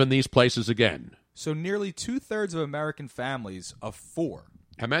live in these places again. So nearly 2/3 of American families of 4.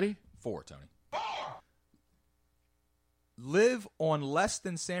 How many? 4, Tony. 4! Live on less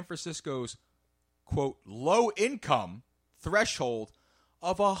than San Francisco's, quote, low income threshold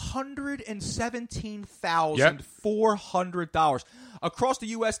of $117,400. Across the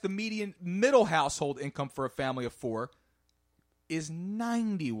U.S., the median middle household income for a family of four is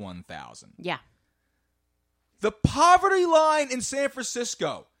 $91,000. Yeah. The poverty line in San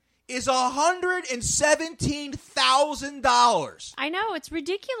Francisco is $117,000. I know, it's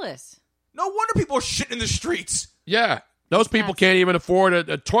ridiculous. No wonder people are shitting in the streets. Yeah. Those people can't even afford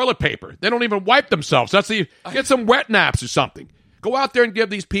a toilet paper. They don't even wipe themselves. Get some wet naps or something. Go out there and give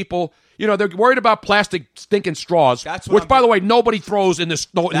these people, they're worried about plastic stinking straws, which, by the way, nobody throws in the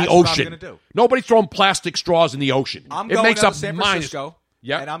ocean. What I'm gonna do. Nobody's throwing plastic straws in the ocean. I'm it going makes up up to San Francisco,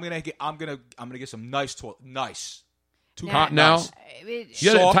 and I'm gonna get some nice toilet, nice. Now,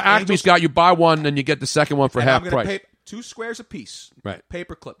 to Acme's got you buy one and you get the second one for half price. Pay 2 squares a piece. Right.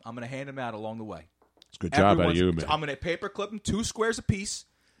 Paper clip. I'm going to hand them out along the way. It's a good job out of you, man. I'm going to paper clip them 2 squares a piece.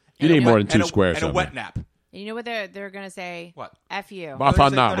 You need more than 2 squares. And a wet nap. You know what they're going to say? What? F you.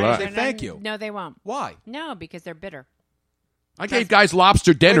 Thank you. No, they won't. Why? No, because they're bitter. I gave guys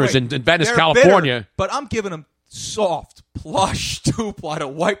lobster dinners in Venice, They're California. Bitter, but I'm giving them soft, plush 2-ply to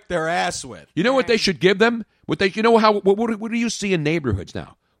wipe their ass with. You know what they should give them? What do you see in neighborhoods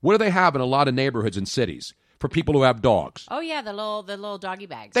now? What do they have in a lot of neighborhoods and cities for people who have dogs? Oh yeah, the little doggy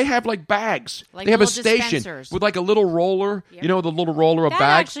bags. They have like bags. Like they have a little station dispensers. with like a little roller. Yep. You know, the little roller of that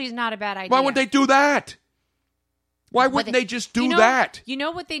bags. Actually is not a bad idea. Why wouldn't they do that? Why wouldn't they just do that? You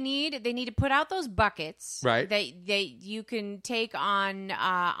know what they need? They need to put out those buckets. Right. You can take on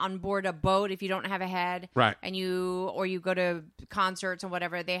board a boat if you don't have a head. Right. And you go to concerts or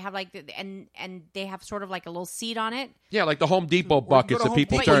whatever. They have and they have sort of like a little seat on it. Yeah, like the Home Depot buckets that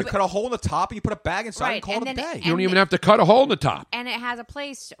people turn. You cut a hole in the top and you put a bag inside and call it a day. You don't even have to cut a hole in the top. And it has a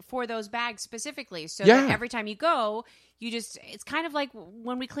place for those bags specifically. So Yeah. that every time you go, it's kind of like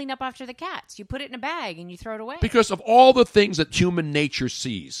when we clean up after the cats. You put it in a bag and you throw it away. Because of all the things that human nature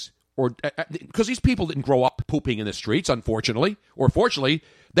sees, or because these people didn't grow up pooping in the streets, unfortunately, or fortunately,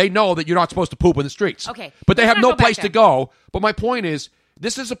 they know that you're not supposed to poop in the streets. Okay. But they Let's have not no go back place to there. go. But my point is,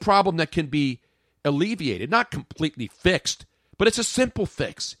 this is a problem that can be alleviated, not completely fixed, but it's a simple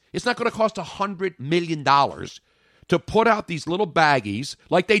fix. It's not going to cost $100 million to put out these little baggies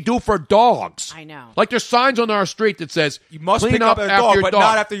like they do for dogs. I know. Like there's signs on our street that says, You must clean pick up a after dog, your but dog.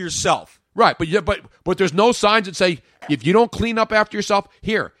 not after yourself. Right, but there's no signs that say, if you don't clean up after yourself,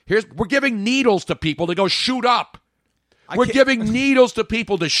 we're giving needles to people to go shoot up. We're giving needles to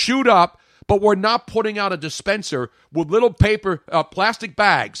people to shoot up, but we're not putting out a dispenser with little paper, plastic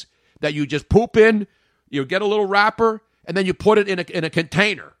bags that you just poop in, you get a little wrapper, and then you put it in a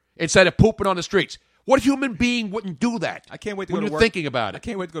container instead of pooping on the streets. What human being wouldn't do that? I can't wait to when go to you're work. thinking about I it.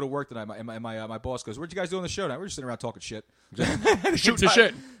 can't wait to go to work tonight. My boss goes, "What you guys doing on the show tonight?" We're just sitting around talking shit. Shooting the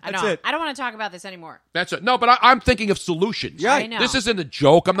shit. That's it. I don't want to talk about this anymore. That's it. No, but I'm thinking of solutions. Yeah, I know. This isn't a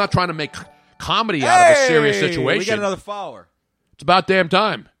joke. I'm not trying to make comedy out of a serious situation. We got another follower. It's about damn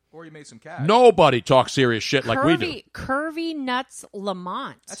time. Or you made some cash. Nobody talks serious shit like we do. Curvy Nuts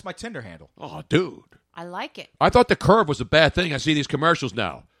Lamont. That's my Tinder handle. Oh, dude. I like it. I thought the curve was a bad thing. I see these commercials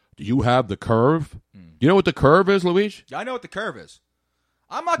now. Do you have the curve? You know what the curve is, Luigi? Yeah, I know what the curve is.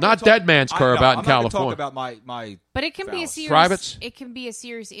 I'm not Not Dead Man's Curve out in I'm California. Not talk about my But it can be a serious Privates? It can be a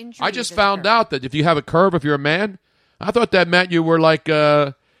serious injury. I just found out that if you have a curve, if you're a man, I thought that meant you were like you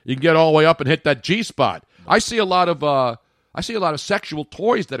can get all the way up and hit that G spot. I see a lot of sexual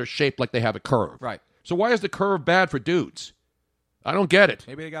toys that are shaped like they have a curve. Right. So why is the curve bad for dudes? I don't get it.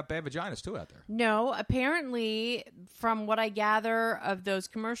 Maybe they got bad vaginas too out there. No, apparently, from what I gather of those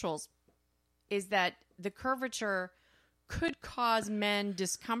commercials, is that the curvature could cause men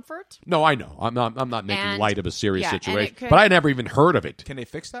discomfort. No, I know. I'm not making light of a serious situation, could, but I never even heard of it. Can they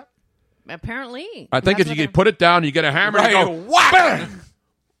fix that? Apparently, I think if you could put it down, you get a hammer, Right, and you go whack! bam!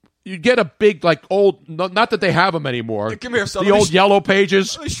 You get a big, like old. Not that they have them anymore. Come here, son. The old yellow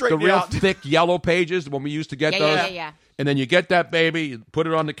pages, let me the straighten you real out. thick yellow pages when we used to get those. Yeah. And then you get that baby, you put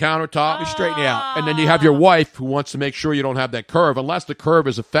it on the countertop, Let me straighten you out. and then you have your wife who wants to make sure you don't have that curve, unless the curve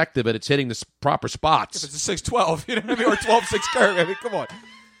is effective and it's hitting the proper spots. If it's a 6'12", you know what I mean, or 12'6" curve. I mean, come on.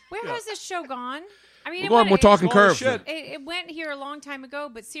 Where has this show gone? I mean, We're talking curves. It went here a long time ago,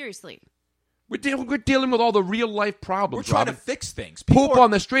 but seriously. We're dealing with all the real life problems. We're trying Robin. to fix things. Poop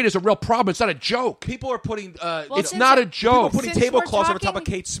on the street is a real problem. It's not a joke. People are putting. It's not a joke. People are putting Since tablecloths we're over top of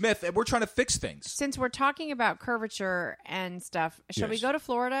talking- Kate Smith, and we're trying to fix things. Since we're talking about curvature and stuff, shall we Yes. go to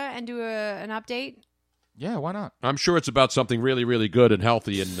Florida and do an update? Yeah, why not? I'm sure it's about something really, really good and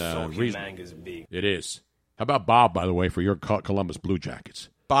healthy and reasonable. It is. How about Bob, by the way, for your Columbus Blue Jackets?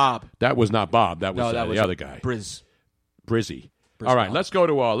 Bob. That was not Bob. That was, that was the other guy. Brizzy. All right, Bob. let's go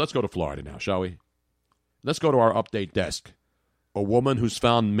to Florida now, shall we? Let's go to our update desk. A woman who's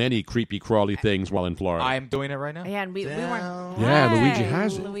found many creepy, crawly things while in Florida. I'm doing it right now. Yeah, and we weren't. Yeah, Luigi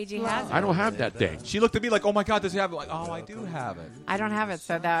has it. Luigi has it. I don't have that thing. She looked at me like, "Oh my God, does he have it?" Like, "Oh, I do have it." I don't have it,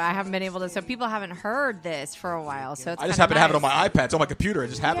 so that I haven't been able to. So people haven't heard this for a while. So it's I just kinda happen to have it on nice. my iPad. It's on my computer. I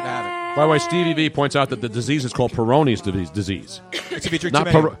just happen to have it. By the way, Stevie V points out that the disease is called Peroni's disease. It's if you drink Not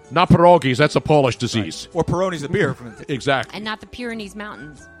too many. not pierogies. That's a Polish disease. Or Peroni's the beer. Exactly. And not the Pyrenees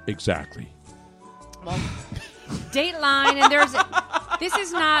Mountains. Exactly. Well, Dateline, and this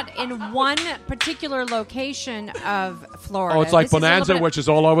is not in one particular location of Florida. Oh, it's like This is a little Bonanza, bit- which is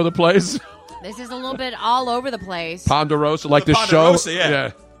all over the place. This is a little bit all over the place. Ponderosa, like this Ponderosa, show.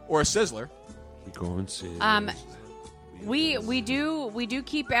 yeah. Or a Sizzler. We go and see. We do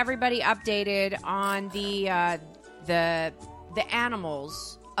keep everybody updated on the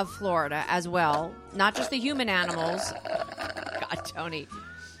animals of Florida as well, not just the human animals. God, Tony.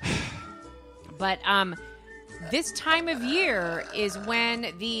 But this time of year is when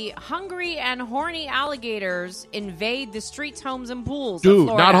the hungry and horny alligators invade the streets, homes, and pools. Dude, of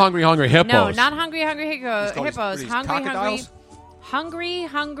Florida. not hungry hippos. No, not hungry hippos. crocodiles?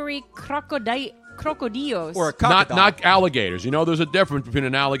 Hungry crocodiles. Or a crocodile. Not alligators. You know, there's a difference between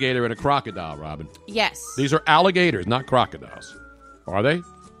an alligator and a crocodile, Robin. Yes. These are alligators, not crocodiles. Are they?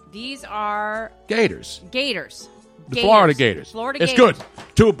 These are Gators. gators. The Florida Gators. Florida it's Gators. good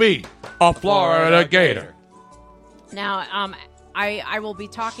to be a Florida Gator. Now, I will be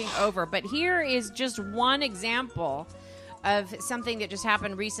talking over, but here is just one example of something that just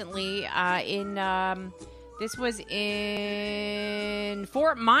happened recently this was in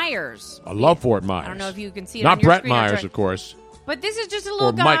Fort Myers. I love Fort Myers. I don't know if you can see it Not on your Brett screen. I'll Myers, try- of course. But this is just a little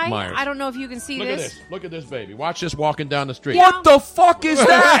Or guy. Mike Myers. I don't know if you can see Look this. at this. Look at this baby. Watch this walking down the street. What the fuck is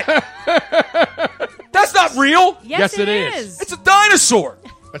that? That's not real. Yes, it is. It's a dinosaur.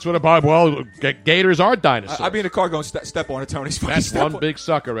 That's what about. Well, gators are dinosaurs. I'd be in the car going, step on it, Tony. That's one big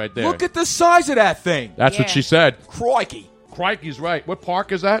sucker right there. Look at the size of that thing. That's what she said. Crikey. Crikey's right. What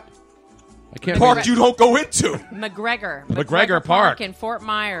park is that? I can't Park remember. you don't go into. McGregor Park. in Fort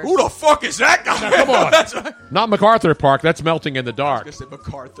Myers. Who the fuck is that guy? Now, come on. Not MacArthur Park. That's melting in the dark. I was gonna say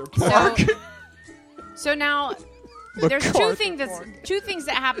MacArthur Park. So now there's MacArthur two things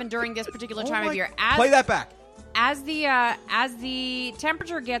that happen during this particular time of year. Play that back. As the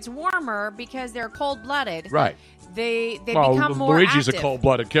temperature gets warmer, because they're cold blooded, Right. They Well, become more Luigi's active. a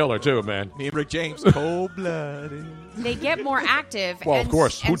cold-blooded killer too, man. Me and Rick James, cold-blooded. They get more active. Well, and, of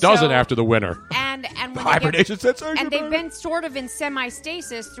course. Who and doesn't so- after the winter? And when Hibernation they get, sensation, and they've baby. been sort of in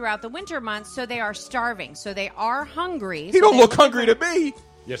semi-stasis throughout the winter months, so they are starving. So they are hungry. He so don't they look hungry to me.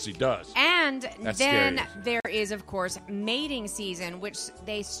 Yes, he does. And That's then scary. there is, of course, mating season, which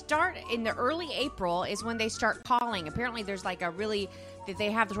they start in the early April is when they start calling. Apparently, there's like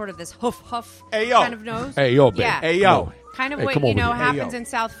they have sort of this hoof kind of nose. Hey, yo, baby. Yeah. Hey, yo. Kind of Hey, what, come over here. happens Hey, yo. in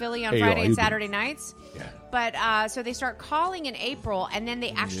South Philly on Hey, yo, Friday how and you doing? Saturday nights. Yeah. But so they start calling in April, and then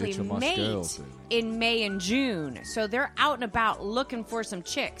they actually it's a mate Moscow thing. in May and June. So they're out and about looking for some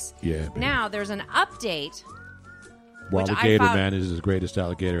chicks. Yeah, baby. Now, there's an update, Well, which the I gator found- man is the greatest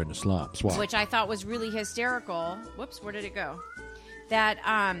alligator in the swamp. which I thought was really hysterical. Whoops, where did it go? That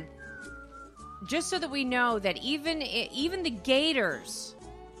just so that we know that even the gators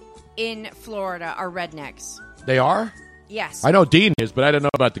in Florida are rednecks. They are? Yes. I know Dean is, but I don't know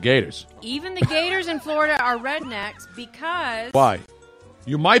about the gators. Even the gators in Florida are rednecks because Why?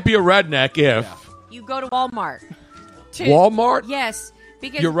 You might be a redneck if... you go to Walmart. Walmart? Yes.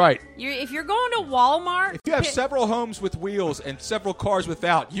 Because You're right. If you're going to Walmart, If you have several homes with wheels and several cars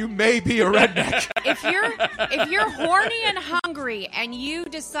without, you may be a redneck. if you're horny and hungry and you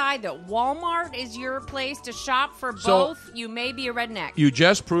decide that Walmart is your place to shop for So- both, you may be a redneck. You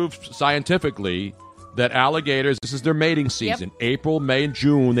just proved scientifically that alligators, this is their mating season. April, May, and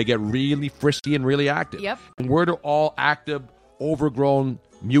June, they get really frisky and really active. Yep. And where do all active, overgrown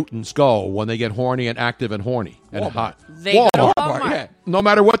mutants go when they get horny and active and horny and hot? They go to Walmart. Yeah. No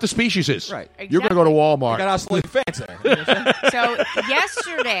matter what the species is. Right. You're going to go to You Walmart. got oscillating fans there. So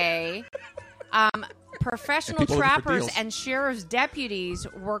yesterday, professional And people looking for trappers deals. and sheriff's deputies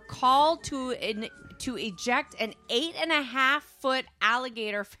were called to eject an 8.5-foot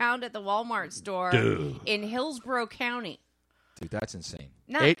alligator found at the Walmart store Dude. in Hillsborough County. Dude, that's insane.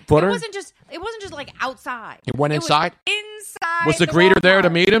 No, 8-footer? It wasn't just like outside. It went inside? Was inside. Was the greeter there to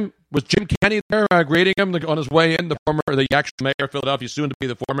Walmart. meet him? Was Jim Kenney there greeting him on his way in, the actual mayor of Philadelphia, soon to be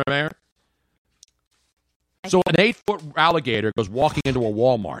the former mayor? So an 8-foot alligator goes walking into a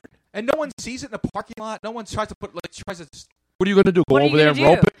Walmart. And no one sees it in the parking lot. No one tries to What are you going to do? Go over there and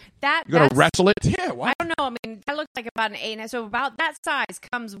rope it? You're going to wrestle it? Yeah, why? I don't know. I mean, that looks like about an 8. So about that size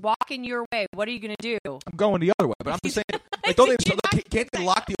comes walking your way. What are you going to do? I'm going the other way, but I'm just saying, like, can't they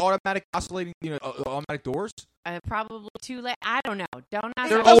lock the automatic oscillating, automatic doors? Probably too late. I don't know. Don't ask.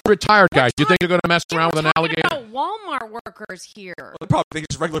 They're old retired guys. Do you think they're going to mess around with an alligator? About Walmart workers here. Well, they probably think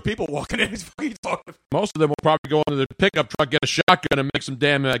it's regular people walking in. Most of them will probably go into the pickup truck, get a shotgun, and make some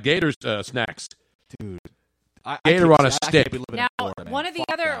damn gator snacks. Dude. Gator on a stick. Now, one of the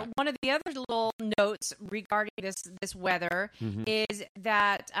other little notes regarding this weather is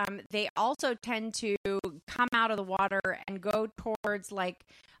that they also tend to come out of the water and go towards like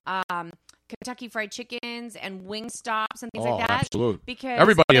Kentucky Fried Chickens and Wingstops and things like that. Absolutely. Because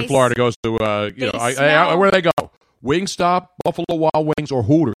everybody in Florida goes to where do they go? Wingstop, Buffalo Wild Wings, or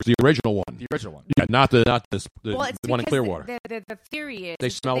Hooters, the original one. The original one. Yeah, not the one in because Clearwater. The theory is they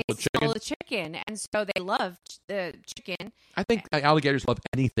smell the chicken. Smell the chicken, and so they love the chicken. I think alligators love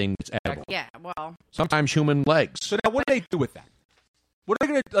anything that's edible. Yeah, well. Sometimes human legs. So now what do they do with that? What are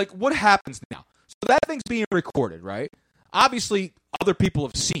they going to, like, what happens now? So that thing's being recorded, right? Obviously, other people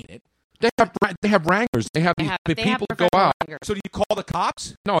have seen it. They have wranglers. They have people go out. So do you call the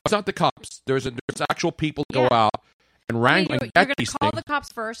cops? No, it's not the cops. There's actual people that go out and wrangle and You're get these going to call things. the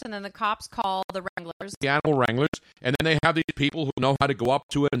cops first, and then the cops call the wranglers. The animal wranglers, and then they have these people who know how to go up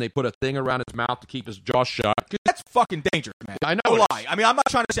to it, and they put a thing around its mouth to keep its jaw shut. That's fucking dangerous, man. I know. No lie. I mean, I'm not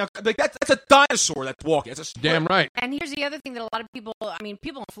trying to say like that's a dinosaur that's walking. It's a damn right. And here's the other thing that a lot of people,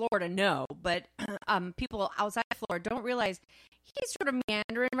 people in Florida know, but people outside Florida don't realize he's sort of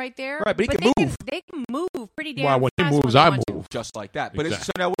meandering right there. Right, but he can move. They can move pretty damn fast. Well, when he moves, I move just like that. But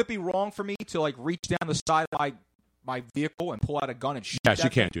so now, would it be wrong for me to like reach down the side of my vehicle and pull out a gun and shoot? Yes, you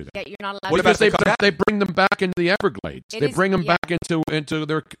can't do that. Yeah, you're not allowed. What to about they bring them back into the Everglades? They bring them back into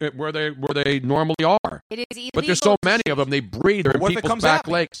their where they normally are. It is illegal. But there's so many of them. They breed. They're in people's back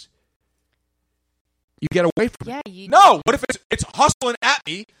lakes. You get away from it. Yeah. No. What if it's hustling at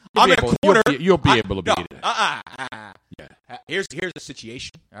me? I'm in a corner. You'll be able to beat it. Yeah. Here's the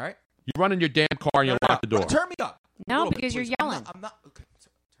situation. All right. You run in your damn car and you lock the door. Turn me up. No, because you're yelling. I'm not. Okay.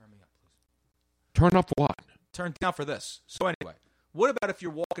 Turn me up, please. Turn up what? Turn down for this. So anyway, what about if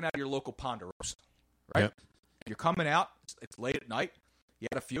you're walking out of your local Ponderosa, right? Yep. And you're coming out. It's late at night. You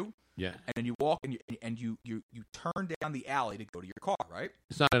had a few. Yeah. And then you walk and you turn down the alley to go to your car, right?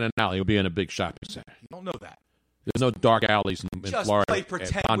 It's not in an alley. It'll be in a big shopping center. You don't know that. There's no dark alleys in Florida. Play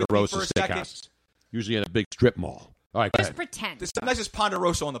pretend at with me Ponderosa for a second. Steakhouses. Usually in a big strip mall. All right, go ahead. Pretend. This is the nicest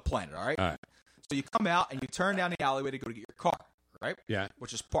Ponderosa on the planet, all right? All right. So you come out and you turn down the alleyway to go to get your car, right? Yeah.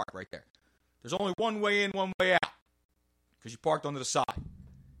 Which is parked right there. There's only one way in, one way out. Because you parked onto the side.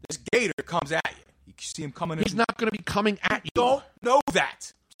 This gator comes at you. You see him coming in. He's not going to be coming at you. Don't know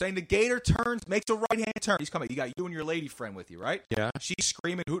that. Saying the gator makes a right-hand turn. He's coming. You got you and your lady friend with you, right? Yeah. She's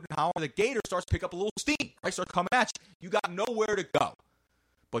screaming, hooting, and hollering. The gator starts to pick up a little steam. Right? Starts coming at you. You got nowhere to go.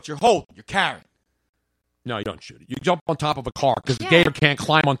 But you're holding. You're carrying. No, you don't shoot it. You jump on top of a car because the gator can't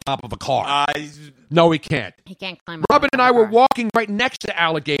climb on top of a car. No, he can't. He can't climb. Robin and I were walking right next to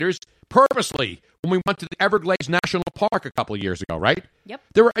alligators purposely when we went to the Everglades National Park a couple of years ago, right? Yep.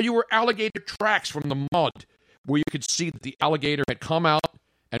 You were alligator tracks from the mud where you could see that the alligator had come out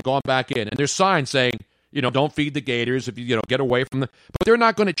and gone back in. And there's signs saying, don't feed the gators if you get away from them. But they're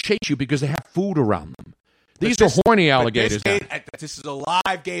not going to chase you because they have food around them. These are horny alligators. This is a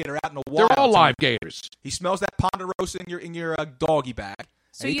live gator out in the wild. They're all live gators. He smells that Ponderosa in your doggy bag.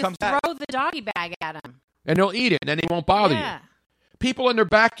 So and he you comes throw the doggy bag at him. And they'll eat it, and then he won't bother you. People in their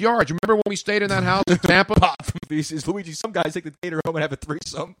backyards. Remember when we stayed in that house in Tampa? Luigi, some guys take the gator home and have a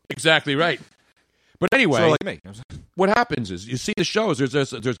threesome. Exactly right. But anyway, so like me. What happens is you see the shows.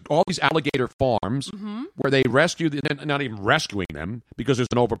 There's all these alligator farms where they rescue. They're not even rescuing them because there's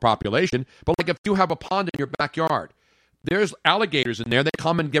an overpopulation. But like if you have a pond in your backyard, there's alligators in there. They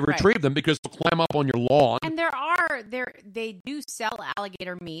come and retrieve them because they'll climb up on your lawn. And they do sell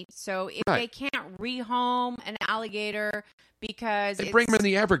alligator meat. So if they can't rehome an alligator because they bring them in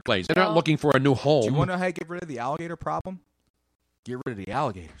the Everglades, they're not looking for a new home. Do you want to know how you get rid of the alligator problem? Get rid of the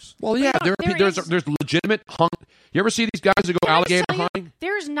alligators. Well, yeah, there's legitimate hunt. You ever see these guys that go alligator hunting?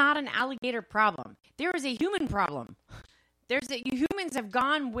 There's not an alligator problem. There is a human problem. Humans have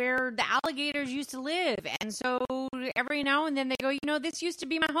gone where the alligators used to live, and so every now and then they go, this used to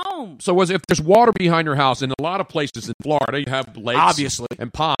be my home. So if there's water behind your house, in a lot of places in Florida, you have lakes, obviously,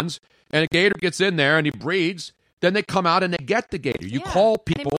 and ponds, and a gator gets in there and he breeds. Then they come out and they get the gator. You call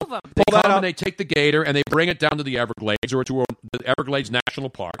people, they come and they take the gator and they bring it down to the Everglades or to the Everglades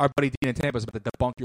National Park. Our buddy Dean in Tampa is about to debunk your